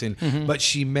licks. And but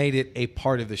she made it a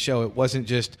part of the show. It wasn't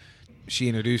just she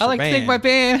introduced her band. I like to take my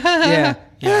band.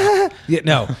 Yeah.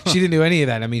 No, she didn't do any of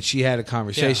that. I mean, she had a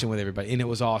conversation with everybody, and it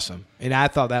was awesome. And I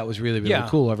thought that was really, really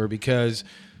cool of her, because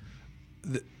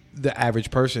the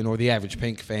average person, or the average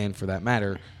Pink fan for that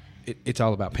matter, it's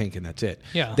all about Pink, and that's it.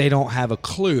 Yeah. They don't have a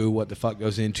clue what the fuck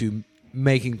goes into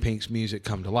making Pink's music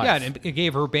come to life. Yeah, and it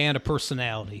gave her band a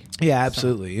personality. Yeah,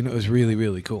 absolutely. And it was really,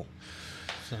 really cool.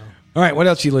 So, all right, what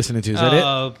else are you listening to? Is that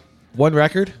it? One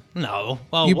record? No.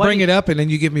 Well, you bring it up, and then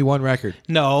you give me one record.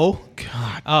 No.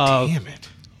 God damn it.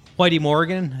 Whitey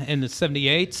Morgan in the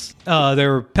 78s.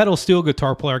 Their pedal steel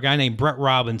guitar player, a guy named Brett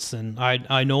Robinson.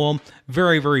 I know him.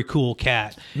 Very, very cool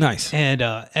cat. Nice. And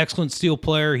excellent steel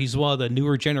player. He's one of the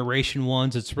newer generation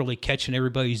ones that's really catching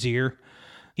everybody's ear.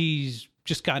 He's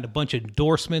just gotten a bunch of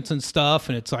endorsements and stuff,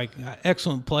 and it's like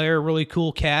excellent player, really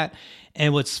cool cat.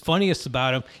 And what's funniest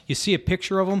about him, you see a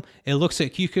picture of him, it looks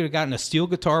like you could have gotten a steel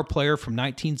guitar player from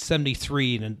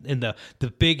 1973 in the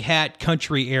big hat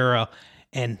country era.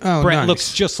 And Brett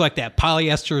looks just like that.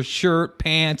 Polyester shirt,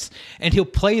 pants, and he'll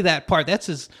play that part. That's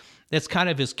kind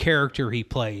of his character he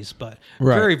plays. But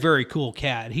very, very cool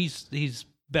cat. He's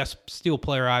best steel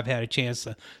player I've had a chance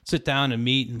to sit down and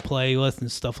meet and play with and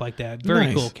stuff like that.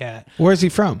 Very cool cat. Where's he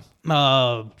from?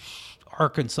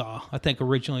 Arkansas. I think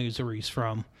originally is where he's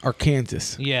from.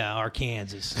 Arkansas. Yeah,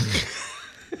 Arkansas.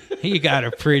 He got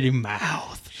a pretty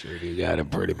mouth. Sure, you got a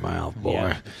pretty mouth, boy.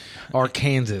 Yeah.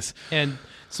 Arkansas. And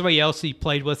somebody else he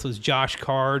played with was Josh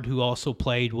Card, who also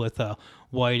played with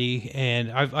Whitey.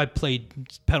 And I played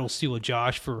pedal steel with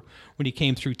Josh for when he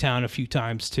came through town a few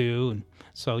times too. And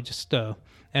so just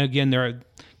and again, they're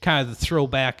kind of the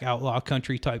throwback outlaw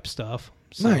country type stuff.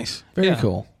 So, nice, very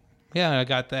cool. Yeah, I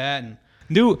got that. And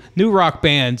new rock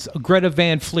bands, Greta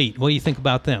Van Fleet. What do you think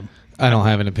about them? I don't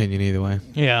have an opinion either way.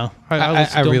 Yeah,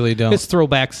 I really don't. It's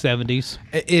throwback 70s.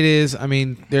 It is. I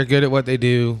mean, they're good at what they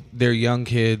do. They're young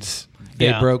kids.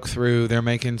 They broke through. They're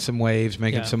making some waves,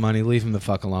 making some money. Leave them the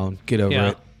fuck alone. Get over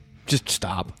it. Just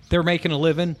stop. They're making a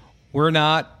living. We're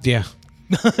not. Yeah.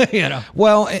 You know.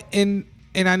 Well,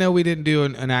 and I know we didn't do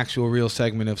an actual real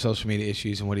segment of social media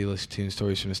issues and what he listened to and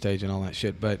stories from the stage and all that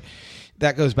shit, but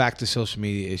that goes back to social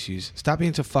media issues. Stop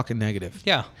being so fucking negative.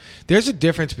 Yeah. There's a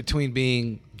difference between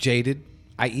being jaded,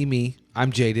 i.e. me.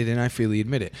 I'm jaded and I freely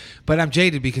admit it. But I'm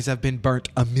jaded because I've been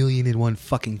burnt 1,000,001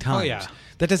 fucking times. Oh, yeah.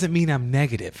 That doesn't mean I'm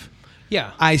negative.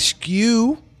 Yeah. I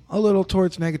skew a little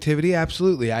towards negativity.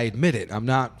 Absolutely. I admit it. I'm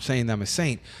not saying I'm a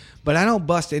saint, but I don't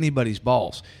bust anybody's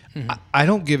balls. Mm-hmm. I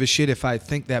don't give a shit if I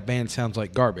think that band sounds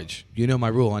like garbage. You know my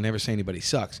rule. I never say anybody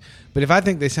sucks. But if I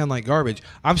think they sound like garbage,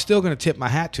 I'm still going to tip my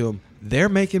hat to them. They're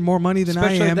making more money than I am.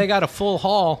 Especially if they got a full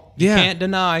hall. You can't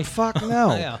deny. Fuck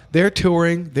no. They're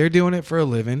touring. They're doing it for a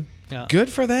living. Yeah. Good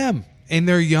for them. And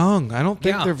they're young. I don't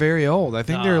think they're very old. I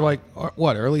think they're like,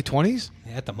 what, early 20s?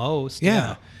 At the most.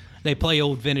 Yeah. They play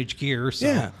old vintage gear. So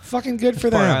yeah. Fucking good for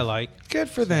them. That's the part I like. Good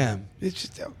for them. It's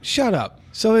just, shut up.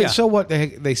 So what?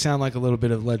 They sound like a little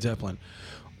bit of Led Zeppelin.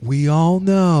 We all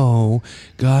know,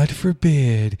 God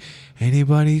forbid,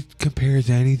 anybody compares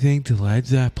anything to Led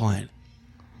Zeppelin.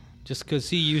 Just because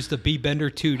he used the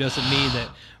B-Bender 2 doesn't mean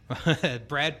that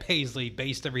Brad Paisley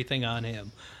based everything on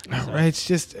him. So. It's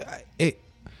just,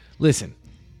 listen,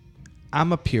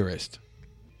 I'm a purist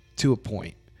to a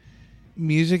point.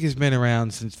 Music has been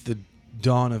around since the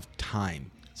dawn of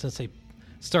time. Since they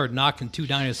started knocking two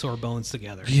dinosaur bones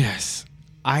together. Yes.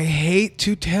 I hate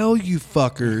to tell you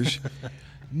fuckers,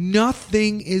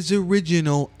 nothing is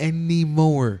original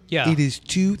anymore. Yeah. It is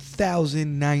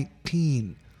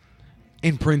 2019.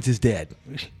 And Prince is dead.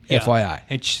 Yeah. FYI.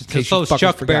 And so is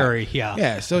Chuck Berry. Yeah.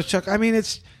 Yeah. So Chuck, I mean,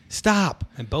 it's, stop.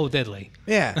 And Bo Diddley.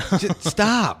 Yeah. Just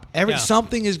stop.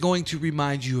 Something is going to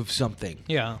remind you of something.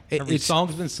 Yeah. Every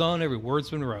song's been sung, every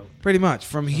word's been wrote. Pretty much.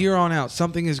 From here on out,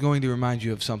 something is going to remind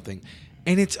you of something.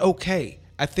 And it's okay.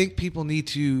 I think people need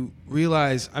to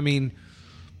realize, I mean,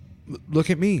 look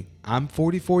at me. I'm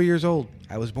 44 years old.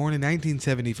 I was born in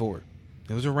 1974.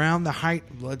 It was around the height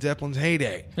of Led Zeppelin's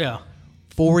heyday. Yeah.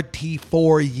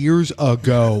 44 years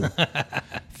ago.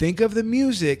 Think of the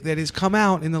music that has come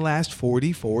out in the last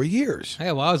 44 years.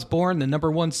 Hey, well, I was born, the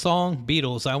number one song,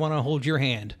 Beatles, I Want to Hold Your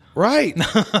Hand. Right.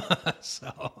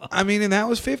 So, I mean, and that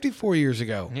was 54 years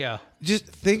ago. yeah. Just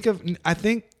think of, I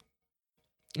think,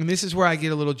 and this is where I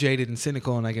get a little jaded and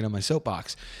cynical and I get on my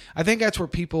soapbox. I think that's where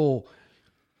people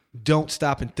don't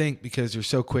stop and think because they're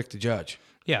so quick to judge.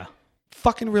 Yeah.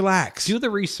 Fucking relax. Do the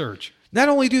research. Not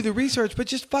only do the research, but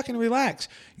just fucking relax.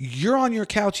 You're on your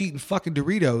couch eating fucking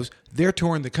Doritos. They're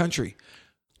touring the country.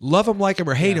 Love them, like them,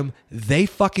 or hate them. They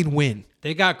fucking win.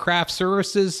 They got craft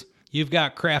services. You've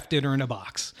got craft dinner in a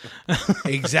box.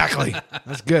 Exactly.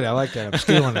 That's good. I like that. I'm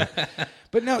stealing that.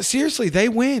 But no, seriously, they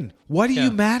win. What are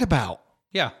you mad about?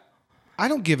 Yeah. I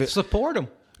don't give it. Support them.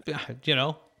 You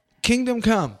know. Kingdom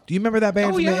Come. Do you remember that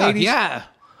band from the 80s? Yeah.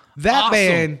 That Awesome.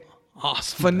 band,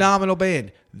 Awesome. phenomenal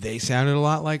band. They sounded a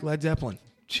lot like Led Zeppelin.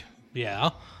 Yeah.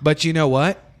 But you know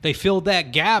what? They filled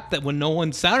that gap that when no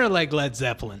one sounded like Led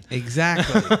Zeppelin.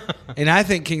 Exactly. And I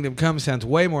think Kingdom Come sounds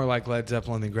way more like Led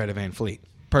Zeppelin than Greta Van Fleet,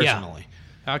 personally.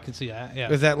 Yeah. I can see that. Yeah.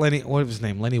 Was that Lenny, what was his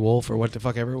name? Lenny Wolf or what the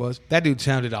fuck ever it was? That dude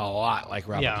sounded a lot like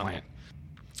Robert Plant.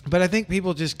 But I think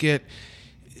people just get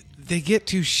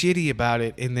too shitty about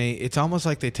it and it's almost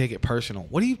like they take it personal.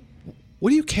 What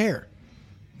do you care?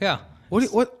 Yeah.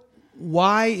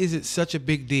 Why is it such a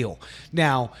big deal?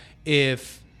 Now,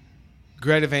 if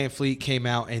Greta Van Fleet came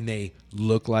out and they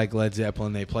looked like Led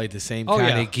Zeppelin, they played the same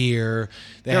kind of gear.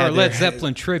 They're a Led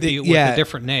Zeppelin tribute with a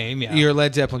different name. Yeah. You're a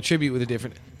Led Zeppelin tribute with a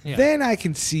different... Yeah. Then I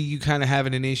can see you kind of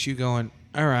having an issue going,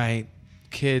 all right,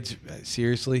 kids,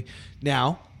 seriously.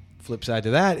 Now, flip side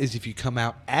to that is if you come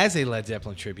out as a Led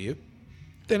Zeppelin tribute,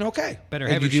 then okay. Better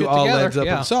and have you your do shit all together. Led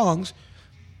Zeppelin songs,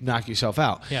 knock yourself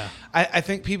out. Yeah. I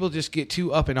think people just get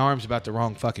too up in arms about the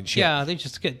wrong fucking shit. Yeah, they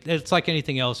just get, it's like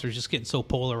anything else. They're just getting so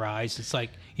polarized. It's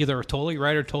like either totally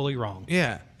right or totally wrong.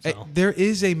 Yeah. So. There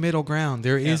is a middle ground.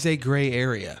 There is a gray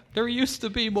area. There used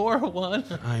to be more one.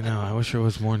 I know. I wish there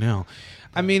was more now.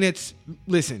 I mean,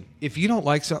 listen, if you don't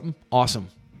like something, awesome.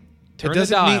 Turn the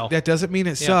dial. That doesn't mean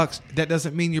it sucks. That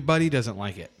doesn't mean your buddy doesn't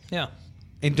like it. Yeah.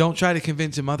 And don't try to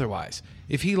convince him otherwise.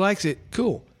 If he likes it,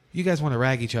 cool. You guys want to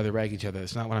rag each other.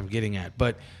 That's not what I'm getting at.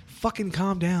 But fucking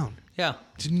calm down. Yeah.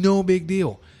 It's no big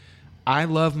deal. I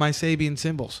love my Sabian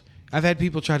cymbals. I've had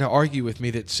people try to argue with me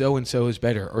that so-and-so is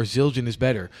better, or Zildjian is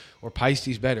better, or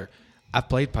Paiste's better. I've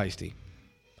played Paiste.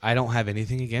 I don't have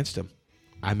anything against them.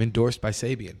 I'm endorsed by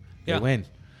Sabian. They win.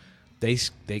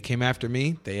 They came after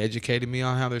me. They educated me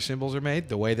on how their cymbals are made,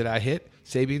 the way that I hit.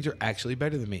 Sabians are actually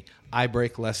better than me. I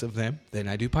break less of them than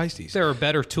I do Paistes. They're a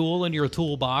better tool in your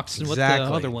toolbox than what the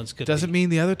other ones could Doesn't be. mean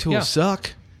the other tools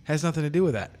suck. Has nothing to do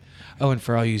with that. Oh, and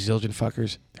for all you Zildjian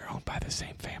fuckers, they're owned by the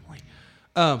same family.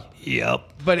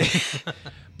 Yep.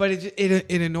 But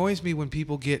it annoys me when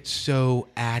people get so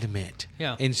adamant.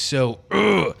 Yeah. And so,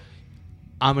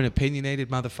 I'm an opinionated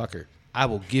motherfucker. I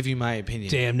will give you my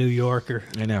opinion. Damn New Yorker.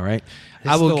 I know, right?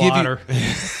 I will give water.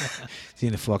 It's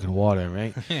in the fucking water,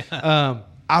 right? Yeah.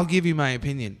 I'll give you my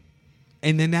opinion.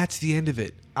 And then that's the end of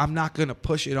it. I'm not going to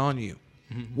push it on you.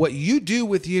 Mm-hmm. What you do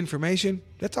with the information,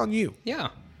 that's on you. Yeah.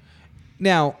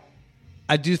 Now,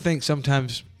 I do think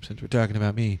sometimes, since we're talking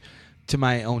about me, to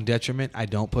my own detriment, I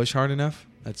don't push hard enough.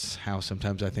 That's how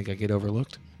sometimes I think I get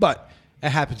overlooked. But it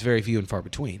happens very few and far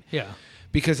between. Yeah.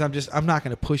 Because I'm not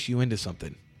going to push you into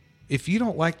something. If you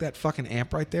don't like that fucking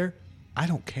amp right there, I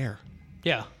don't care.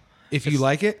 Yeah. If you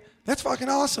like it, that's fucking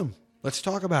awesome. Let's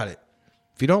talk about it.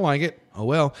 If you don't like it, oh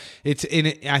well. It's in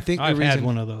it. I think I've had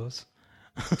one of those.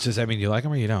 Does that mean you like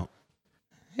them or you don't?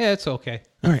 Yeah, it's okay.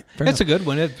 All right, that's a good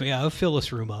one. It'll fill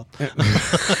this room up.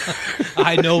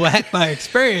 I know that by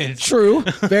experience. True,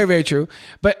 very very true.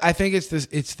 But I think it's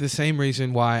the same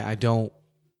reason why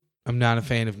I'm not a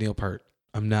fan of Neil Peart.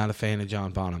 I'm not a fan of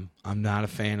John Bonham. I'm not a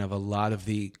fan of a lot of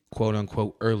the quote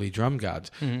unquote early drum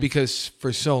gods because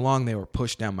for so long they were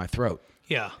pushed down my throat.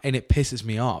 Yeah. And it pisses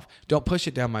me off. Don't push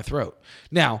it down my throat.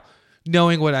 Now,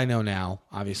 knowing what I know now,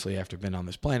 obviously after being on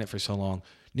this planet for so long,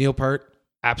 Neil Peart,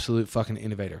 absolute fucking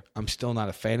innovator. I'm still not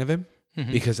a fan of him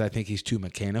because I think he's too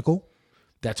mechanical.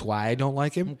 That's why I don't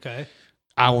like him. Okay.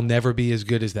 I will never be as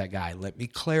good as that guy. Let me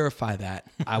clarify that.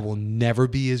 I will never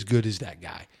be as good as that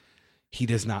guy. He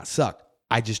does not suck.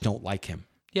 I just don't like him.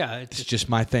 Yeah, it's just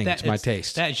my thing. It's my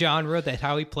taste. That genre, that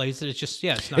how he plays it, it's just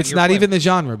it's not. It's not even the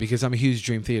genre because I'm a huge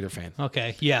Dream Theater fan.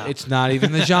 Okay, yeah. It's not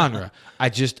even the genre. I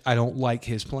don't like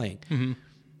his playing. Mm-hmm.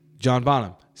 John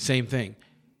Bonham, same thing.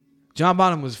 John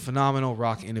Bonham was a phenomenal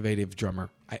rock innovative drummer.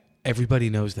 Everybody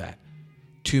knows that.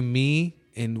 To me,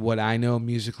 in what I know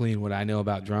musically and what I know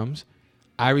about drums,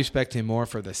 I respect him more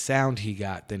for the sound he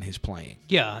got than his playing.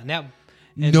 Yeah,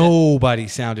 Nobody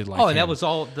sounded like him. And that was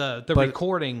all the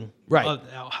recording of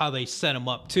how they set him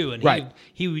up too, and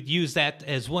he would use that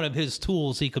as one of his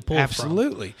tools he could pull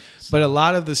Absolutely. From. But a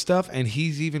lot of the stuff, and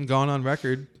he's even gone on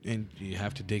record, and you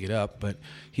have to dig it up, but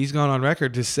he's gone on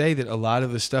record to say that a lot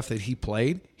of the stuff that he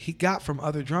played, he got from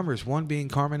other drummers, one being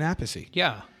Carmen Appice.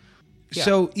 Yeah.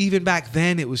 So even back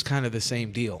then, it was kind of the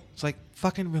same deal. It's like,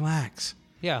 fucking relax.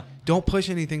 Yeah. Don't push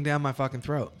anything down my fucking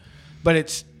throat.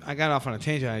 But I got off on a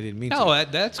tangent. I didn't mean to. No,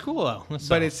 that's cool though.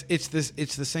 But it's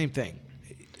the same thing.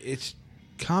 It's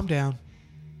calm down.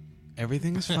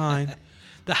 Everything is fine.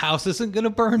 The house isn't going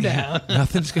to burn down.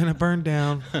 Nothing's going to burn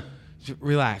down. Just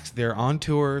relax. They're on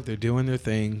tour. They're doing their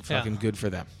thing. Fucking good for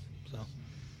them.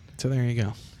 So there you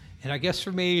go. And I guess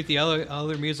for me, the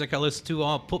other music I listen to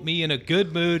all put me in a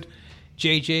good mood.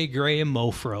 JJ Gray and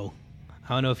Mofro.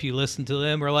 I don't know if you listen to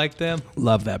them or like them.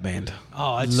 Love that band.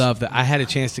 Oh, love that. I had a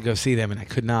chance to go see them, and I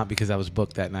could not because I was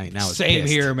booked that night. Now same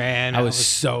pissed. Here, man. I was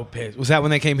so pissed. Was that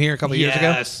when they came here a couple years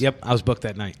ago? Yep, I was booked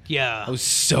that night. Yeah. I was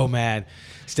so mad.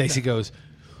 Stacy goes,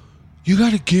 "You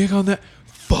got a gig on that?"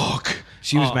 Fuck.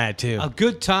 She was mad too. A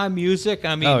good time music.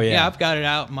 I mean, I've got it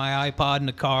out in my iPod in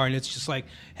the car, and it's just like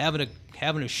having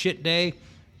a shit day.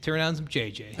 Turn on some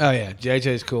JJ. Oh yeah,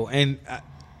 JJ's cool. And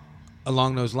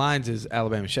along those lines is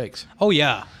Alabama Shakes. Oh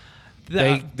yeah,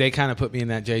 they kind of put me in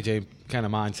that JJ kind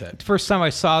of mindset. The first time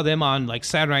I saw them on like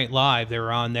Saturday Night Live, they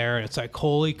were on there, and it's like,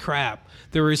 holy crap,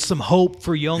 there is some hope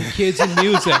for young kids in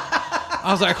music. I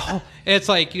was like, oh. It's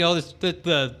like, you know,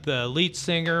 the lead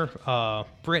singer,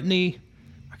 Brittany.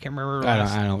 I can't remember her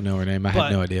I don't know her name. I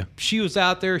had no idea. She was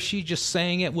out there. She just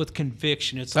sang it with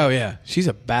conviction. It's like, oh yeah, she's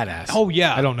a badass. Oh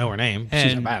yeah, I don't know her name.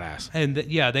 She's a badass. And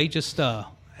they just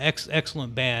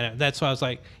excellent band. That's why I was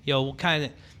like, what kind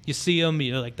of, you see them,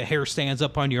 like the hair stands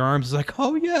up on your arms. It's like,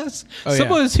 oh yes,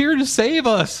 someone is here to save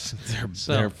us.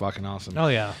 They're fucking awesome. Oh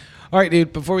yeah. All right,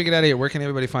 dude. Before we get out of here, where can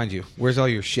everybody find you? Where's all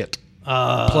your shit?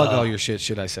 Plug all your shit,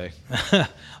 should I say?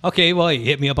 Okay, well, you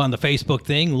hit me up on the Facebook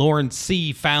thing, Lorn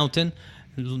C Fountain,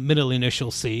 middle initial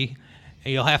C.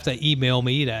 And you'll have to email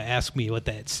me to ask me what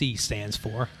that C stands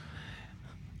for.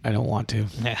 I don't want to.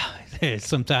 Yeah,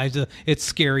 sometimes it's a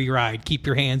scary ride. Keep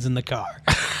your hands in the car.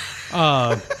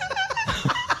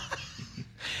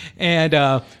 And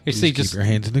you see, just keep your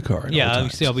hands in the car. Yeah, you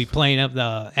see, I'll be playing up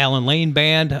the Alan Lane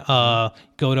Band.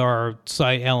 Go to our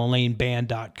site,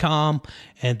 alanlaneband.com,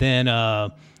 and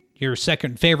then your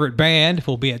second favorite band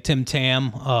will be at Tim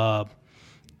Tam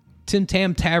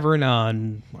Tavern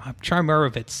on. I'm trying to remember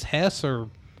if it's Hess or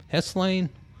Hess Lane.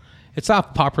 It's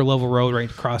off Poplar Level Road, right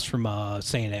across from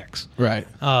St. X. Right.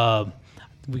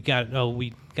 We got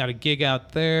a gig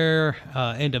out there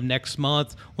end of next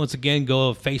month. Once again,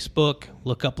 go to Facebook,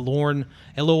 look up Lorn,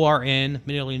 Lorn,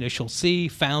 middle initial C,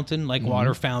 Fountain, like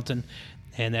water fountain,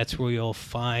 and that's where you'll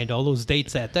find all those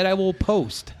dates that I will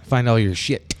post. Find all your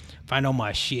shit. Find all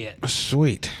my shit.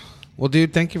 Sweet. Well,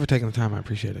 dude, thank you for taking the time. I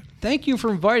appreciate it. Thank you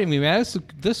for inviting me, man.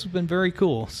 This has been very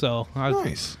cool. So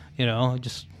nice. I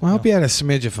hope you had a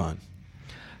smidge of fun.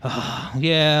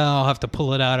 Yeah, I'll have to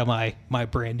pull it out of my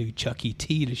brand new Chuck E.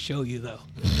 T to show you, though.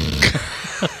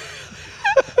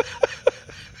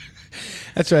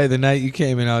 That's right. The night you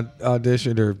came and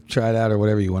auditioned or tried out or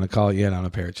whatever you want to call it, you had on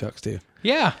a pair of Chucks, too.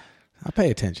 Yeah. I'll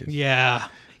pay attention. Yeah.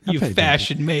 You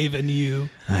fashion maven, you.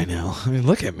 I know. I mean,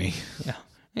 look at me.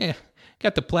 Yeah.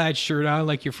 Got the plaid shirt on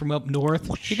like you're from up north.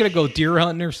 You gonna go deer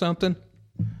hunting or something?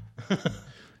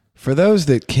 For those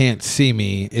that can't see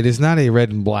me, it is not a red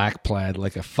and black plaid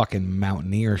like a fucking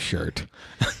mountaineer shirt.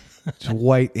 It's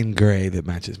white and gray that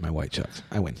matches my white Chucks.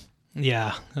 I win.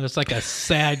 Yeah, it's like a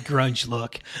sad grunge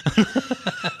look.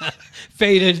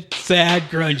 Faded, sad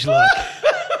grunge look.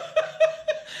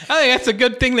 I think that's a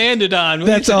good thing to end it on.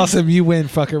 That's awesome. You win,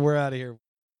 fucker. We're out of here.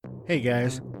 Hey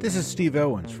guys, this is Steve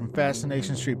Owens from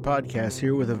Fascination Street Podcast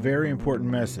here with a very important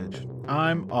message.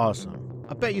 I'm awesome.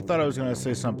 I bet you thought I was going to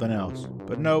say something else,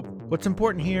 but nope. What's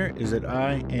important here is that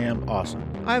I am awesome.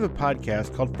 I have a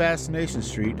podcast called Fascination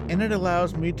Street, and it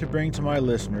allows me to bring to my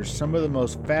listeners some of the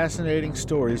most fascinating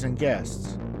stories and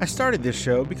guests. I started this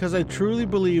show because I truly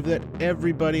believe that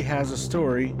everybody has a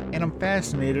story, and I'm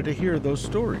fascinated to hear those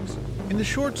stories. In the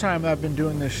short time I've been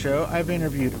doing this show, I've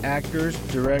interviewed actors,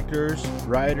 directors,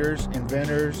 writers,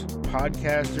 inventors,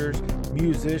 podcasters,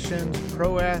 musicians,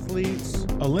 pro athletes,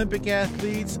 Olympic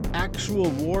athletes, actual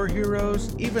war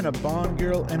heroes, even a Bond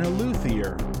girl and a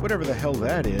luthier, whatever the hell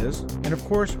that is, and of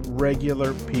course,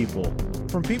 regular people.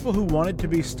 From people who wanted to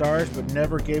be stars but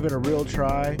never gave it a real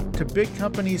try, to big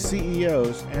company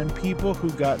CEOs and people who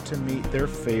got to meet their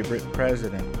favorite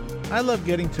president. I love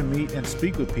getting to meet and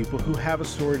speak with people who have a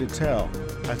story to tell.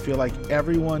 I feel like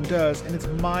everyone does, and it's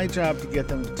my job to get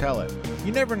them to tell it.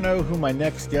 You never know who my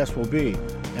next guest will be.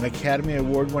 An Academy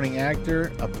Award-winning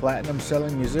actor, a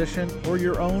platinum-selling musician, or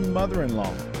your own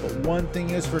mother-in-law. But one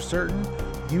thing is for certain,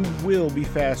 you will be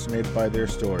fascinated by their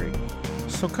story.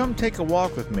 So come take a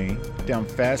walk with me down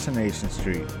Fascination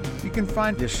Street. You can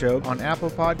find this show on Apple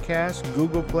Podcasts,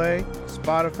 Google Play,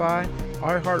 Spotify,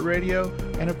 iHeartRadio,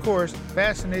 and of course,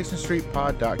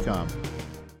 FascinationStreetPod.com.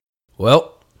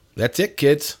 Well, that's it,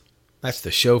 kids. That's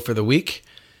the show for the week.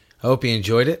 I hope you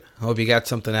enjoyed it. I hope you got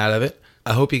something out of it.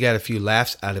 I hope you got a few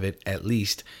laughs out of it, at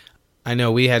least. I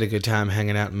know we had a good time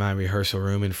hanging out in my rehearsal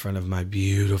room in front of my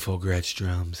beautiful Gretsch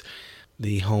drums,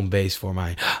 the home base for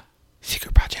my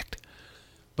secret project.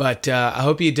 But I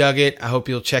hope you dug it. I hope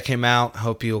you'll check him out. I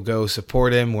hope you'll go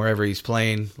support him wherever he's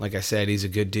playing. Like I said, he's a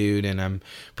good dude, and I'm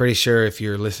pretty sure if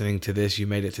you're listening to this, you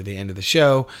made it to the end of the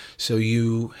show, so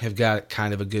you have got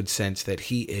kind of a good sense that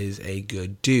he is a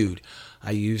good dude.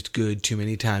 I used good too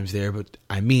many times there, but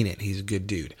I mean it. He's a good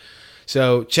dude.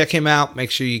 So check him out.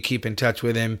 Make sure you keep in touch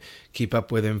with him, keep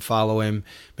up with him, follow him.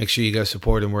 Make sure you go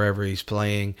support him wherever he's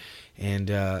playing, and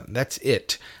that's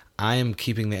it. I am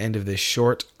keeping the end of this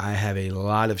short. I have a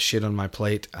lot of shit on my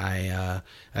plate. I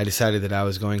decided that I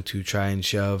was going to try and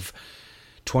shove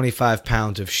 25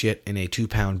 pounds of shit in a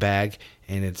 2-pound bag,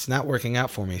 and it's not working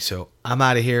out for me. So I'm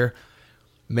out of here.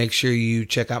 Make sure you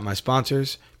check out my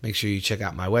sponsors. Make sure you check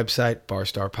out my website,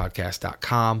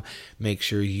 barstarpodcast.com. Make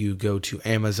sure you go to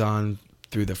Amazon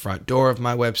through the front door of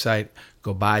my website.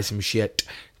 Go buy some shit.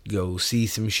 Go see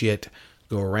some shit.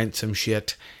 Go rent some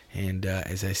shit. And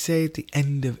as I say at the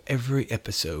end of every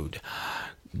episode,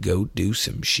 go do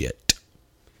some shit.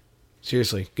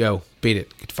 Seriously, go. Beat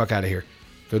it. Get the fuck out of here.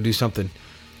 Go do something.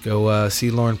 Go see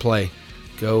Lorn play.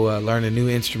 Go learn a new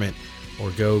instrument.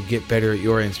 Or go get better at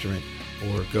your instrument.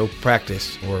 Or go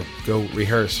practice. Or go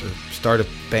rehearse. Or start a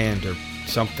band. Or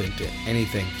something.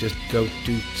 Anything. Just go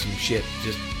do some shit.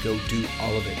 Just go do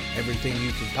all of it. Everything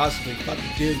you can possibly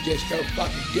fucking do, just go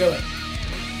fucking do it.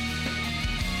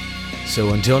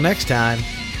 So until next time,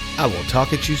 I will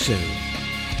talk at you soon.